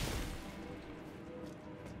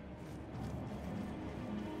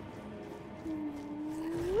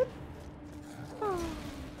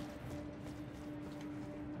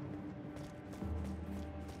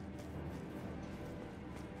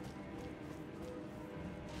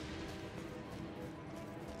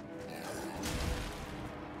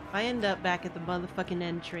 I end up back at the motherfucking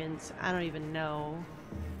entrance. I don't even know.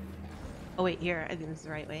 Oh wait, here. I think this is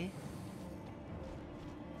the right way.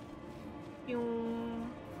 Pew.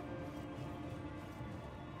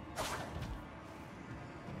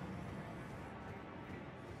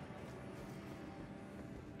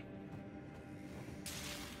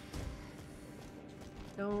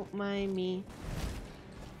 Don't mind me.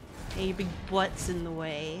 Hey, your big butt's in the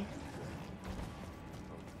way.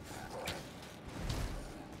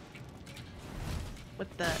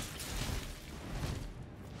 What the?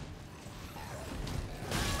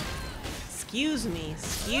 Excuse me,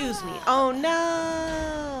 excuse me. Oh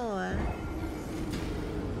no!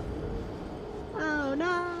 Oh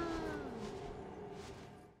no!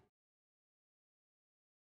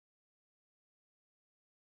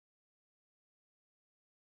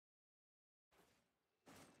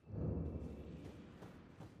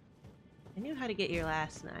 knew how to get here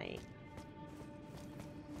last night.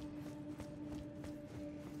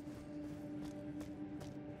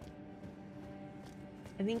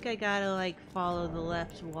 I think I gotta like follow the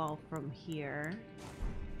left wall from here.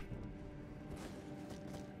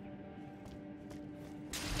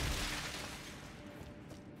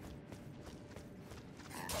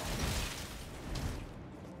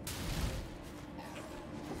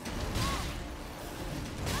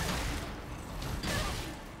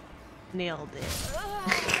 Nailed it.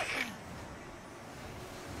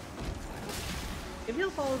 Maybe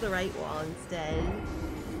he'll follow the right wall instead.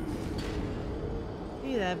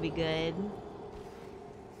 Maybe that'd be good.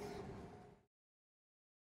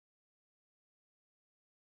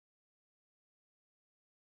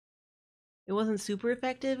 It wasn't super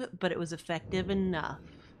effective, but it was effective enough.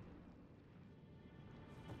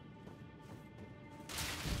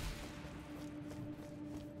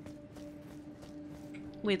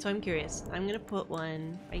 Wait, so I'm curious. I'm gonna put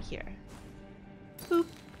one right here. Boop.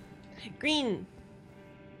 Green!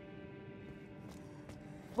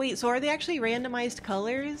 Wait, so are they actually randomized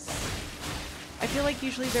colors? I feel like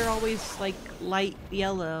usually they're always like light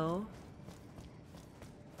yellow.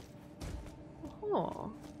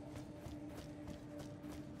 Oh.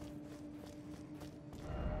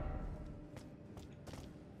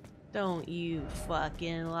 Don't you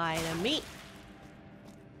fucking lie to me.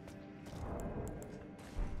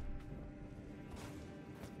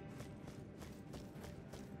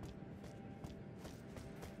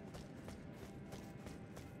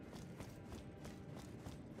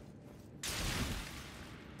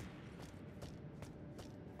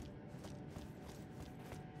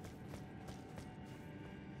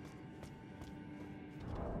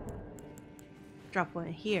 Drop one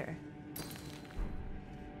here.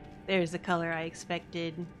 There's the color I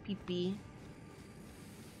expected. Pee-pee.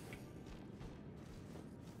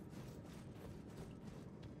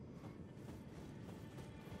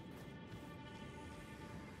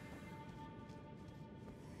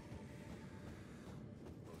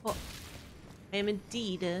 Oh, I am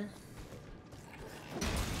indeed.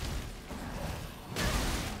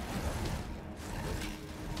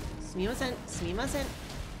 Sumimasen, sumimasen.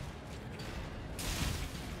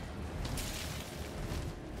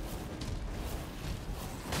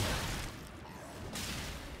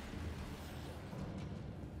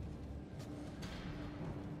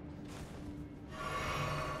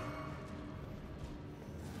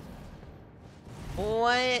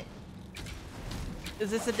 What?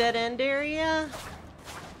 Is this a dead end area?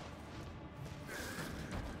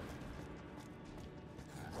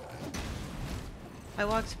 I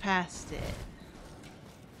walked past it.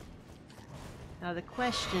 Now the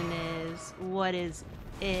question is, what is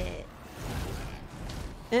it?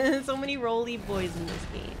 So many roly boys in this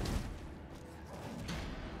game.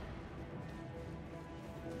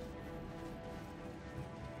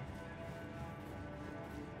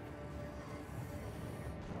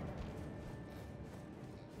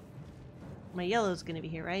 My yellow's gonna be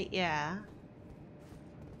here, right? Yeah.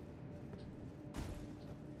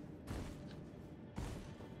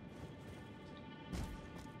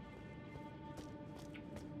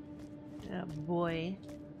 Oh boy.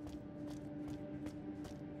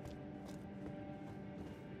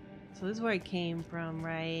 So this is where I came from,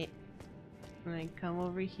 right? And I come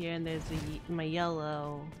over here and there's my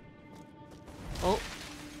yellow. Oh,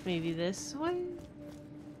 maybe this one?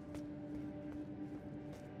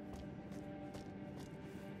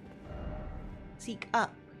 Seek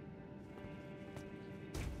up.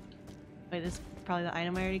 Wait, this is probably the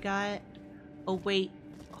item I already got. Oh wait.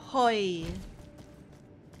 Hoi!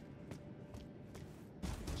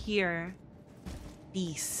 Here.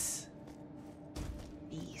 Beast.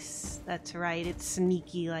 Beast. That's right, it's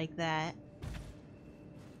sneaky like that.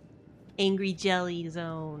 Angry Jelly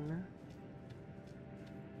Zone.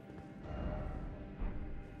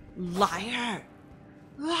 Liar!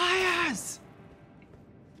 Liars!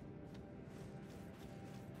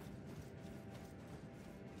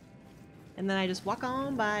 And then I just walk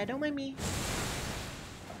on by, don't mind me.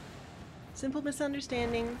 Simple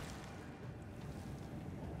misunderstanding.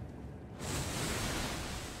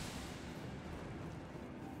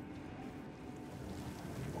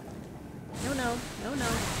 No, no, no, no.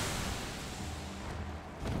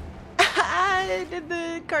 I did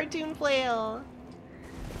the cartoon flail.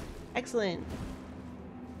 Excellent.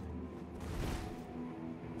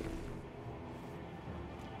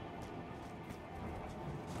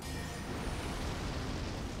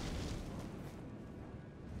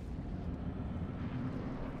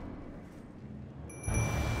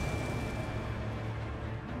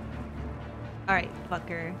 Alright,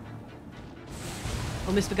 fucker.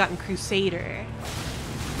 Oh, Misbegotten Crusader.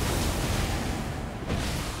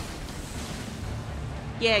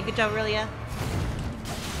 Yeah, good job, Aurelia.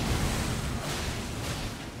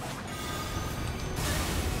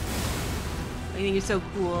 I think you're so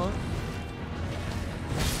cool.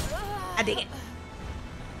 I dig it.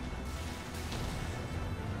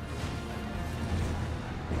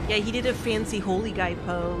 Yeah, he did a fancy holy guy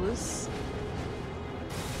pose.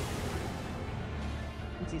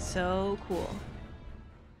 He's so cool.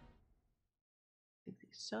 He's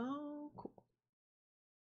so cool.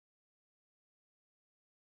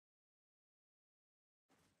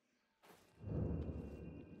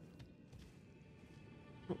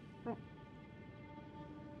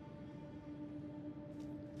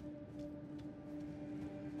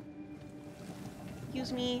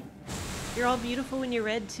 Excuse me. You're all beautiful when you're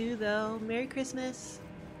red too, though. Merry Christmas.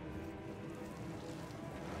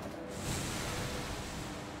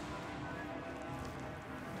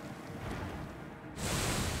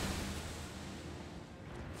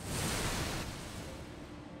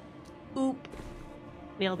 Oop.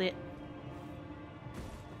 Nailed it.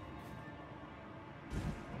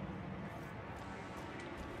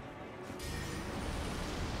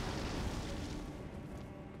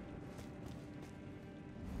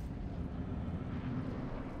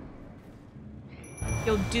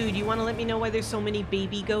 Yo, dude, you want to let me know why there's so many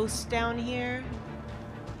baby ghosts down here?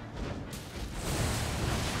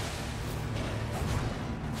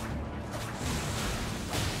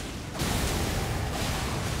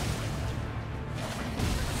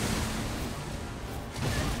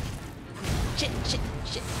 Shit, shit,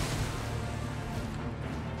 shit.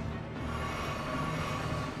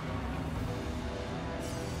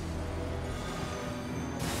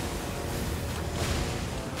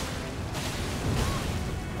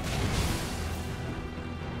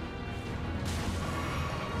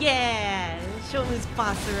 Yeah! Show him who's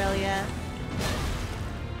boss, Aurelia.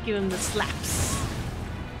 Give him the slaps.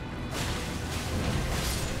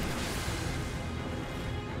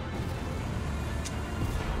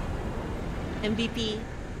 MVP.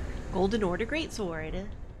 Golden Order Greatsword.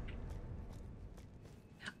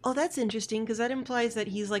 Oh, that's interesting, because that implies that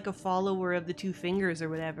he's like a follower of the Two Fingers or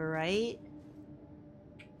whatever, right?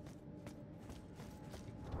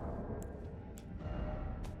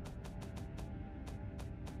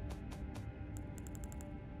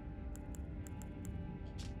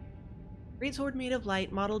 Great sword made of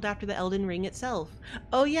light, modeled after the Elden Ring itself.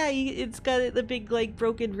 Oh yeah, it's got the big like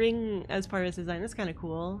broken ring as part of its design. That's kind of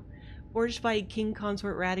cool. Forged by King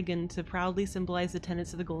Consort Radagon to proudly symbolize the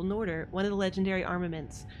tenets of the Golden Order, one of the legendary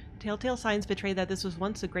armaments. Telltale signs betray that this was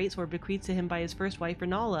once a greatsword bequeathed to him by his first wife,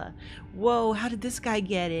 Renala. Whoa, how did this guy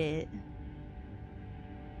get it?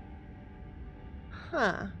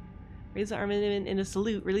 Huh. Raise the armament in a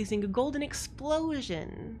salute, releasing a golden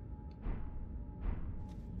explosion.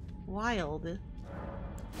 Wild. It's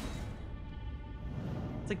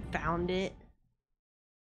like found it.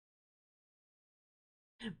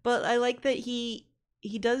 But I like that he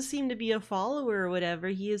does seem to be a follower or whatever.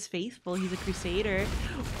 He is faithful. He's a crusader.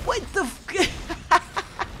 What the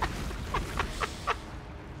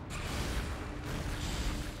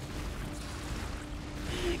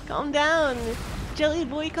Calm down. Jelly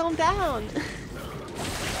boy, calm down.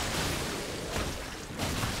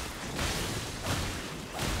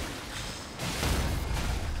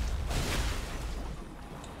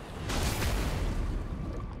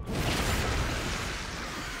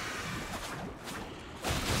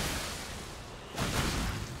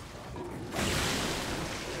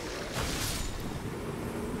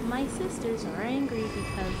 My sisters are angry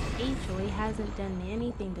because HOA hasn't done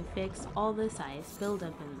anything to fix all this ice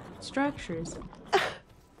buildup in the structures.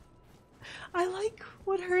 I like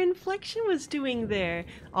what her inflection was doing there.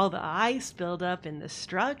 All the ice buildup in the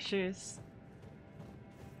structures.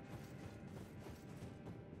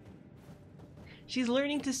 She's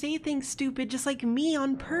learning to say things stupid just like me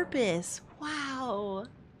on purpose. Wow.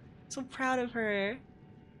 So proud of her.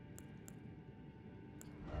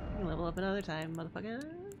 You can level up another time, motherfuckers.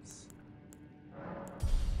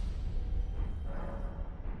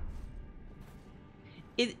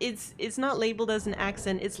 It's not labeled as an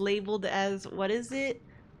accent. It's labeled as, what is it?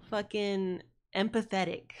 Fucking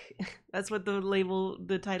empathetic. That's what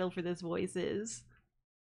the title for this voice is.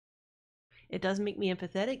 It does make me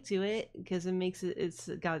empathetic to it because it's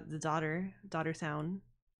got the daughter sound.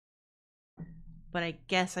 But I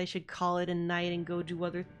guess I should call it a night and go do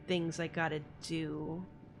other things I gotta do,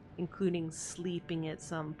 including sleeping at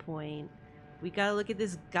some point. We gotta look at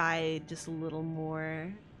this guide just a little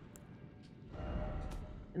more.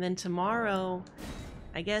 And then tomorrow,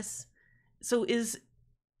 I guess, so is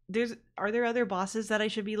are there other bosses that I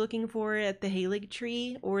should be looking for at the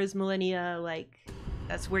Haligtree, or is Millennia like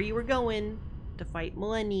that's where you were going to fight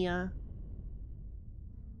Millennia?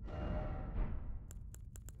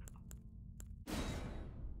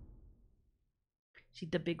 She's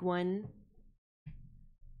the big one.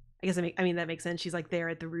 I guess I mean that makes sense. She's like there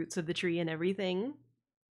at the roots of the tree and everything.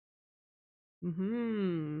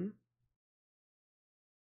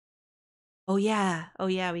 Oh yeah. Oh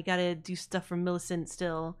yeah, we gotta do stuff for Millicent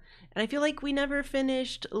still. And I feel like we never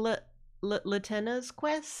finished Latena's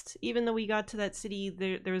quest, even though we got to that city.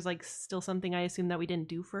 There was like still something I assume that we didn't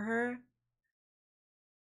do for her.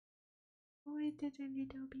 Oh, I did a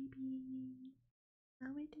little baby.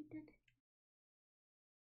 Oh, I did it.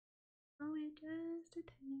 Oh, it just a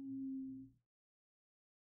tiny.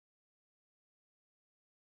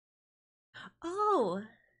 Oh.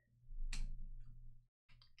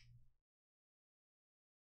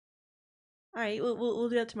 All right, we'll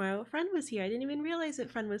do that tomorrow. Friend was here. I didn't even realize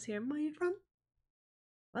that Friend was here. My friend.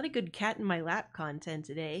 A lot of good cat in my lap content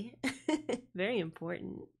today. Very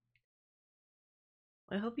important.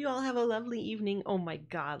 I hope you all have a lovely evening. Oh my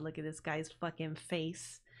god, look at this guy's fucking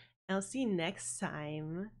face. I'll see you next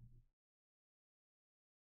time.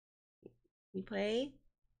 We play?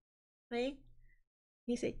 Play?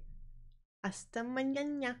 You say, hasta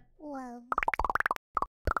mañana. Wow.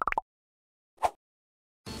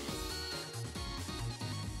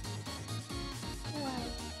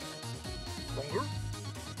 Longer?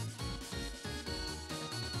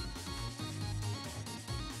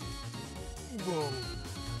 Whoa.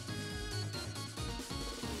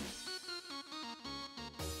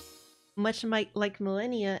 Much like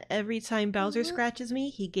Millennia, every time Bowser scratches me,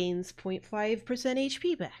 he gains 0.5%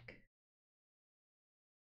 HP back.